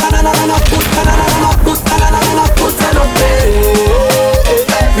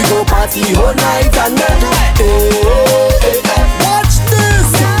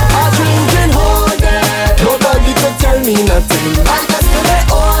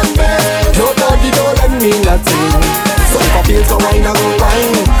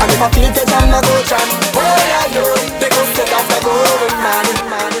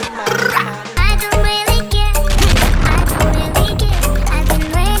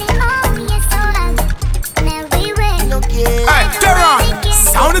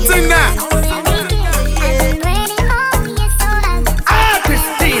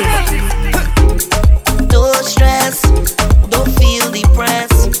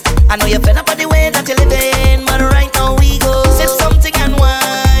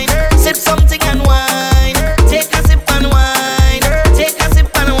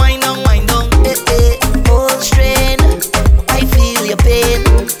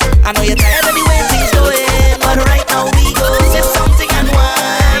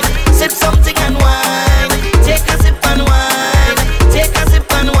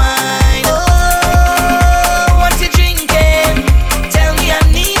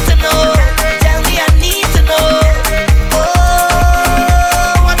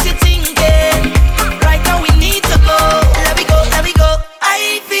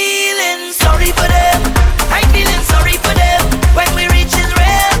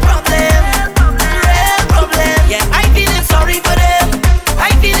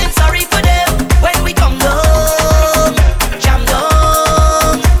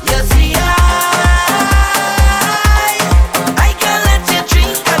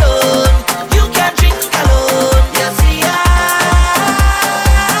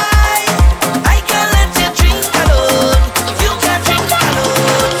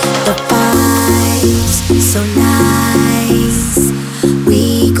so nice.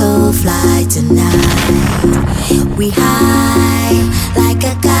 We go fly tonight. We high like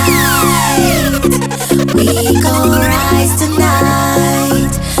a kite. We go rise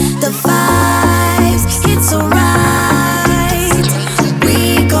tonight. The vibes, it's so right. We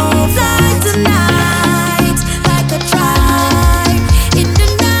go fly tonight like a tribe in the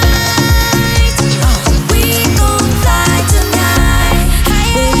night. We go fly tonight.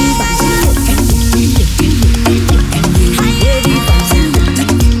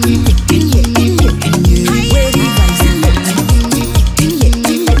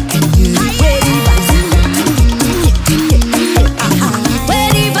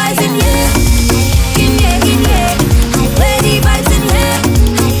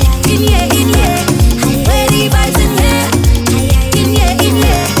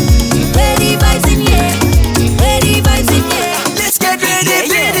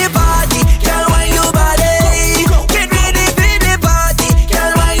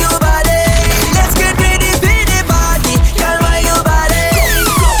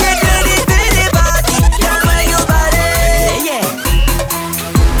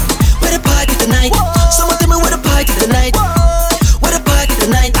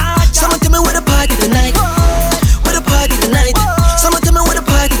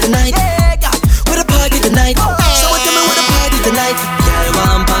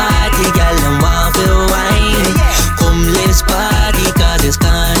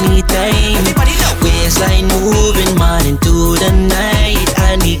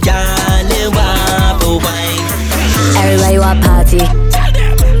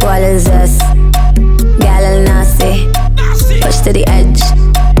 What is this? Gal all nasty. Push to the edge.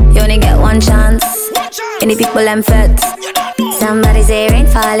 You only get one chance. Any people them fed. Somebody say rain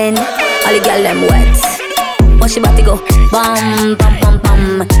falling. All the gal them wet. Once she about to go bum bum bum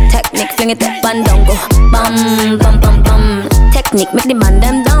bum. Technique fling it up and down go bum bum bum bum. Technique make the man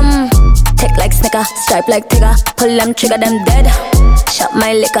them dumb. Tick like Snicker, stripe like Tigger. Pull them trigger them dead. Shot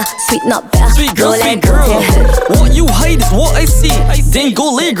my liquor, sweet not better. Sweet girl, what you hide is what I see. Then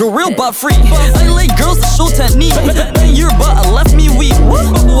go lay girl real butt free. I like girls that show technique. Your butt left me weak.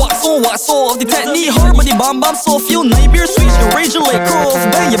 Wax off the technique. Hard body bomb so feel night beer sweet. You rage like cough.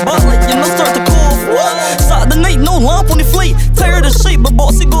 Bang your butt like you know start to cough. Saturday night, no lamp on the flight. Tired of shape, but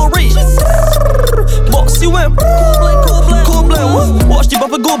bossy go right. Bossy went cold blend. Watch the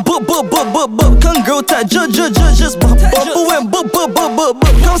bumper go bup. Come girl tag just bumper went bup.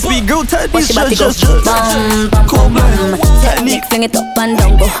 Come speak girl tag these just cold blend. Technique fling it up and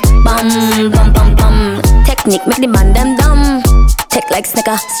down go bum bum bum bum. Technique make the man them dumb. Tick like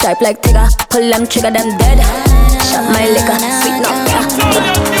Snicker, stripe like Tigger. Pull them trigger them dead. Shot my liquor, sweet not better.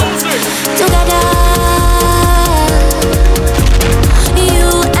 Together.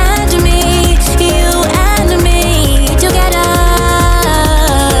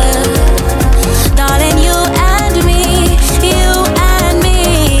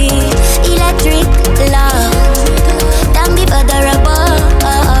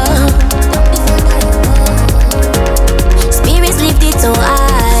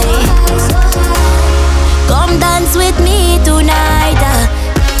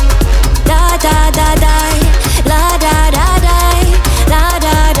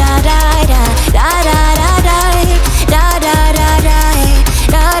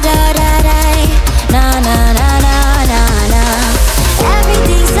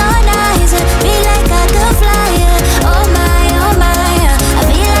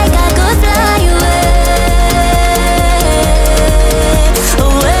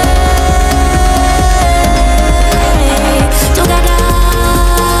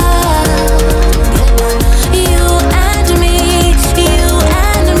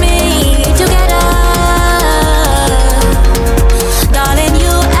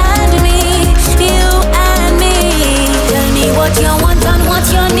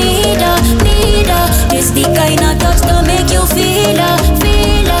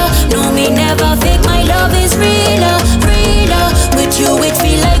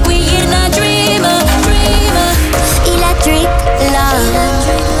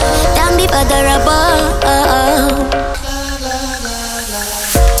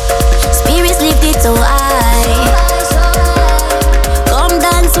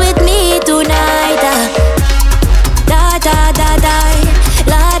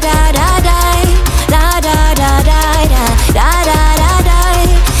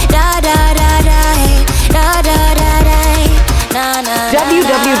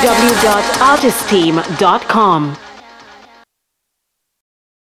 www.artistteam.com